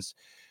Bruins,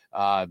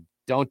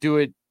 don't do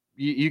it.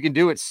 You can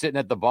do it sitting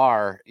at the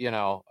bar,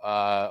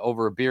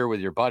 over a beer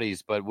with your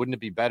buddies, but wouldn't it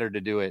be better to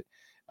do it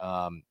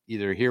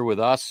either here with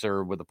us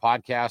or with a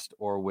podcast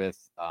or with,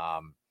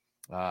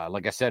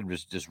 like I said,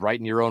 just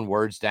writing your own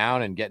words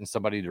down and getting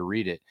somebody to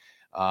read it.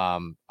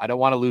 I don't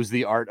want to lose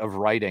the art of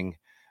writing.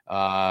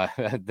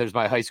 There's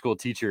my high school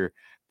teacher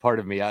part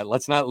of me.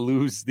 Let's not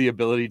lose the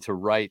ability to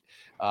write,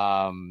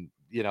 but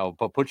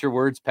put your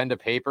words pen to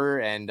paper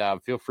and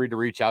feel free to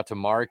reach out to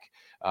Mark.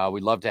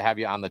 We'd love to have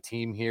you on the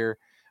team here.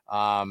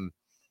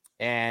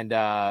 And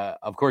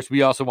of course,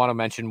 we also want to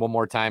mention one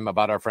more time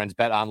about our friends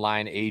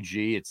BetOnline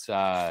AG. It's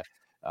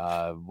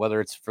whether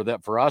it's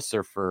for us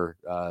or for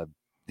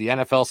the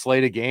NFL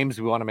slate of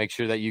games, we want to make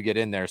sure that you get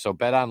in there. So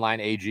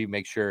BetOnline AG,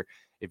 make sure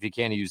if you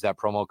can use that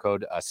promo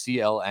code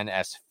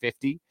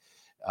CLNS50.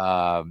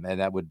 And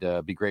that would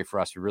be great for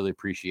us. We really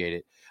appreciate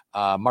it.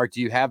 Mark,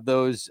 do you have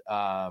those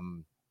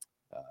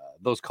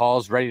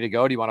calls ready to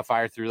go? Do you want to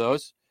fire through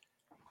those?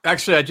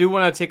 Actually, I do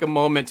want to take a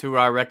moment to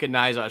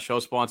recognize our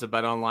show sponsor,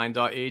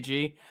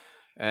 BetOnline.ag,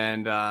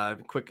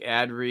 and quick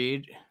ad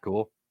read.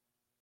 Cool.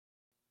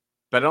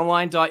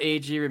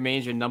 BetOnline.ag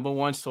remains your number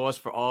one source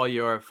for all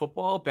your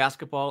football,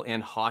 basketball,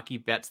 and hockey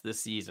bets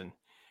this season.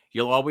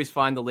 You'll always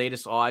find the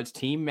latest odds,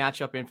 team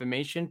matchup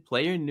information,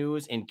 player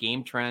news, and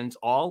game trends,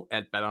 all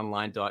at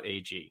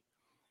BetOnline.ag.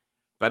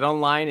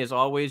 BetOnline is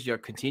always your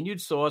continued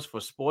source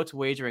for sports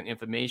wagering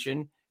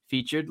information,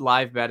 featured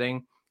live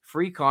betting,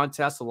 free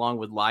contests, along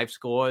with live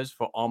scores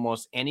for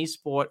almost any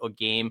sport or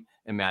game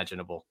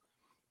imaginable.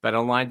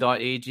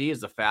 BetOnline.ag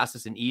is the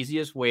fastest and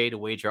easiest way to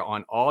wager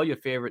on all your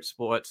favorite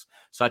sports,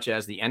 such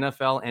as the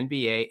NFL,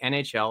 NBA,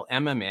 NHL,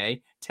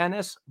 MMA,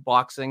 tennis,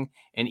 boxing,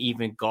 and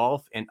even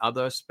golf and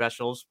other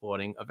special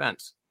sporting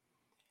events.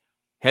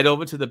 Head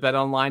over to the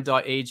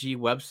BetOnline.ag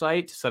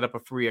website to set up a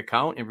free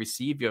account and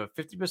receive your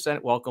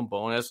 50% welcome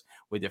bonus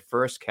with your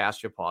first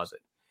cash deposit.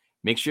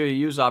 Make sure you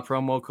use our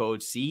promo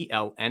code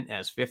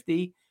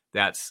CLNS50.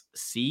 That's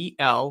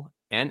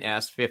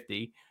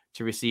CLNS50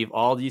 to receive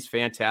all these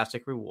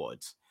fantastic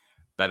rewards.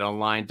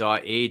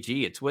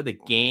 BetOnline.ag. It's where the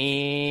game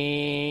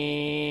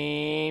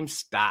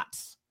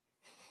starts.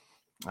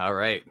 All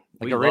right.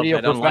 Like we a radio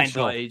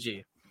professional.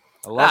 BetOnline.ag.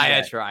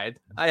 I tried.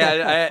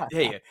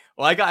 Hey,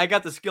 well, I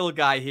got the skill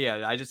guy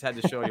here. I just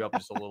had to show you up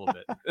just a little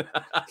bit.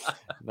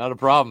 Not a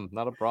problem.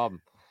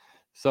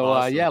 So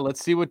awesome.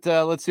 let's see what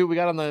we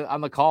got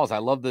on the calls. I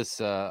love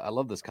this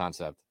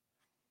concept.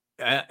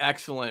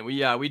 Excellent.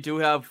 We do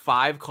have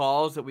 5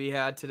 calls that we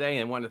had today,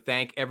 and want to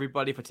thank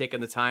everybody for taking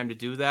the time to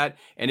do that.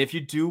 And if you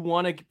do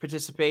want to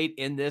participate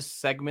in this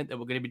segment that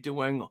we're going to be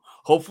doing,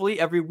 hopefully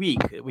every week,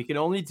 we can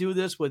only do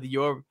this with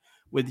your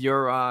with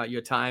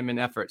your time and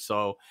effort.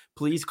 So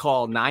please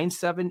call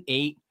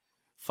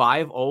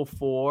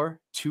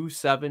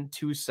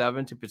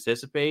 978-504-2727 to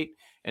participate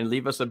and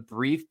leave us a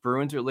brief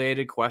Bruins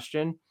related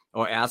question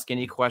or ask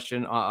any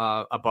question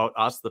about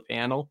us, the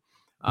panel.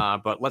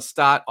 But let's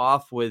start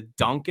off with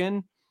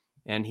Duncan,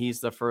 and he's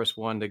the first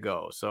one to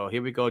go. So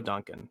here we go,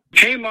 Duncan.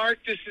 Hey, Mark,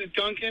 this is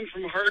Duncan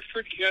from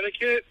Hartford,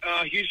 Connecticut.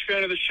 Huge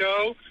fan of the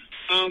show.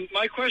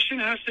 My question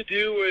has to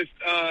do with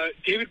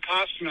David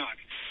Pastrnak.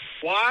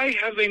 Why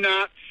have they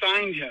not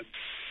signed him?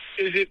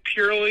 Is it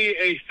purely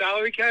a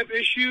salary cap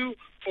issue,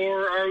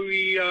 or are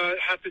we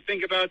have to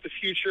think about the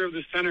future of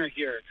the center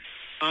here?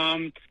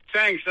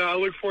 Thanks. I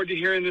look forward to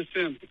hearing this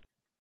soon.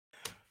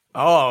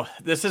 Oh,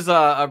 this is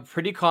a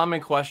pretty common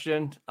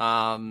question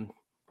on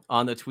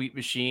the tweet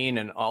machine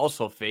and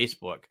also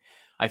Facebook.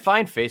 I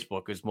find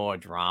Facebook is more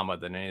drama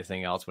than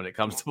anything else when it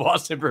comes to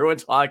Boston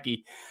Bruins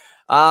hockey.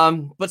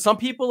 But some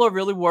people are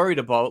really worried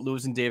about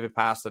losing David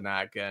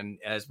Pastrnak. And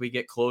as we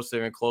get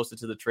closer and closer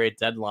to the trade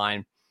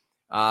deadline,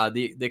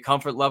 the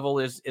comfort level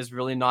is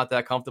really not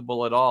that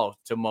comfortable at all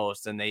to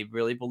most. And they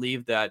really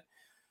believe that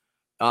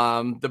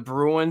the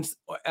Bruins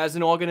as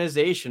an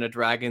organization are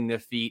dragging their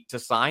feet to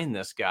sign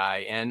this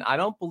guy. And I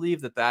don't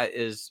believe that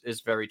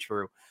is very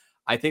true.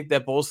 I think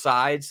that both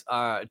sides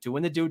are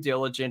doing the due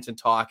diligence and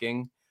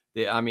talking.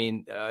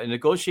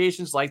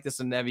 Negotiations like this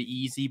are never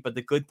easy, but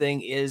the good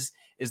thing is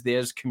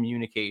there's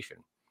communication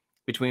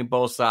between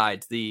both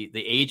sides. The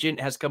agent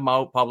has come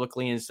out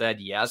publicly and said,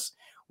 yes,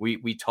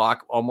 we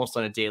talk almost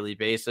on a daily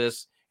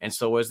basis. And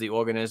so is the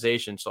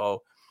organization.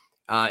 So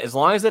as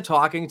long as they're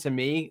talking to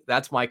me,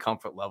 that's my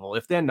comfort level.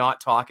 If they're not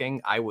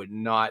talking, I would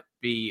not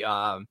be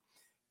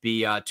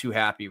too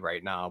happy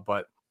right now.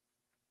 But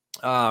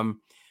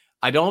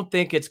I don't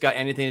think it's got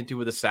anything to do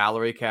with the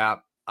salary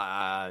cap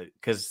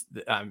because,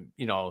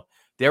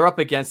 they're up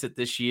against it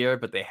this year,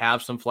 but they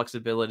have some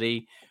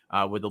flexibility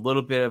with a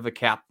little bit of a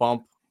cap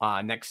bump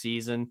next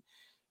season.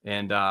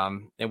 And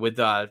with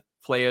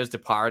players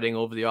departing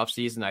over the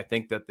offseason, I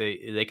think that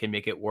they can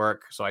make it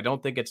work. So I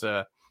don't think it's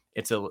a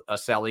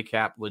salary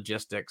cap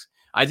logistics.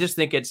 I just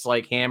think it's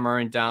like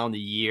hammering down the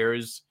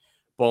years,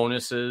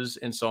 bonuses,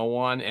 and so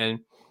on.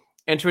 And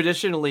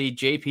traditionally,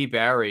 JP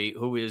Barry,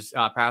 who is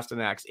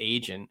Pasternak's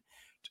agent,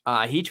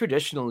 he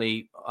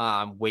traditionally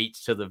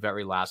waits to the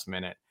very last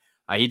minute.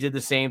 He did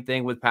the same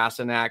thing with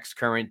Pasternak's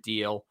current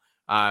deal.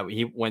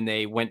 When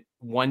they went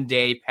one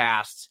day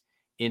past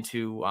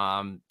into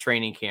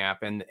training camp,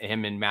 and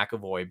him and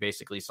McAvoy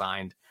basically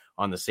signed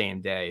on the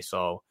same day.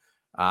 So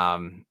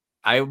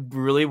I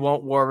really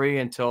won't worry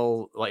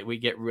until we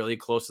get really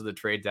close to the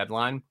trade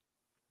deadline.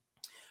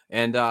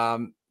 And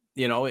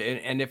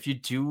and if you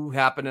do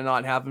happen to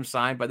not have him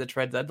signed by the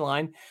trade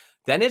deadline,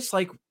 then it's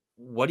like,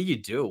 what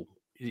do?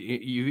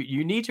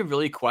 You need to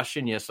really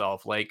question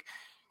yourself. Like,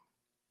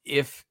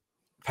 if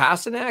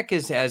Pastrnak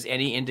has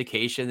any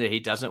indication that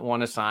he doesn't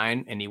want to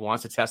sign and he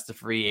wants to test the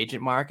free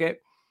agent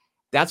market,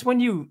 that's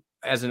when you,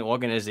 as an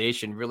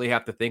organization, really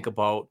have to think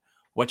about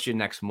what's your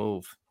next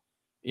move.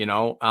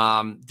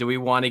 Do we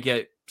want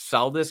to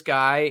sell this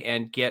guy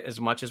and get as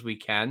much as we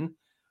can,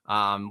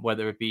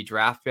 whether it be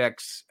draft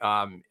picks,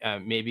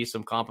 maybe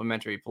some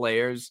complimentary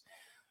players.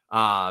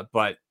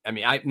 But I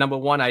mean, number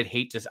one, I'd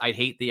hate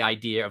the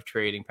idea of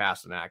trading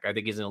Pastrnak. I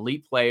think he's an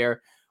elite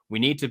player. We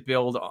need to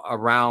build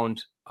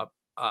around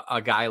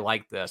a guy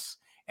like this,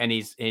 and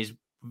he's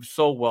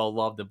so well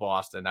loved in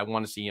Boston. I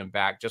want to see him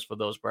back just for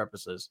those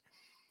purposes.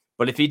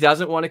 But if he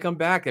doesn't want to come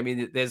back, I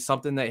mean, there's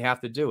something that you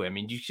have to do. I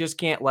mean, you just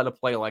can't let a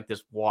player like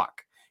this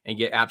walk and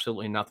get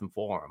absolutely nothing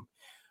for him.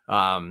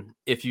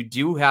 If you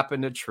do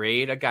happen to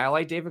trade a guy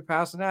like David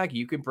Pastrnak,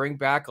 you can bring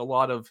back a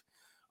lot of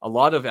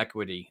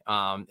equity,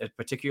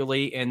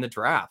 particularly in the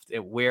draft,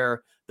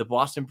 where the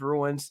Boston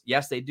Bruins,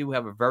 yes, they do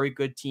have a very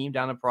good team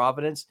down in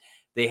Providence.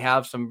 They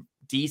have some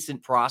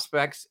decent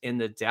prospects in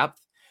the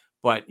depth,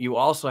 but you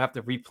also have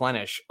to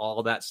replenish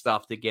all that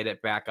stuff to get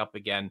it back up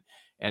again,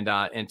 and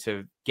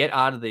to get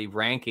out of the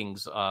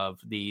rankings of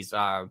these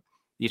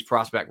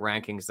prospect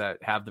rankings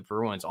that have the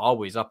Bruins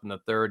always up in the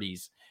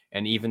 30s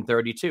and even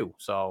 32.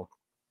 So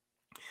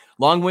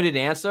long-winded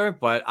answer,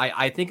 but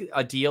I think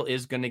a deal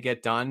is going to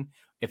get done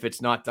if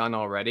it's not done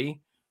already.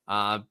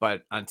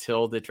 But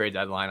until the trade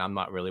deadline, I'm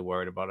not really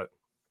worried about it.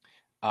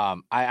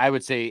 I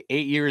would say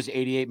 8 years,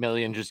 88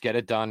 million, just get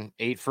it done.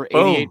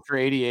 88 for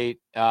 88.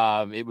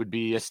 It would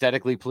be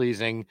aesthetically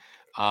pleasing.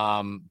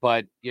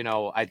 But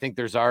I think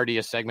there's already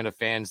a segment of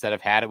fans that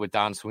have had it with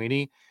Don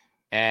Sweeney,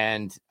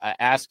 and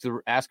ask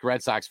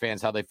Red Sox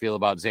fans how they feel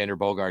about Xander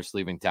Bogaerts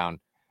leaving town.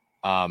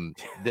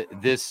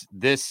 This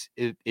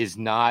is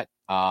not,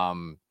 I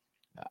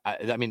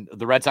mean,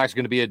 the Red Sox are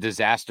going to be a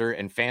disaster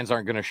and fans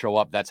aren't going to show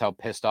up. That's how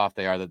pissed off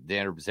they are that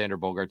Xander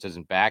Bogaerts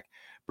isn't back.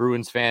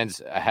 Bruins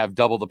fans have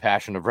double the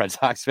passion of Red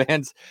Sox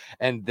fans,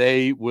 and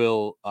they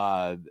will,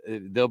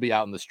 they'll be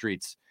out in the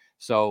streets.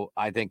 So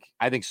I think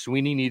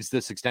Sweeney needs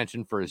this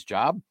extension for his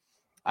job.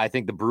 I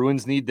think the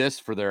Bruins need this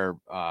for their,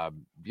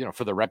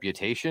 for their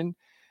reputation.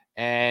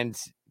 And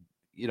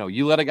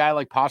you let a guy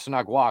like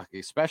Pastrnak walk,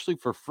 especially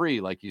for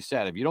free, like you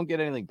said. If you don't get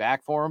anything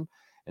back for him,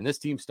 and this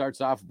team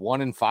starts off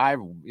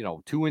 1-5,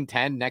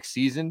 2-10 next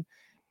season,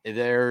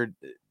 they're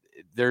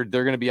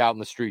going to be out in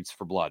the streets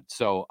for blood.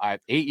 So 8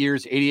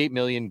 years, $88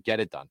 million, get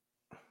it done.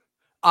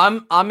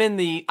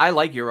 I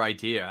like your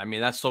idea. I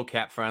mean, that's so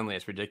cap friendly.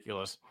 It's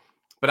ridiculous.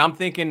 But I'm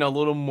thinking a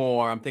little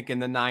more. I'm thinking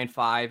the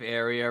 9-5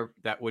 area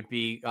that would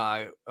be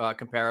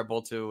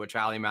comparable to a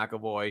Charlie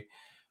McAvoy,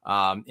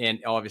 and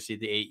obviously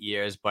the 8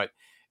 years. But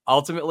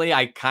ultimately,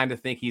 I kind of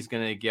think he's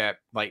going to get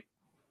like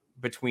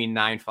between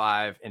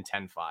 9-5 and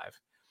 10-5.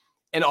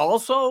 And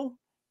also,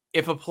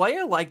 if a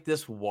player like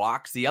this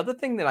walks, the other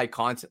thing that I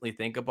constantly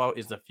think about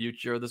is the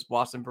future of this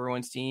Boston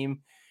Bruins team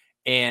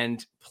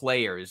and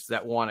players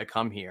that want to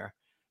come here.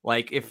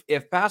 Like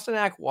if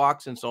Pastrnak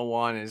walks and so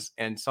on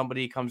and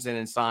somebody comes in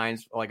and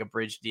signs like a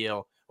bridge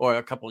deal or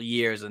a couple of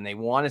years and they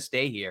want to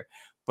stay here,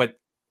 but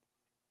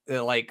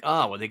they're like,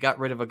 oh, well, they got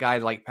rid of a guy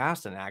like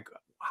Pastrnak.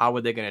 How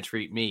are they going to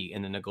treat me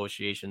in the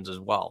negotiations as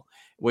well?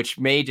 Which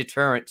may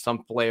deter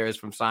some players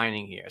from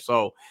signing here.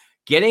 So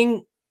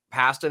getting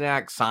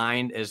Pastrnak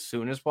signed as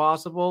soon as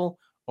possible,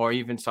 or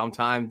even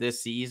sometime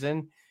this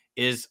season,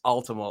 is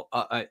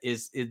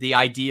is the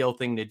ideal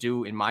thing to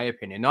do, in my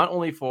opinion, not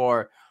only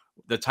for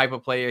the type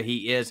of player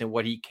he is and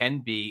what he can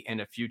be in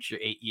a future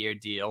 8-year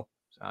deal.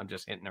 So I'm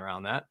just hinting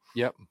around that.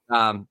 Yep.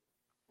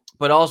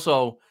 But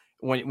also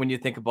when you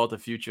think about the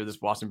future of this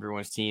Boston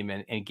Bruins team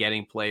and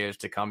getting players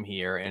to come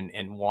here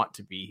and want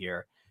to be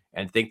here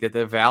and think that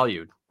they're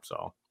valued.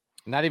 So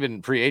not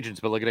even free agents,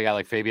 but look at a guy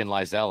like Fabian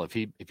Lysell.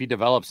 If he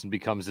develops and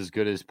becomes as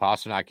good as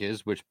Pastrnak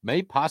is, which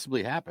may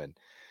possibly happen,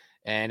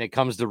 and it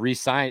comes to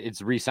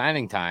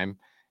re-signing time,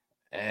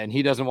 and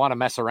he doesn't want to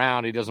mess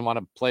around, he doesn't want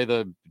to play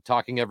the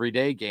talking every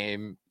day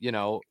game,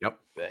 Yep.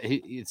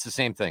 It's the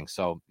same thing.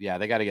 So yeah,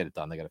 they got to get it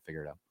done. They got to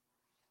figure it out.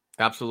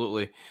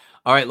 Absolutely.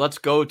 All right, let's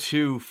go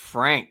to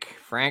Frank.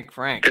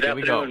 Frank. Good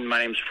afternoon. My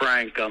name's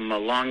Frank. I'm a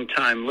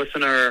longtime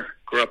listener.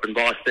 Grew up in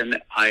Boston.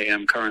 I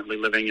am currently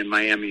living in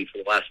Miami for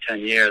the last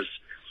 10 years.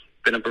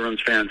 Been a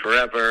Bruins fan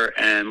forever.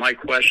 And my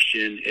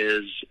question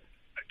is,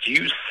 do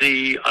you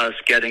see us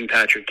getting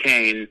Patrick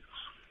Kane?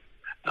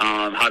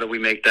 How do we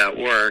make that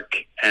work?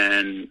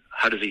 And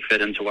how does he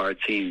fit into our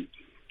team?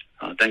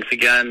 Thanks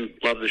again.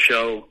 Love the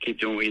show. Keep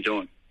doing what you're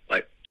doing.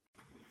 Bye.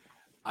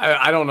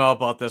 I don't know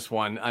about this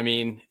one. I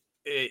mean,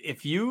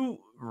 if you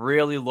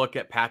really look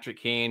at Patrick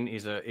Kane,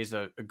 he's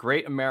a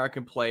great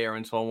American player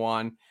and so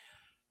on.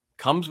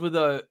 Comes with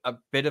a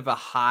bit of a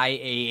high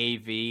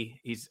AAV.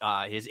 His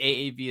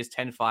AAV is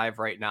 10.5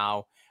 right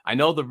now. I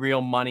know the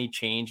real money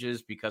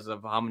changes because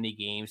of how many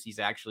games he's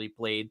actually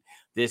played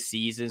this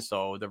season.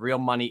 So the real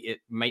money, it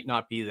might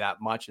not be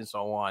that much and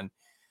so on.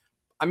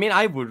 I mean,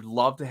 I would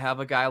love to have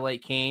a guy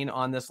like Kane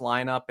on this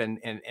lineup and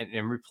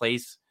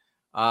replace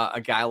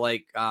a guy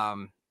like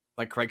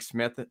Craig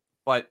Smith,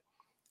 but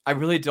I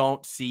really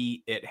don't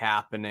see it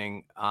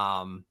happening.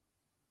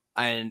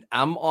 And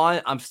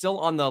I'm still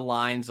on the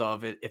lines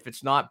of it. If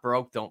it's not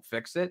broke, don't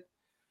fix it.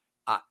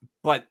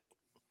 But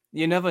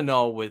you never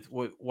know with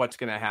what's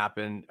going to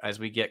happen as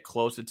we get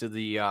closer to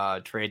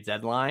the trade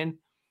deadline,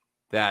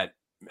 that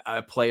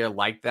a player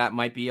like that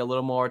might be a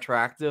little more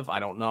attractive. I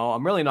don't know.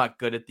 I'm really not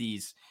good at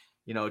these,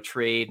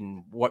 trade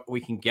and what we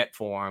can get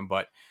for him.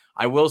 But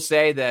I will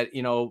say that,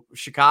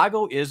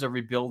 Chicago is a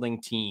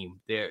rebuilding team.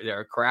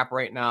 They're crap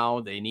right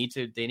now. They need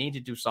to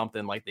do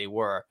something like they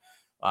were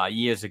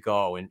years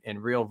ago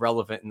and real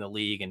relevant in the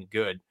league and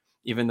good,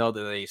 even though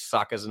they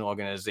suck as an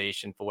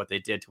organization for what they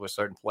did to a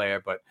certain player.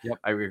 But yep.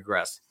 I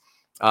regress.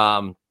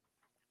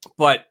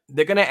 But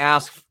they're going to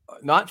ask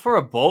not for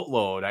a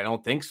boatload. I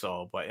don't think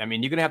so. But I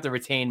mean, you're going to have to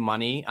retain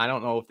money. I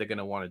don't know if they're going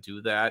to want to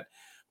do that,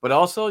 but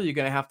also you're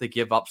going to have to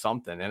give up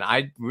something. And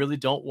I really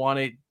don't want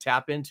to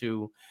tap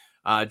into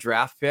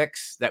draft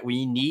picks that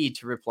we need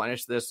to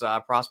replenish this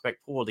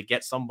prospect pool to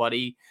get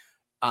somebody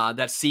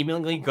that's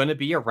seemingly going to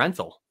be a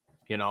rental.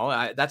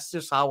 That's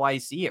just how I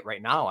see it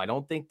right now. I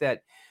don't think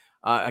that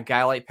a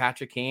guy like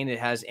Patrick Kane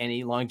has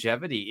any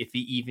longevity if he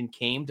even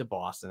came to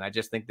Boston. I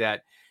just think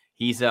that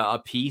he's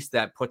a piece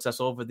that puts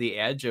us over the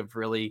edge of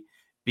really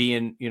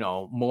being,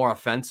 more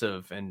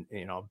offensive and,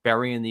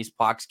 burying these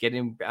pucks,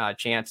 getting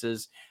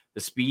chances. The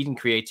speed and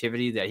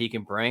creativity that he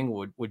can bring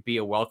would be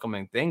a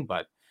welcoming thing.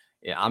 But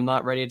I'm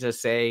not ready to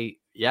say,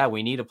 yeah,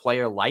 we need a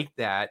player like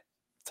that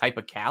type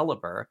of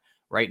caliber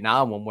right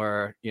now when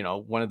we're,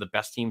 one of the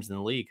best teams in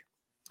the league.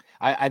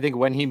 I think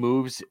when he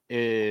moves,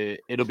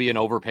 it'll be an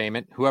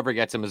overpayment. Whoever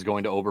gets him is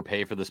going to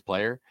overpay for this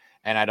player,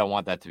 and I don't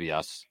want that to be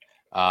us.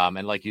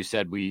 And like you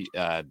said,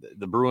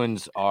 the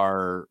Bruins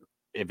are,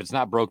 if it's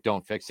not broke,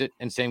 don't fix it.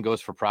 And same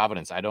goes for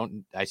Providence.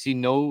 I see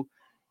no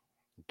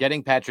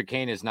getting Patrick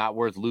Kane is not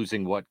worth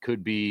losing what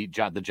could be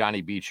the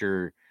Johnny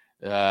Beecher,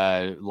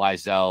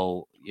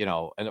 Lysell,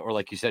 or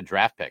like you said,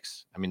 draft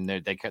picks. I mean,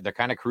 they're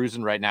kind of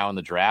cruising right now in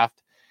the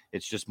draft.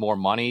 It's just more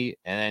money.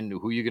 And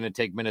who are you going to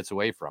take minutes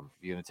away from?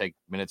 You're going to take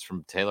minutes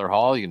from Taylor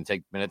Hall. You're going to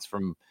take minutes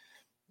from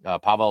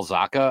Pavel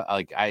Zacha.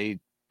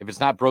 If it's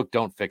not broke,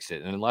 don't fix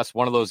it. And unless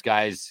one of those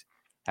guys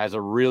has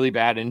a really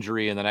bad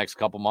injury in the next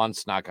couple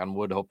months, knock on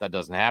wood, hope that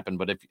doesn't happen.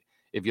 But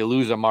if you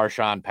lose a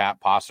Marchand, Pat,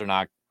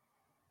 Pasternak,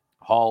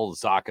 Hall,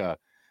 Zacha,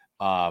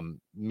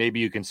 maybe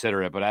you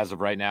consider it. But as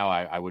of right now,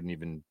 I wouldn't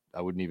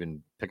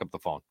even pick up the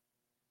phone.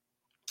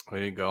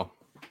 There you go.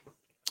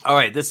 All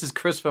right, this is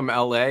Chris from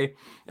LA,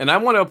 and I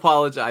want to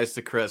apologize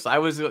to Chris. I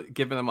was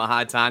giving him a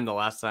hard time the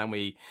last time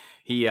he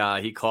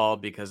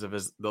called because of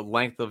the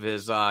length of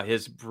his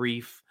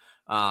brief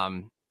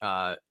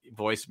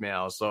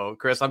voicemail. So,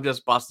 Chris, I'm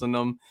just busting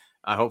them.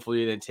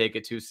 Hopefully, you didn't take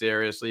it too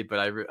seriously,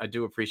 but I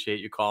do appreciate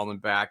you calling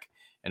back,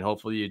 and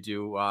hopefully, you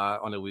do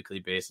on a weekly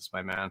basis,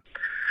 my man.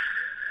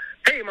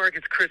 Hey, Mark,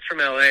 it's Chris from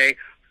LA.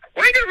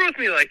 Why you gonna roast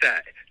me like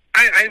that?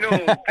 I know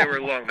they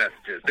were long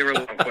messages. They were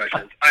long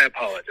questions. I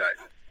apologize.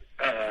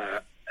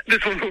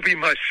 This one will be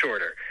much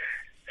shorter.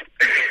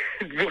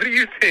 What do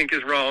you think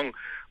is wrong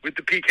with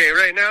the PK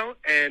right now?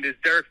 And is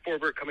Derek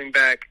Forbort coming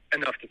back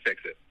enough to fix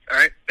it? All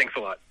right. Thanks a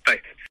lot. Bye.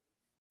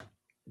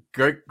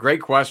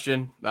 Great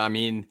question. I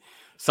mean,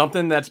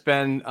 something that's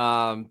been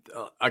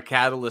a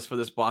catalyst for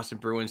this Boston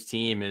Bruins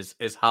team is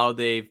how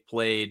they've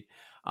played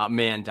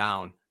man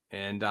down.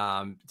 And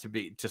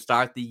to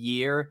start the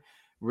year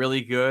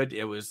really good.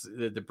 It was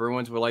the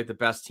Bruins were like the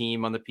best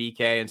team on the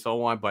PK and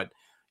so on. But,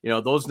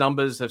 those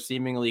numbers have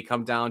seemingly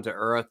come down to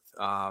earth.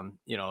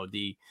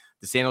 The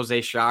San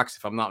Jose Sharks,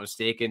 if I'm not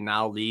mistaken,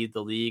 now lead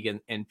the league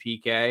in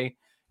PK,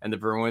 and the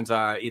Bruins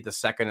are either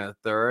second or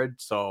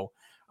third. So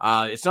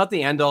it's not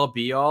the end all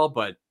be all,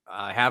 but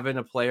having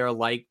a player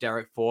like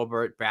Derek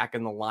Forbort back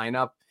in the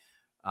lineup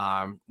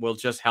will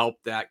just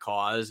help that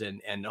cause.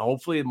 And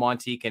hopefully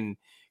Monty can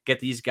get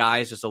these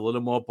guys just a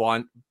little more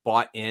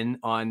bought in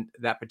on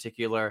that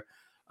particular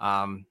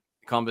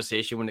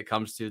conversation when it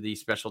comes to the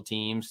special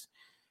teams.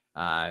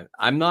 I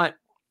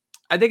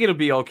think it'll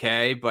be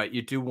okay, but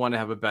you do want to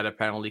have a better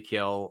penalty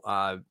kill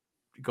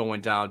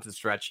going down to the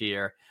stretch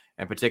here,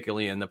 and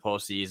particularly in the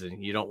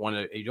postseason. You don't want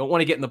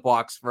to get in the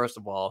box, first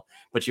of all,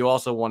 but you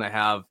also want to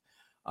have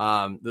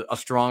a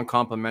strong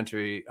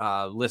complementary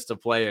list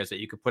of players that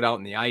you could put out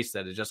in the ice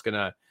that are just going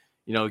to,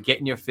 get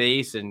in your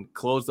face and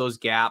close those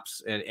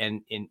gaps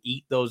and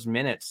eat those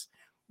minutes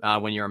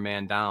when you're a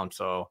man down.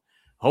 So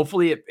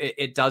hopefully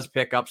it does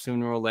pick up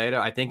sooner or later.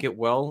 I think it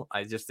will.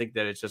 I just think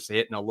that it's just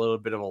hitting a little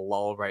bit of a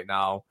lull right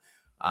now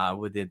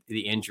with the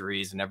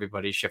injuries and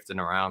everybody shifting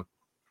around.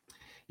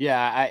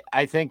 Yeah,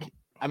 I think,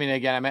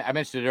 again, I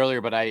mentioned it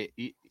earlier, but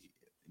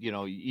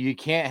you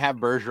can't have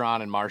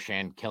Bergeron and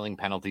Marchand killing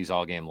penalties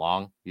all game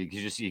long.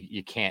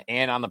 You can't.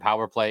 And on the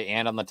power play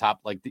and on the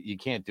top, you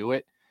can't do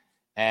it.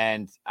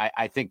 And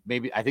I think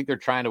they're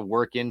trying to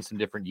work in some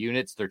different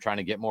units. They're trying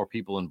to get more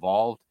people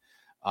involved.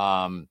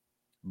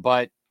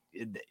 But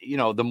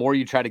the more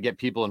you try to get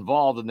people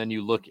involved, and then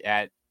you look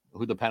at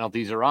who the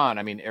penalties are on.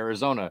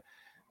 Arizona,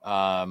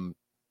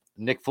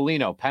 Nick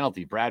Foligno,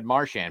 penalty. Brad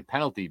Marchand,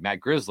 penalty. Matt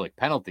Grzelcyk,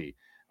 penalty.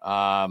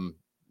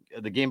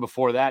 The game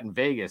before that in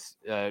Vegas,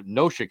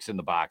 Noshik's in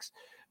the box.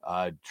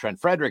 Trent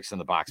Frederic's in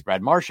the box.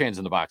 Brad Marchand's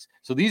in the box.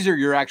 So these are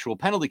your actual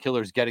penalty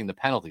killers getting the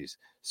penalties.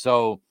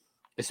 So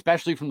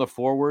especially from the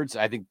forwards,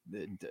 I think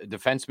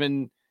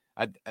defensemen,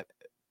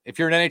 if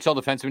you're an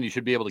NHL defenseman, you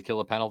should be able to kill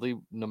a penalty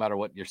no matter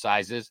what your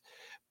size is.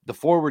 The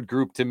forward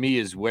group, to me,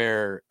 is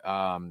where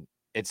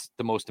it's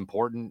the most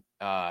important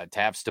to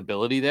have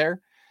stability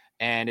there.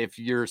 And if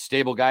your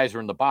stable guys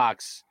are in the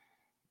box,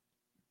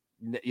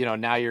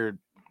 now you're,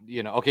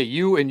 okay,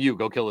 you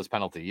go kill this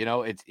penalty.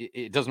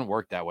 It doesn't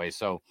work that way.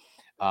 So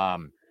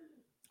I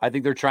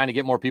think they're trying to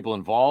get more people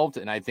involved.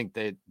 And I think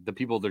that the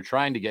people they're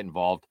trying to get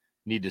involved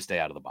need to stay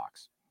out of the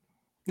box.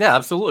 Yeah,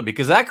 absolutely,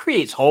 because that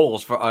creates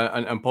holes for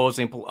an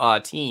opposing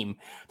team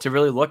to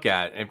really look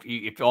at.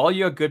 If all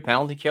your good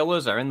penalty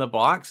killers are in the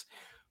box,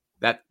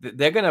 that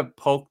they're going to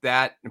poke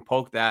that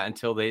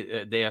until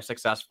they are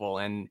successful.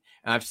 And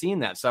I've seen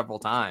that several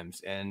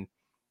times. And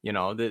we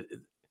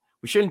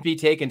shouldn't be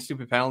taking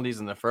stupid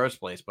penalties in the first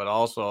place, but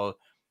also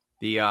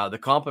the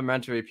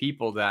complementary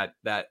people that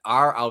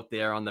are out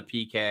there on the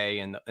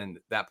PK and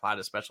that part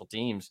of special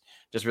teams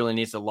just really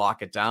needs to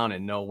lock it down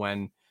and know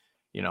when,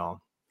 know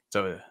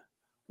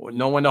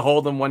when to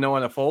hold them, know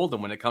when to fold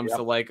them when it comes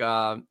to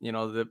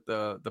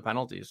the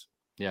penalties.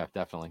 Yeah,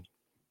 definitely.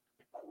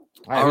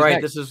 All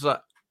right. This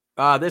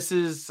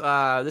is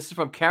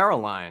from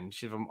Caroline.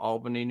 She's from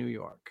Albany, New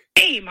York.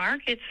 Hey,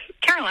 Mark, it's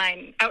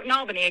Caroline out in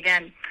Albany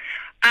again.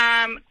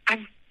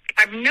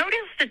 I've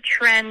noticed a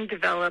trend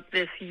develop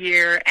this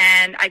year,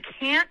 and I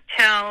can't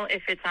tell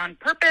if it's on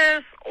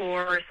purpose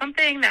or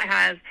something that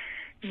has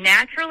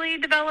naturally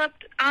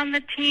developed on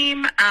the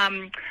team.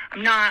 I'm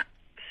not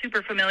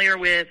super familiar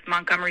with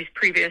Montgomery's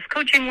previous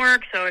coaching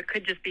work, so it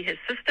could just be his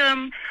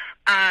system.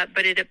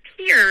 But it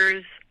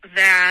appears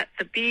that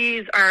the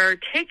Bees are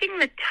taking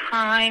the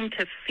time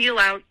to feel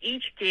out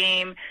each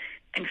game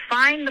and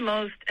find the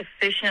most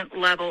efficient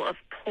level of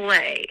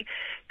play.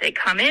 They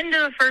come into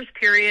the first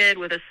period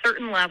with a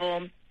certain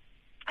level,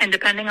 and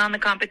depending on the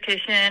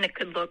competition, it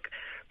could look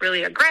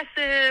really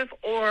aggressive,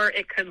 or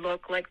it could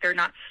look like they're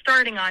not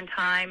starting on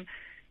time.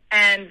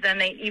 and then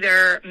they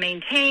either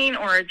maintain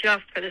or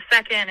adjust for the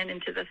second and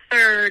into the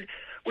third,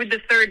 with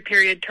the third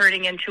period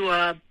turning into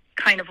a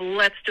kind of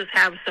let's just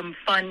have some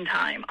fun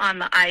time on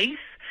the ice.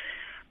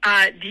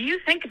 Do you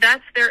think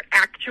that's their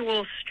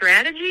actual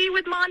strategy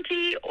with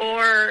Monty,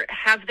 or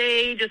have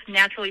they just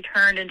naturally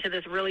turned into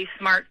this really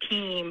smart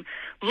team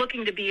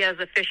looking to be as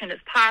efficient as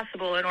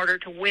possible in order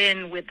to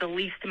win with the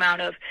least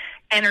amount of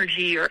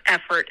energy or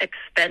effort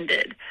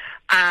expended?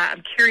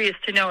 I'm curious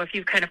to know if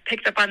you've kind of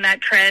picked up on that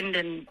trend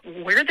and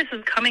where this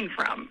is coming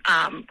from,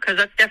 because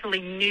that's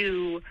definitely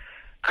new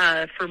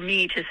for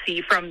me to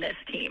see from this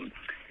team.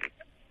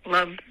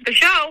 Love the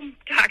show.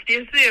 Talk to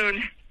you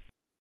soon.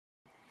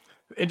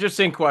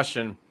 Interesting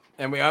question,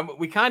 and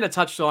we kind of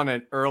touched on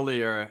it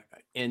earlier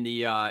in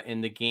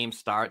the game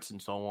starts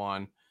and so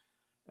on.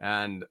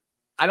 And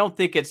I don't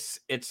think it's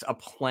a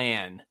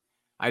plan.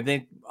 I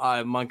think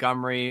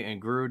Montgomery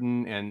and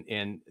Gruden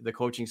and the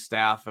coaching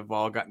staff have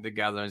all gotten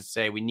together and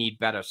say we need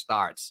better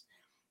starts,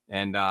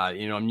 and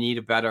need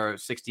a better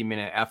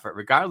 60-minute effort,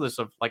 regardless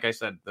of, like I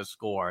said, the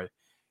score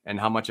and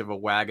how much of a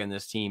wagon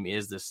this team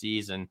is this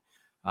season.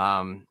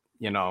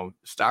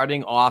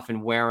 Starting off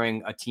and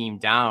wearing a team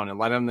down and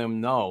letting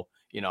them know,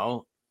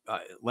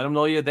 let them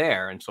know you're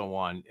there and so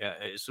on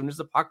as soon as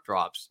the puck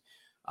drops.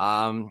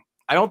 I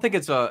don't think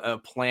it's a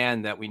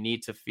plan that we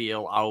need to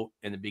feel out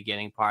in the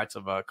beginning parts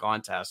of a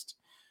contest.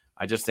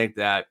 I just think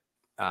that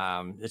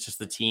it's just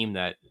the team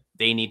that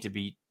they need to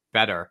be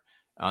better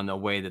on the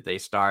way that they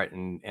start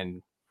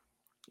and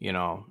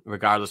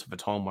regardless if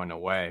it's home or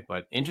away.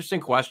 But interesting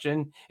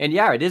question. And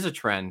yeah, it is a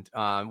trend.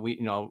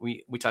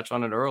 We touched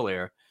on it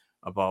earlier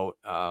about,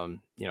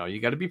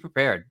 you got to be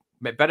prepared,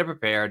 better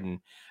prepared. And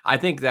I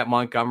think that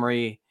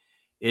Montgomery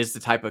is the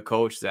type of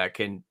coach that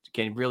can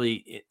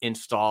really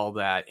install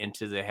that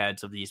into the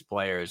heads of these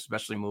players,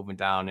 especially moving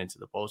down into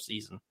the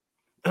postseason.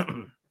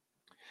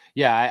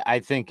 Yeah, I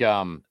think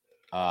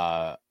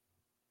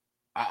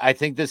I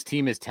think this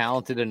team is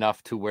talented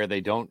enough to where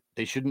they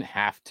shouldn't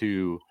have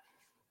to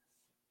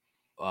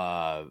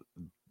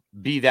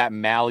be that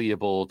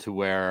malleable to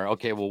where,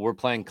 okay, well, we're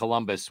playing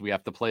Columbus, we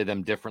have to play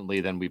them differently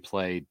than we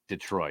play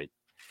Detroit.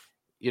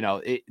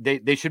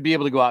 They should be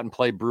able to go out and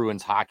play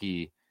Bruins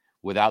hockey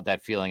without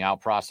that feeling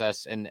out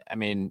process. And I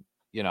mean,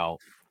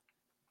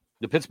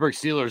 the Pittsburgh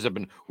Steelers have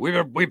been,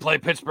 we play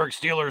Pittsburgh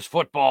Steelers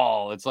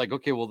football. It's like,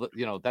 okay, well,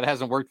 that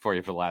hasn't worked for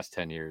you for the last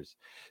 10 years.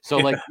 So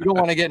like, you don't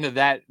want to get into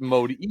that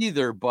mode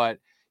either. But,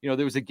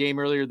 there was a game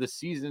earlier this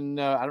season,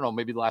 I don't know,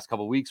 maybe the last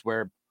couple of weeks,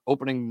 where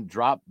opening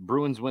drop,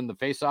 Bruins win the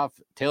faceoff.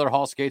 Taylor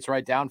Hall skates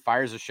right down,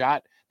 fires a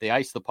shot. They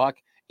ice the puck.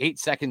 8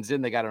 seconds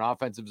in, they got an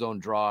offensive zone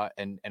draw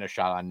and a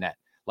shot on net.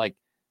 Like,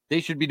 they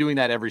should be doing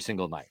that every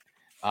single night.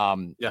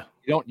 Yeah.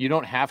 You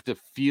don't have to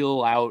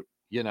feel out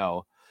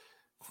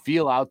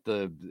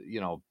the,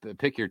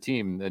 pick your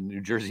team. In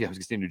New Jersey, I was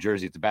going to say New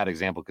Jersey, it's a bad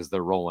example because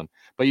they're rolling.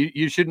 But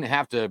you shouldn't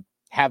have to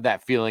have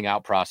that feeling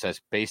out process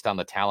based on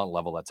the talent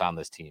level that's on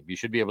this team. You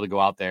should be able to go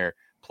out there,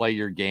 play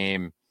your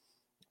game,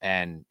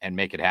 and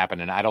make it happen.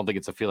 And I don't think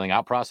it's a feeling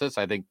out process.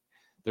 I think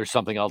there's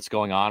something else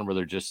going on where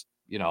they're just,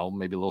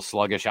 maybe a little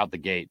sluggish out the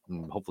gate,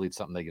 and hopefully it's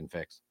something they can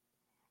fix.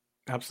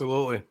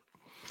 Absolutely.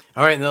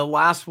 All right. And the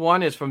last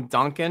one is from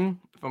Duncan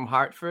from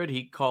Hartford.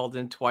 He called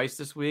in twice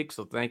this week.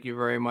 So thank you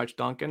very much,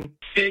 Duncan.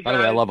 Hey, By the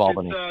way, I love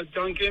Albany. It's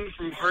Duncan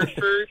from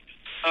Hartford.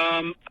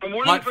 I'm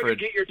wondering if I could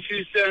get your 2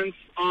 cents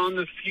on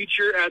the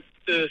future at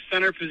the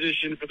center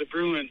position for the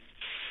Bruins.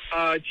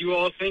 Do you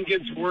all think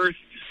it's worth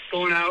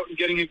going out and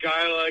getting a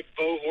guy like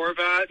Bo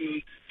Horvat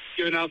and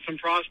giving out some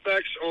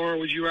prospects, or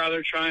would you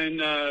rather try and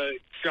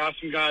draft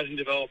some guys and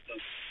develop them?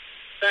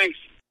 Thanks.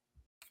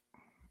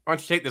 Why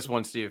don't you take this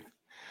one, Steve?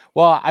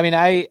 Well, I mean,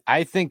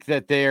 I think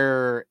that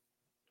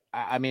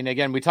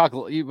again,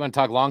 you want to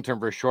talk long-term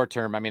versus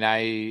short-term. I mean,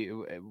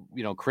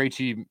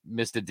 Krejci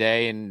missed a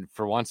day, and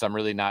for once I'm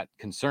really not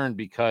concerned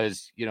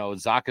because,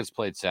 Zaka's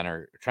played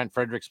center, Trent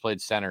Fredericks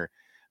played center.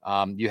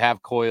 You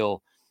have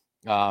Coyle,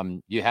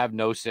 you have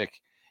Nosek,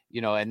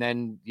 and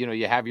then,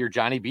 you have your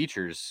Johnny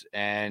Beechers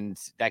and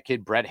that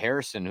kid, Brett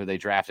Harrison, who they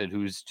drafted,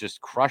 who's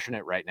just crushing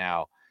it right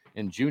now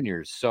in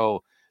juniors.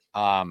 So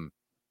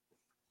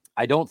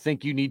I don't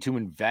think you need to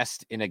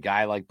invest in a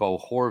guy like Bo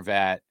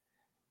Horvat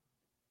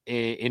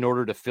in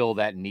order to fill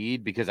that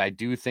need, because I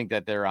do think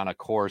that they're on a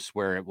course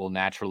where it will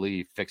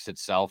naturally fix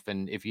itself.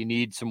 And if you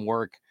need some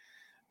work,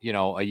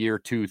 a year,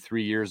 2,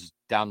 3 years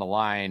down the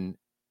line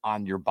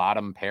on your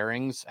bottom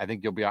pairings, I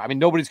think you'll be,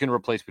 nobody's going to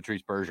replace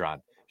Patrice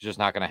Bergeron. It's just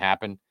not going to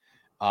happen.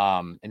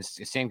 And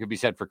same could be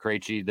said for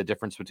Krejci. The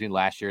difference between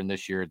last year and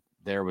this year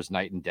there was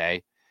night and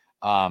day.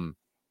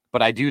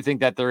 But I do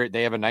think that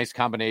they have a nice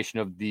combination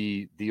of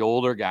the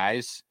older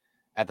guys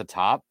at the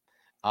top,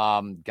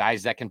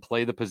 guys that can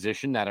play the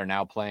position that are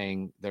now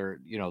playing their,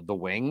 the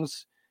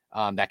wings,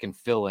 that can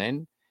fill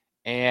in,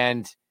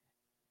 and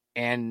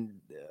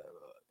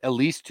at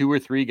least 2 or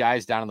 3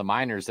 guys down in the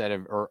minors that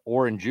have,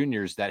 or in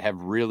juniors that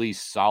have really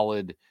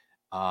solid,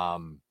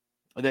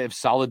 they have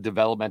solid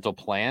developmental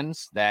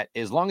plans that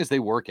as long as they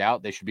work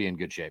out, they should be in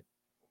good shape.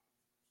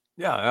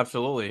 Yeah,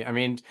 absolutely. I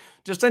mean,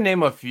 just to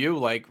name a few,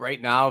 like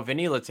right now,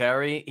 Vinny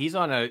Lettieri, he's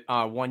on a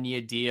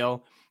 1-year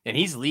deal, and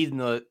he's leading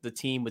the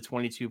team with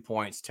 22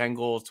 points, 10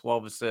 goals,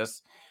 12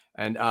 assists,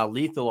 and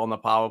lethal on the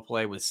power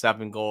play with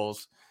 7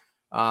 goals.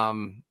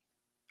 Um,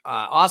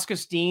 Oscar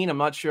Steen, I'm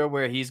not sure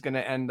where he's going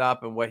to end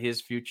up and what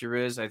his future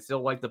is. I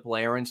still like the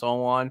player and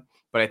so on,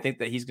 but I think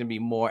that he's going to be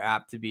more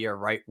apt to be a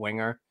right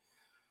winger.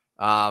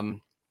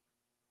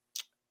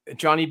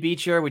 Johnny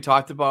Beecher, we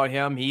talked about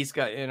him. He's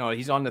got,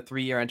 he's on the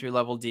 3-year entry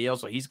level deal,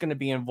 so he's going to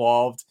be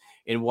involved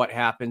in what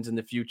happens in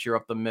the future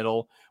up the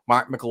middle.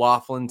 Mark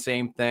McLaughlin,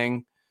 same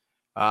thing.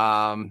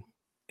 And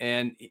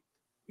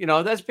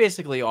that's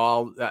basically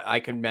all that I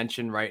can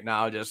mention right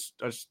now, just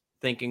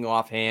thinking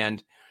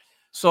offhand.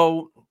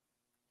 So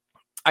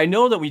I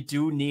know that we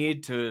do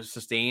need to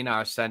sustain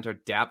our center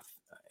depth,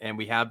 and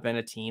we have been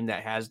a team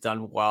that has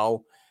done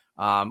well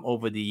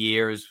over the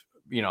years,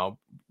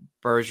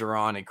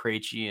 Bergeron and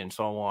Krejci and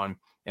so on,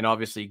 and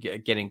obviously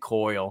getting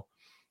Coyle.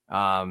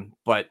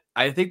 But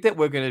I think that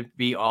we're going to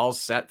be all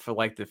set for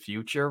like the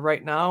future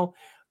right now.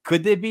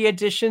 Could there be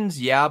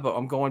additions? Yeah, but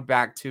I'm going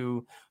back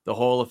to the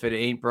whole, if it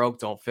ain't broke,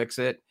 don't fix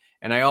it.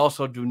 And I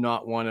also do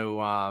not want to,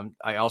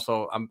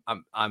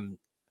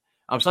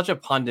 I'm such a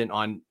pundit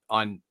on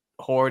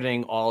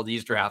hoarding all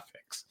these draft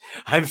picks.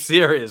 I'm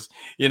serious.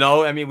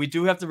 I mean, we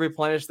do have to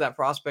replenish that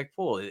prospect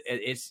pool.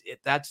 It's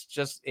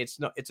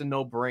a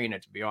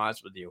no-brainer, to be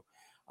honest with you.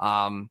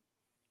 And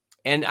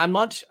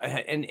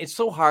it's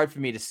so hard for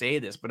me to say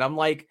this, but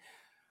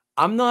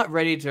I'm not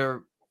ready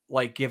to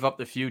give up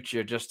the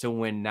future just to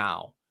win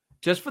now.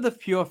 Just for the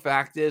pure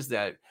fact is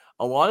that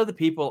a lot of the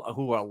people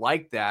who are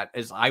like that,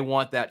 as I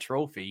want that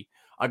trophy,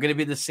 are going to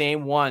be the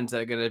same ones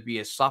that are going to be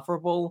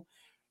insufferable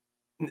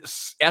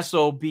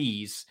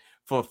SOBs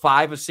for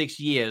 5 or 6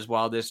 years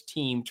while this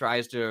team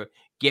tries to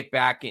get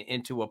back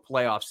into a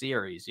playoff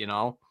series.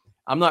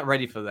 I'm not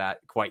ready for that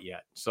quite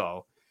yet.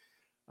 So,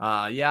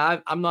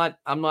 I'm not.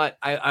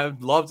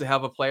 I'd love to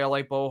have a player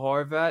like Bo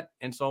Horvat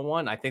and so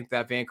on. I think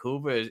that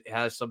Vancouver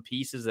has some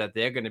pieces that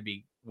they're going to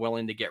be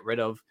willing to get rid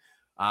of.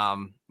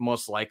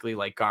 Most likely,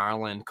 like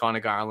Connor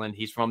Garland.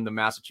 He's from the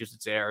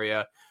Massachusetts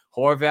area.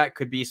 Horvat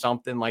could be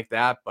something like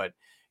that, but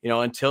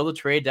until the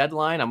trade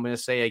deadline, I'm going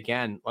to say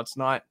again, let's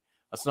not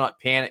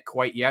panic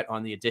quite yet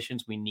on the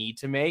additions we need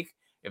to make.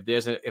 If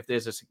there's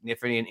a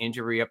significant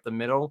injury up the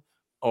middle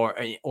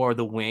or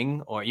the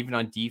wing or even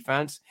on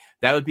defense,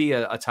 that would be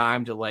a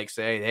time to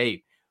say,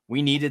 hey,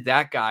 we needed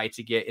that guy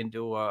to get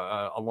into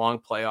a long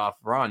playoff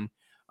run.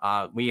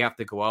 We have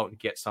to go out and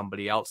get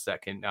somebody else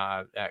that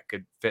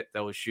could fit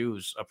those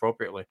shoes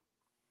appropriately.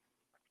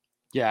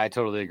 Yeah, I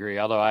totally agree.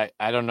 Although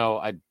I don't know,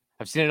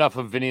 I've seen enough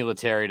of Vinny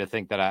Lettieri to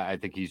think that I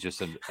think he's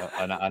just an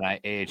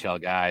AHL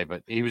guy,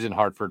 but he was in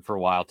Hartford for a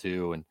while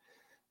too. And,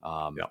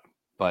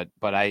 but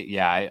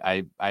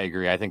I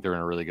agree. I think they're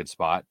in a really good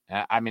spot.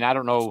 I mean, I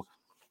don't know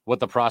what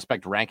the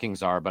prospect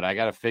rankings are, but I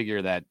got to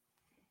figure that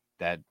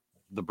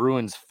the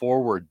Bruins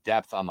forward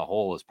depth on the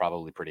whole is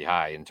probably pretty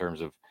high in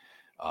terms of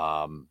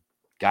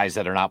guys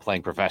that are not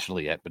playing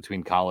professionally yet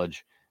between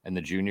college and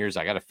the juniors.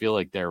 I got to feel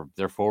like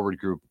their forward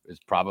group is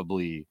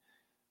probably,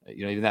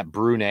 even that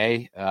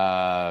Brunet,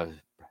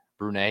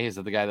 is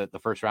that the guy that the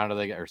first rounder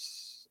they got, or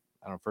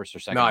I don't know, first or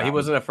second? No, round? he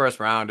wasn't a first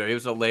rounder. He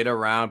was a later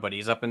round, but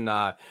he's up in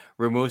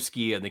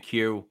Rimouski in the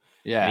queue.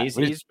 Yeah, and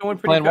he's doing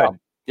pretty good. Well.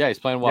 Yeah, he's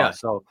playing well. Yeah.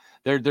 So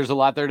there's a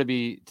lot there to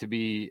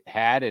be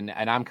had, and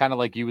I'm kind of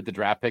like you with the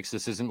draft picks.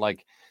 This isn't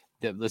like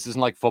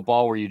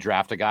football where you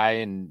draft a guy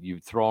and you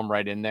throw him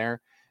right in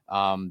there.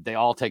 They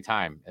all take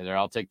time, and they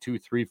all take 2,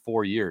 3,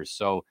 4 years.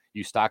 So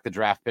you stock the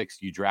draft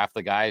picks, you draft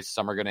the guys.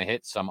 Some are going to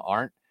hit, some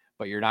aren't,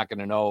 but you're not going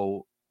to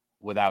know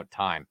without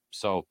time.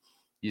 So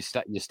you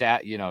stock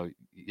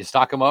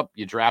them up,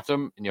 you draft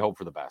them, and you hope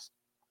for the best.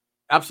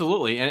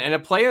 Absolutely. And a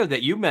player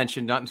that you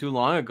mentioned not too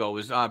long ago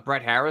was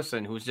Brett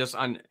Harrison, who's just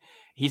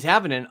he's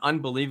having an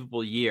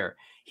unbelievable year.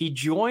 He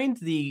joined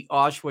the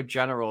Oshawa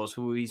Generals,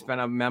 who he's been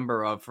a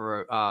member of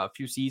for a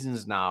few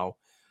seasons now,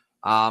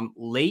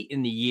 late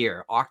in the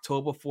year.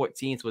 October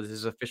 14th was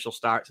his official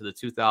start to the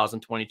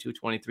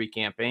 2022-23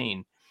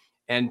 campaign.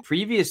 And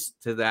previous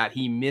to that,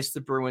 he missed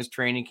the Bruins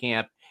training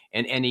camp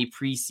and any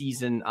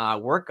preseason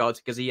workouts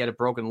because he had a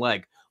broken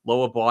leg,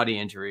 lower body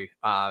injury,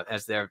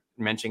 as they're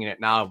mentioning it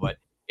now. But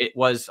it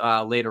was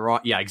later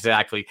on. Yeah,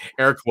 exactly.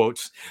 Air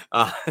quotes.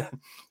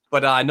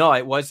 But no,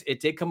 it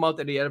did come out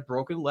that he had a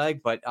broken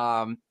leg, but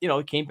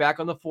he came back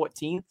on the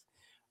 14th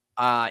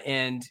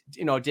and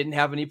didn't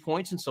have any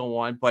points and so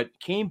on, but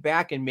came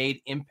back and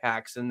made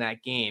impacts in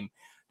that game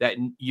that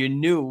you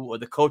knew, or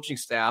the coaching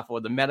staff or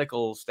the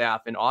medical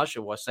staff in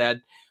Oshawa said,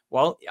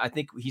 well, I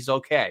think he's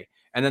okay.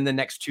 And then the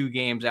next 2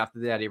 games after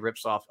that, he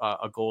rips off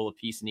a goal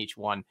apiece in each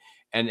one,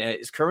 and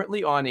is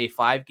currently on a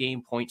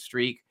 5-game point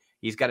streak.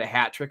 He's got a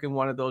hat trick in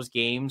one of those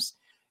games.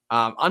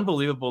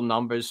 Unbelievable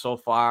numbers so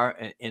far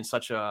in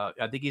such I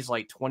think he's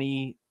like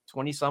 20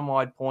 some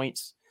odd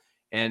points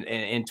and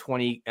in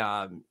 20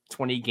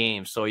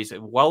 games. So he's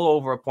well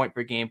over a point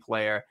per game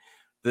player.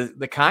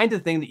 The kind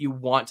of thing that you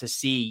want to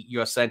see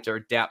your center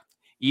depth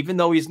even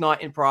though he's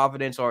not in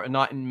Providence or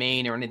not in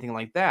Maine or anything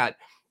like that,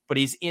 but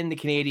he's in the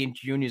Canadian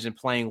juniors and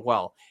playing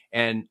well.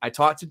 And I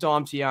talked to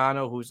Dom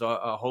Tiano, who's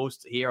a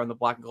host here on the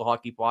Black and Gold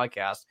Hockey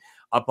Podcast,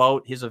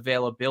 about his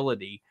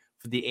availability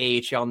for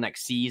the AHL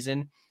next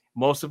season.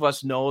 Most of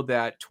us know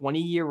that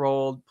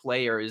 20-year-old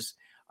players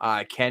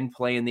can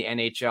play in the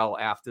NHL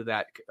after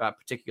that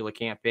particular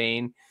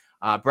campaign.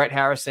 Brett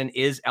Harrison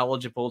is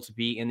eligible to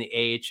be in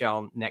the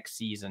AHL next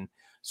season.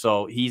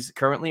 So he's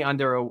currently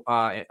under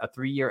a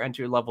 3-year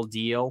entry-level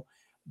deal.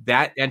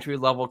 That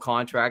entry-level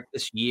contract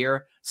this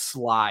year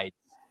slides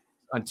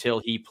until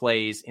he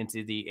plays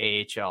into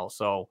the AHL.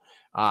 So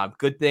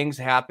good things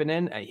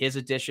happening. His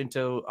addition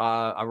to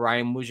a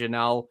Ryan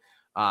Mujanel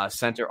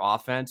center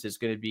offense is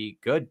going to be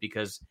good,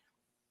 because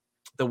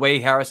the way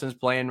Harrison's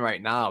playing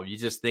right now, you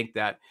just think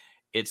that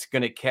it's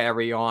going to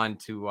carry on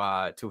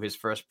to his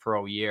first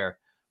pro year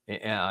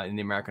in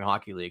the American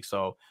Hockey League.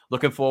 So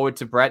looking forward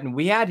to Brett. And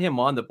we had him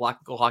on the Black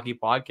and Gold Hockey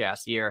Podcast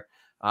here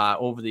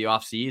over the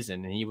offseason,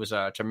 and he was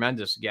a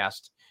tremendous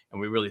guest.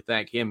 And we really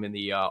thank him and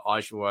the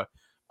Oshawa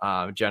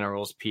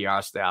Generals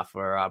PR staff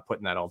for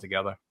putting that all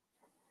together.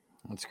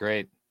 That's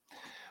great.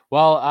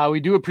 Well,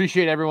 we do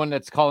appreciate everyone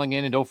that's calling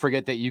in, and don't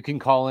forget that you can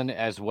call in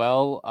as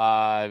well.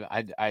 I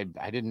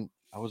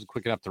wasn't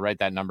quick enough to write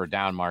that number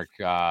down, Mark.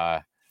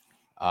 But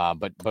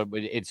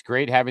it's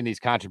great having these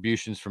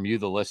contributions from you,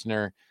 the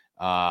listener.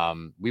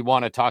 We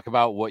want to talk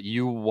about what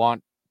you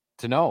want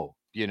to know.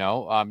 We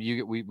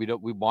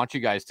want you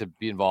guys to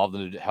be involved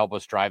and to help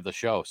us drive the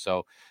show.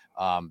 So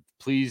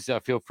please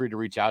feel free to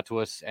reach out to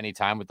us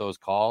anytime with those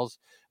calls.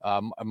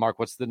 Mark,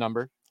 what's the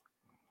number?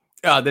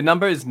 The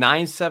number is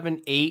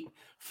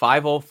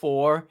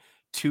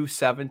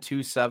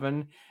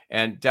 978-504-2727.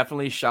 And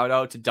definitely shout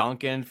out to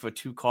Duncan for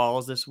 2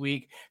 calls this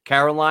week.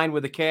 Caroline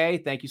with a K,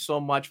 thank you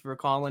so much for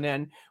calling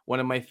in. One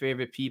of my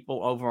favorite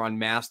people over on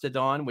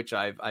Mastodon, which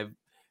I've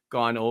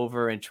gone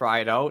over and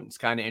tried out. It's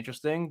kind of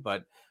interesting,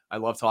 but I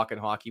love talking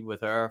hockey with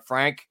her.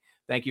 Frank,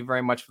 thank you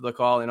very much for the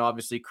call. And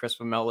obviously Chris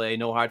from LA,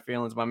 no hard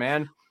feelings, my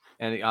man.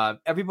 And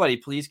everybody,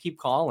 please keep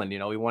calling.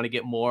 We want to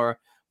get more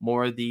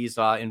of these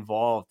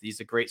involved. These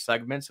are great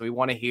segments. We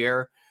want to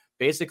hear.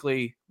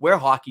 Basically, we're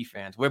hockey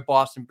fans. We're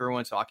Boston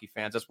Bruins hockey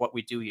fans. That's what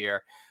we do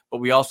here. But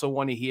we also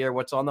want to hear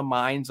what's on the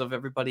minds of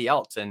everybody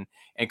else and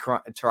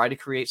try to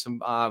create some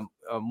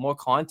more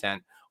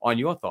content on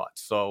your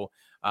thoughts. So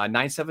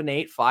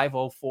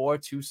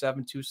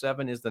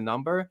 978-504-2727 is the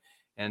number.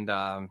 And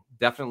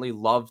definitely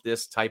love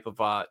this type of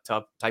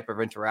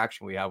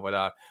interaction we have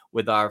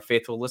with our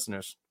faithful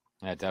listeners.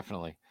 Yeah,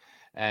 definitely.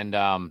 And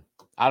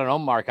I don't know,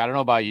 Mark, I don't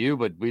know about you,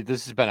 but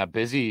this has been a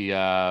busy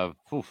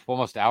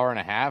almost hour and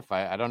a half.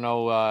 I don't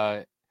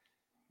know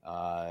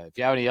if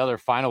you have any other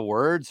final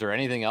words or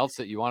anything else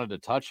that you wanted to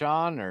touch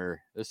on,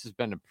 or this has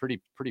been a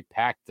pretty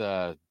packed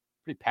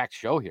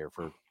show here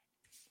for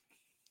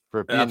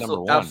being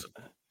number one.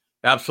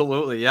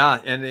 Absolutely. Yeah.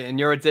 And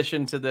your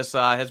addition to this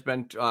has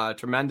been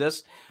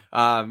tremendous.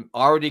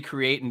 Already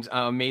creating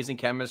amazing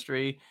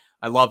chemistry.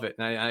 I love it.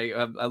 And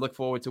I look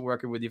forward to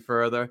working with you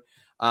further.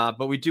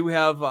 But we do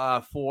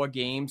have 4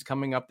 games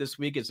coming up this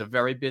week. It's a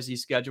very busy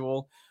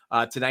schedule.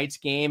 Tonight's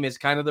game is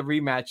kind of the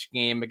rematch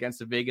game against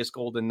the Vegas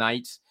Golden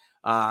Knights.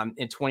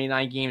 In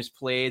 29 games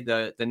played,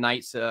 the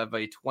Knights have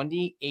a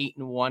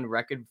 28-1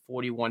 record,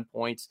 41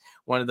 points,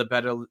 one of the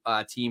better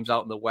teams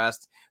out in the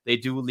West. They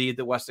do lead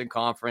the Western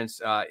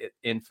Conference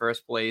in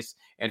first place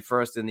and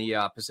first in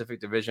the Pacific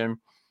Division.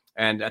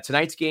 And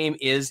tonight's game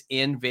is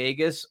in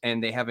Vegas,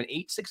 and they have an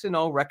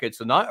 8-6-0 record,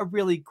 so not a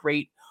really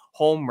great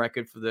home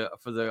record for the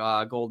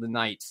Golden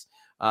Knights.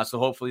 So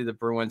hopefully the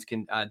Bruins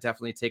can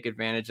definitely take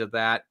advantage of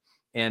that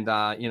and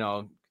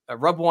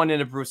rub one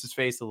into Bruce's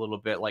face a little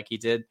bit, like he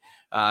did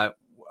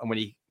when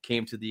he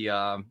came to the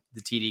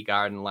TD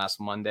Garden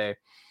last Monday.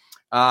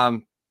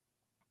 On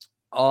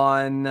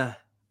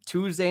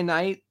Tuesday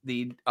night,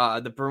 the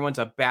Bruins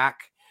are back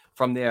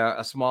from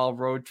their small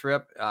road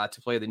trip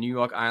to play the New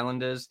York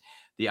Islanders.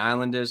 The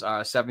Islanders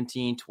are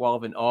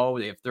 17-12-0.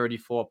 They have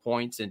 34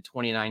 points in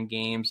 29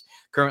 games,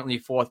 currently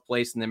 4th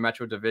place in the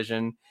Metro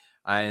Division,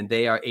 and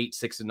they are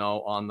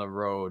 8-6-0 on the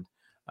road.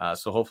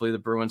 So hopefully the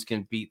Bruins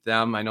can beat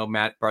them. I know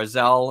Matt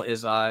Barzal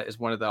is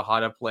one of the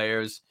hotter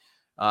players,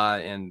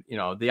 and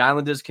the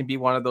Islanders can be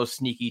one of those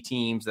sneaky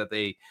teams that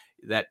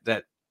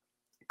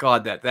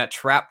that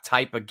trap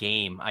type of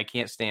game. I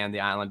can't stand the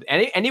Island.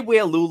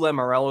 Anywhere Lou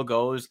Lamoriello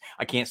goes,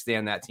 I can't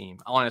stand that team.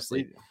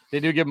 Honestly, they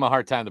do give them a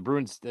hard time. The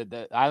Bruins,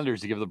 the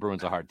Islanders, give the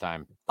Bruins a hard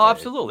time. Oh,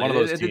 absolutely. One of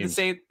those teams.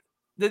 They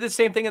did the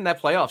same thing in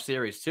that playoff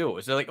series too.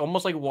 It's like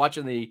almost like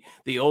watching the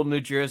old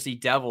New Jersey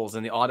Devils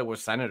and the Ottawa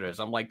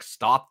Senators. I'm like,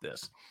 stop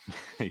this.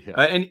 Yeah.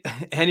 And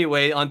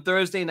anyway, on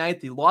Thursday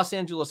night, the Los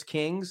Angeles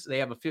Kings, they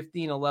have a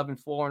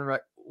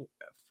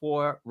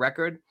 15-11-4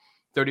 record.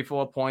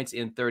 34 points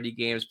in 30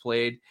 games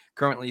played,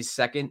 currently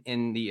second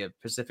in the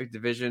Pacific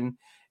Division,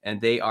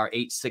 and they are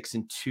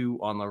 8-6-2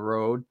 on the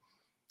road.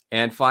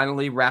 And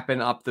finally,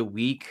 wrapping up the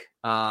week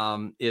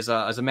is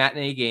a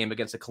matinee game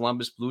against the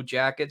Columbus Blue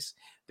Jackets.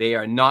 They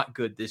are not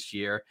good this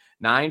year.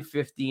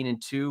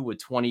 9-15-2 with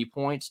 20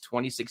 points,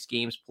 26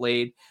 games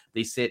played.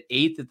 They sit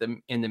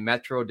 8th in the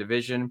Metro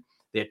Division.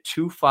 They're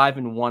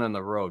 2-5-1 on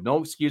the road. No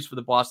excuse for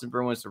the Boston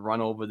Bruins to run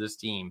over this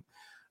team.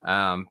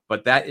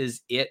 But that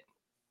is it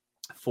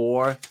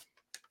for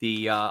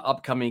the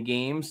upcoming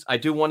games. I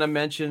do want to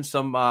mention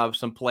some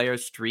player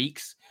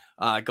streaks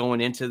going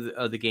into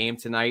the game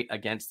tonight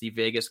against the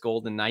Vegas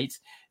Golden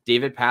Knights.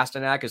 David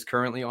Pastrnak is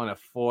currently on a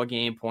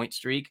 4-game point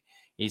streak.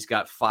 He's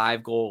got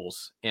 5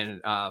 goals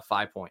and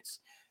 5 points.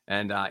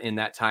 And in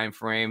that time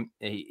frame,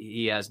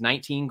 he has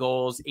 19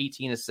 goals,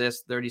 18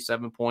 assists,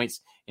 37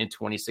 points in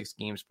 26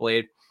 games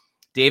played.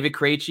 David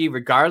Krejci,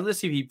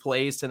 regardless if he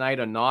plays tonight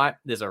or not,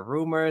 there's a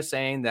rumor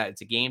saying that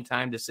it's a game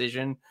time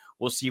decision.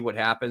 We'll see what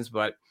happens,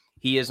 but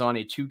he is on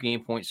a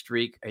 2-game point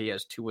streak. He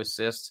has 2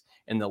 assists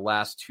in the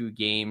last 2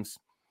 games.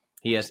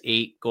 He has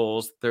 8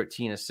 goals,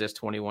 13 assists,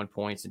 21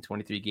 points in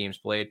 23 games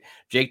played.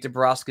 Jake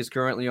DeBrusk is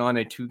currently on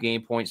a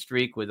 2-game point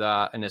streak with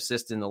an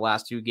assist in the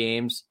last 2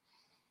 games.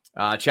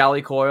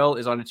 Charlie Coyle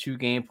is on a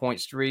 2-game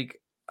point streak,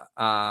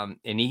 and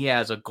he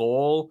has a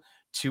goal,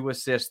 2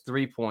 assists,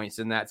 3 points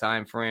in that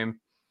time frame.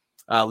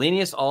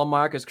 Linus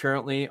Ullmark is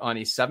currently on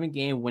a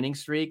 7-game winning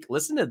streak.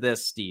 Listen to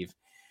this, Steve.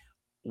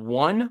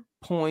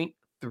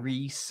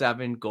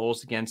 1.37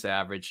 goals against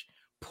average,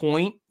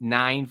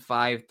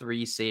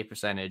 0.953 save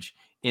percentage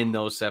in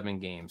those 7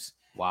 games.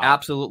 Wow.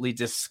 Absolutely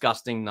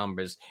disgusting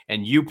numbers.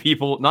 And you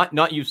people,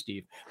 not you,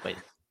 Steve, but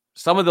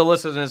some of the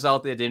listeners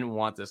out there didn't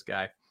want this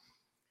guy.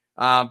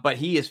 But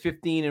he is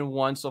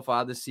 15-1 so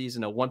far this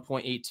season, a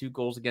 1.82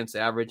 goals against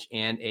average,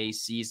 and a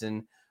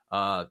season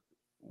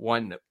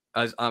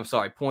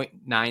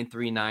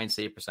 0.939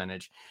 save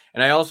percentage.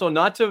 And I also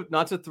not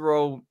to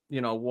throw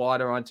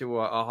water onto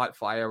a hot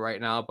fire right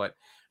now, but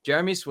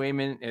Jeremy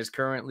Swayman is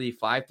currently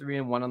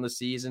 5-3-1 on the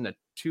season, a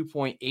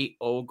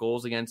 2.80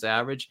 goals against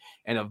average,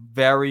 and a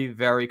very,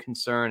 very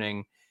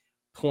concerning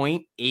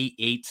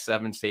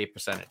 0.887 save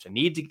percentage. I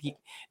need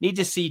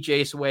to see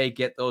Jay Sway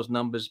get those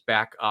numbers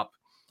back up,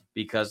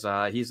 because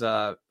he's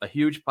a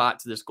huge part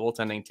to this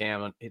goaltending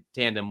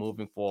tandem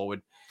moving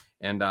forward.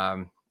 And,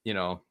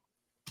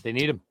 they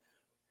need him.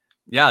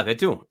 Yeah, they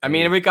do. I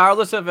mean,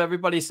 regardless of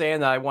everybody saying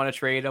that I want to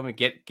trade him and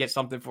get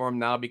something for him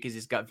now because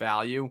he's got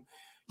value,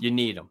 you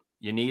need him.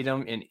 You need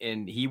him,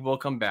 and he will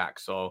come back.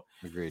 So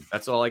agreed.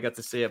 That's all I got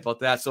to say about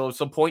that. So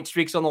some point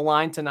streaks on the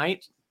line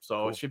tonight.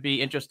 So It should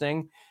be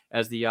interesting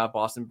as the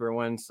Boston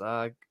Bruins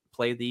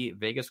play the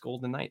Vegas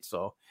Golden Knights.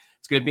 So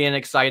it's going to be an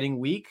exciting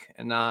week,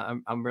 and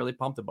I'm really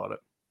pumped about it.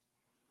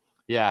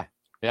 Yeah.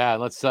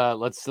 Let's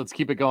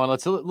keep it going.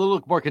 Let's a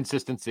little more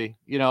consistency.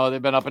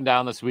 They've been up and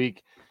down this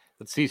week.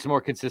 Let's see some more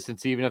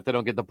consistency, even if they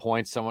don't get the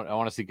points. I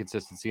want to see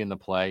consistency in the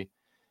play.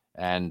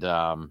 And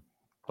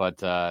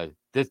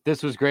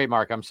this was great,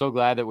 Mark. I'm so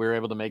glad that we were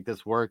able to make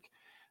this work.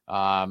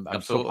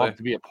 I'm so pumped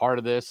to be a part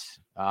of this.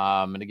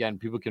 And again,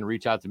 people can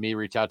reach out to me,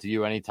 reach out to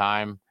you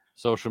anytime.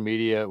 Social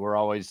media, we're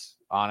always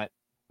on it,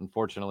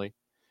 unfortunately.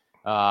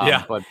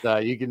 But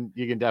you can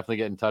definitely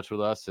get in touch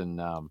with us, and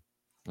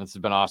this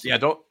has been awesome. Yeah,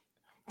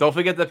 don't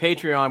forget the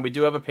Patreon. We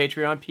do have a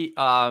Patreon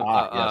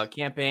yes.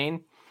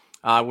 Campaign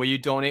where you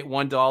donate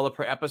 $1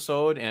 per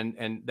episode,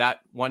 and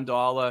that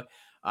 $1,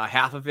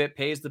 half of it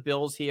pays the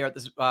bills here at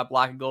this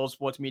Black and Gold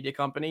Sports Media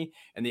Company,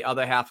 and the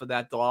other half of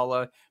that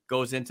dollar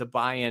goes into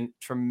buying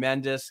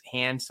tremendous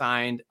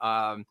hand-signed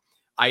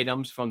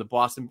items from the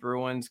Boston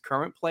Bruins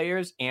current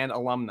players and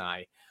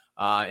alumni.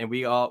 And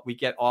we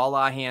get all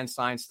our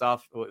hand-signed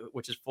stuff,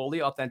 which is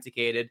fully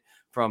authenticated,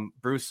 from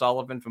Bruce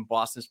Sullivan from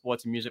Boston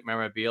Sports and Music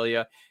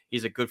Memorabilia.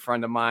 He's a good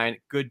friend of mine,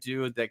 good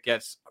dude that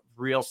gets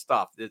real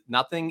stuff.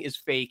 Nothing is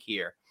fake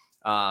here.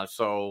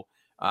 So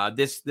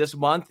this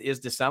month is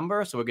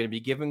December, so we're going to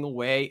be giving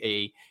away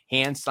a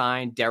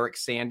hand-signed Derek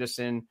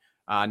Sanderson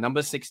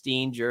number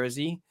 16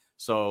 jersey.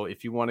 So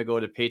if you want to go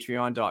to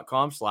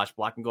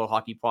patreon.com/Black and Gold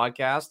Hockey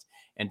Podcast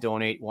and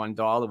donate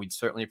 $1, we'd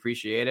certainly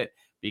appreciate it,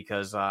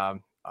 because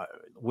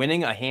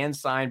winning a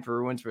hand-signed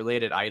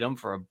Bruins-related item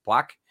for a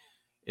buck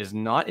is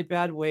not a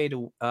bad way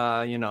to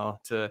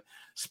to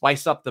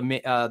spice up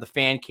the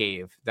fan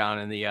cave down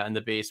in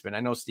the basement.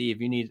 I know,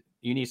 Steve, you need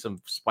some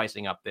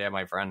spicing up there,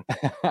 my friend.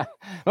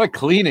 Like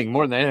cleaning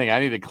more than anything. I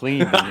need to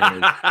clean.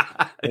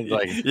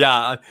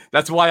 Yeah,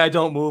 that's why I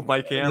don't move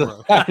my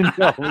camera.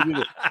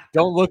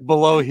 Don't look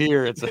below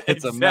here. It's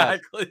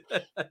exactly.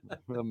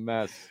 a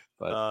mess.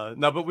 But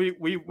but we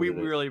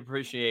really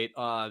appreciate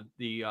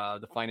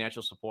the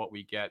financial support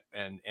we get,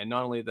 and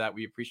not only that,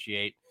 we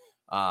appreciate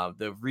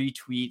the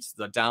retweets,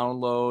 the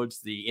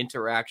downloads, the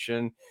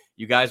interaction.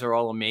 You guys are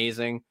all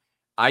amazing.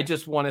 I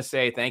just want to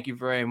say thank you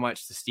very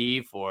much to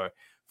Steve for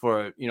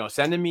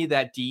sending me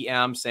that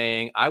DM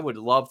saying I would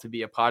love to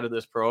be a part of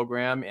this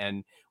program,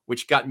 and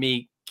which got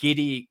me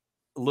giddy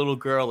little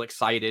girl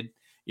excited,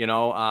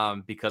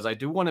 because I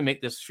do want to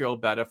make this show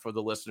better for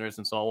the listeners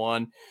and so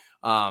on.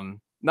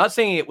 Not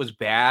saying it was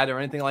bad or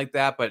anything like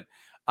that, but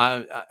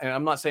and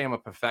I'm not saying I'm a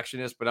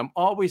perfectionist, but I'm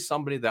always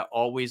somebody that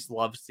always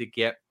loves to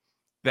get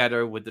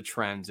better with the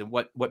trends and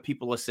what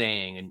people are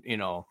saying. And,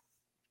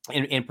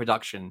 in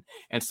production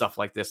and stuff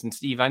like this. And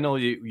Steve, I know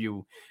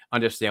you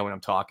understand what I'm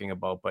talking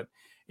about, but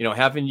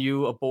having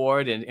you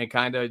aboard and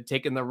kind of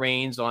taking the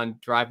reins on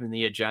driving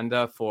the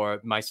agenda for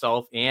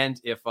myself,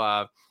 and if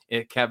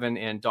Kevin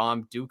and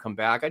Dom do come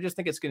back, I just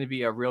think it's going to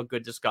be a real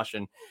good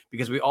discussion,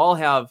 because we all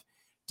have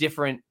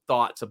different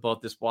thoughts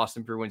about this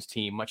Boston Bruins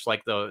team, much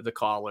like the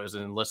callers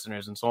and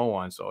listeners and so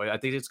on. So I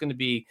think it's going to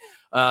be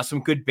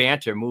some good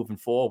banter moving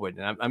forward,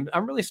 and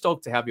I'm really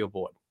stoked to have you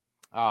aboard.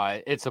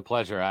 It's a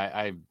pleasure.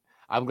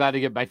 I'm glad to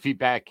get my feet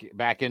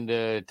back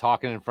into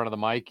talking in front of the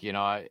mic.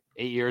 8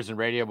 years in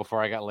radio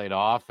before I got laid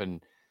off,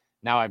 and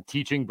now I'm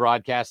teaching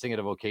broadcasting at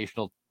a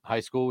vocational high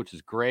school, which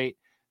is great.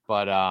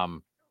 But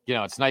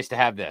it's nice to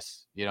have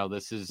this.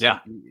 This is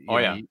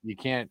you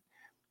can't.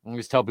 I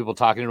always tell people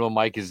talking into a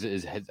mic is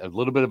has a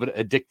little bit of an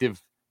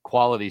addictive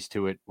qualities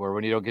to it, where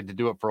when you don't get to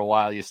do it for a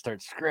while, you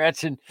start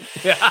scratching.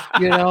 So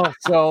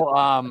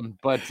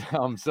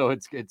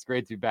it's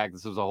great to be back.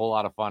 This was a whole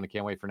lot of fun. I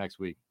can't wait for next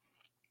week.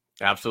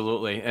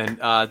 Absolutely. And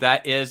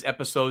that is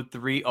episode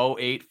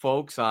 308,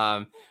 folks.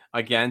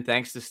 Again,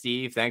 thanks to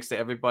Steve. Thanks to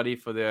everybody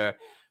for their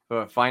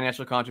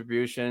financial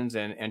contributions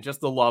and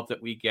just the love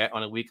that we get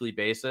on a weekly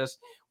basis.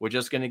 We're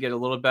just going to get a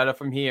little better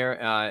from here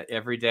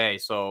every day.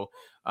 So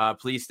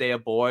please stay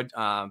aboard.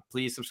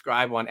 Please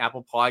subscribe on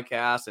Apple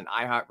Podcasts and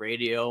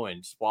iHeartRadio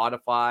and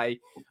Spotify.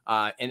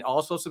 And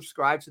also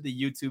subscribe to the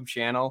YouTube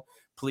channel.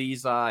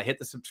 Please hit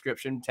the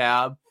subscription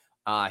tab.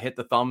 Hit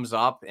the thumbs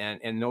up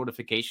and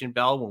notification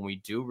bell when we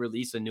do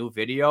release a new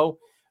video.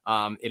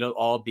 It'll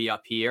all be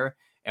up here,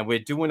 and we're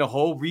doing a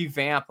whole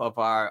revamp of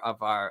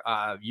our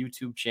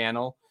YouTube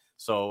channel.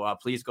 So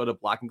please go to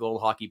Black and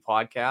Gold Hockey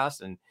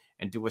Podcast and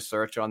do a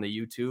search on the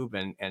YouTube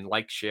and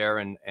like, share,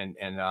 and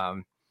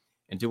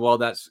do all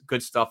that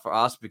good stuff for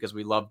us, because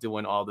we love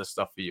doing all this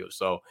stuff for you.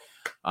 So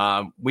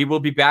we will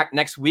be back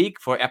next week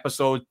for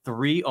episode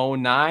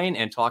 309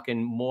 and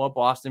talking more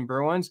Boston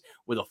Bruins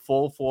with a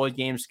full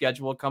 4-game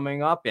schedule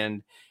coming up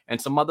and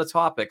some other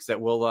topics that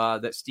will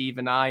that Steve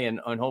and I and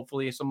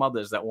hopefully some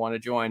others that want to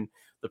join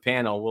the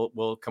panel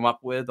will come up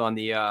with on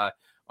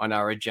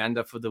our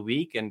agenda for the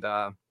week. And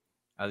I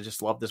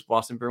just love this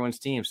Boston Bruins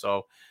team.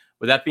 So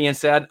with that being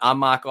said, I'm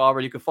Mark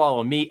Allred. You can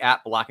follow me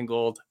at Black and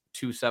Gold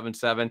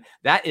 277.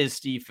 That is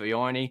Steve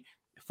Forney.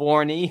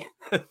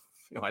 I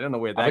don't know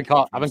where that I've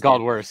been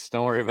called worse.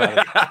 Don't worry about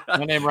it.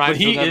 My name rhymes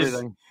with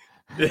everything.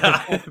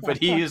 But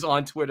he is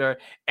on Twitter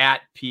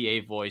at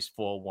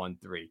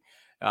PAVoice413.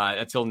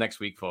 Until next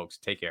week, folks.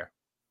 Take care.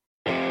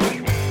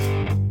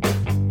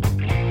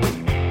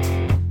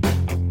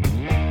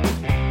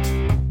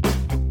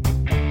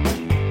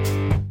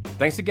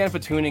 Thanks again for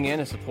tuning in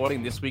and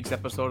supporting this week's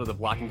episode of the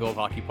Black and Gold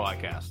Hockey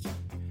Podcast.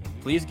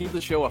 Please give the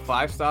show a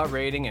 5-star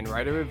rating and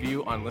write a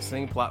review on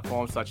listening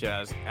platforms such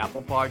as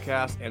Apple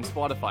Podcasts and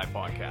Spotify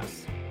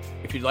Podcasts.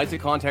 If you'd like to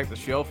contact the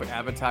show for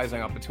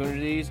advertising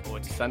opportunities or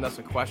to send us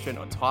a question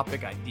or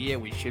topic idea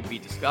we should be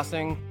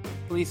discussing,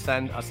 please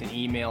send us an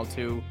email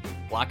to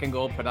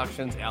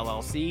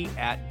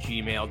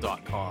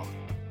blackandgoldproductionsllc@gmail.com.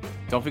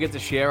 Don't forget to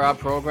share our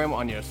program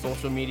on your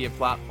social media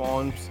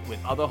platforms with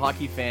other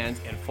hockey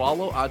fans and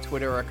follow our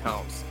Twitter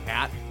accounts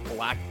at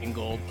Black and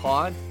Gold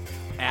Pod,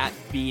 at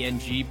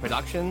BNG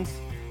Productions,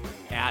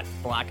 at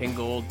Black and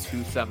Gold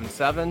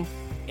 277,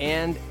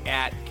 and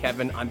at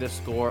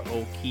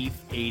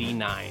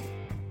Kevin_O'Keefe89.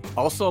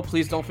 Also,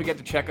 please don't forget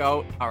to check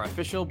out our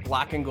official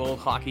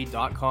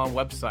blackandgoldhockey.com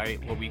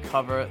website, where we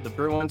cover the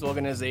Bruins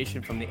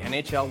organization from the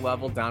NHL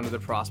level down to the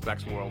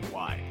prospects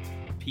worldwide.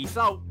 Peace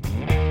out.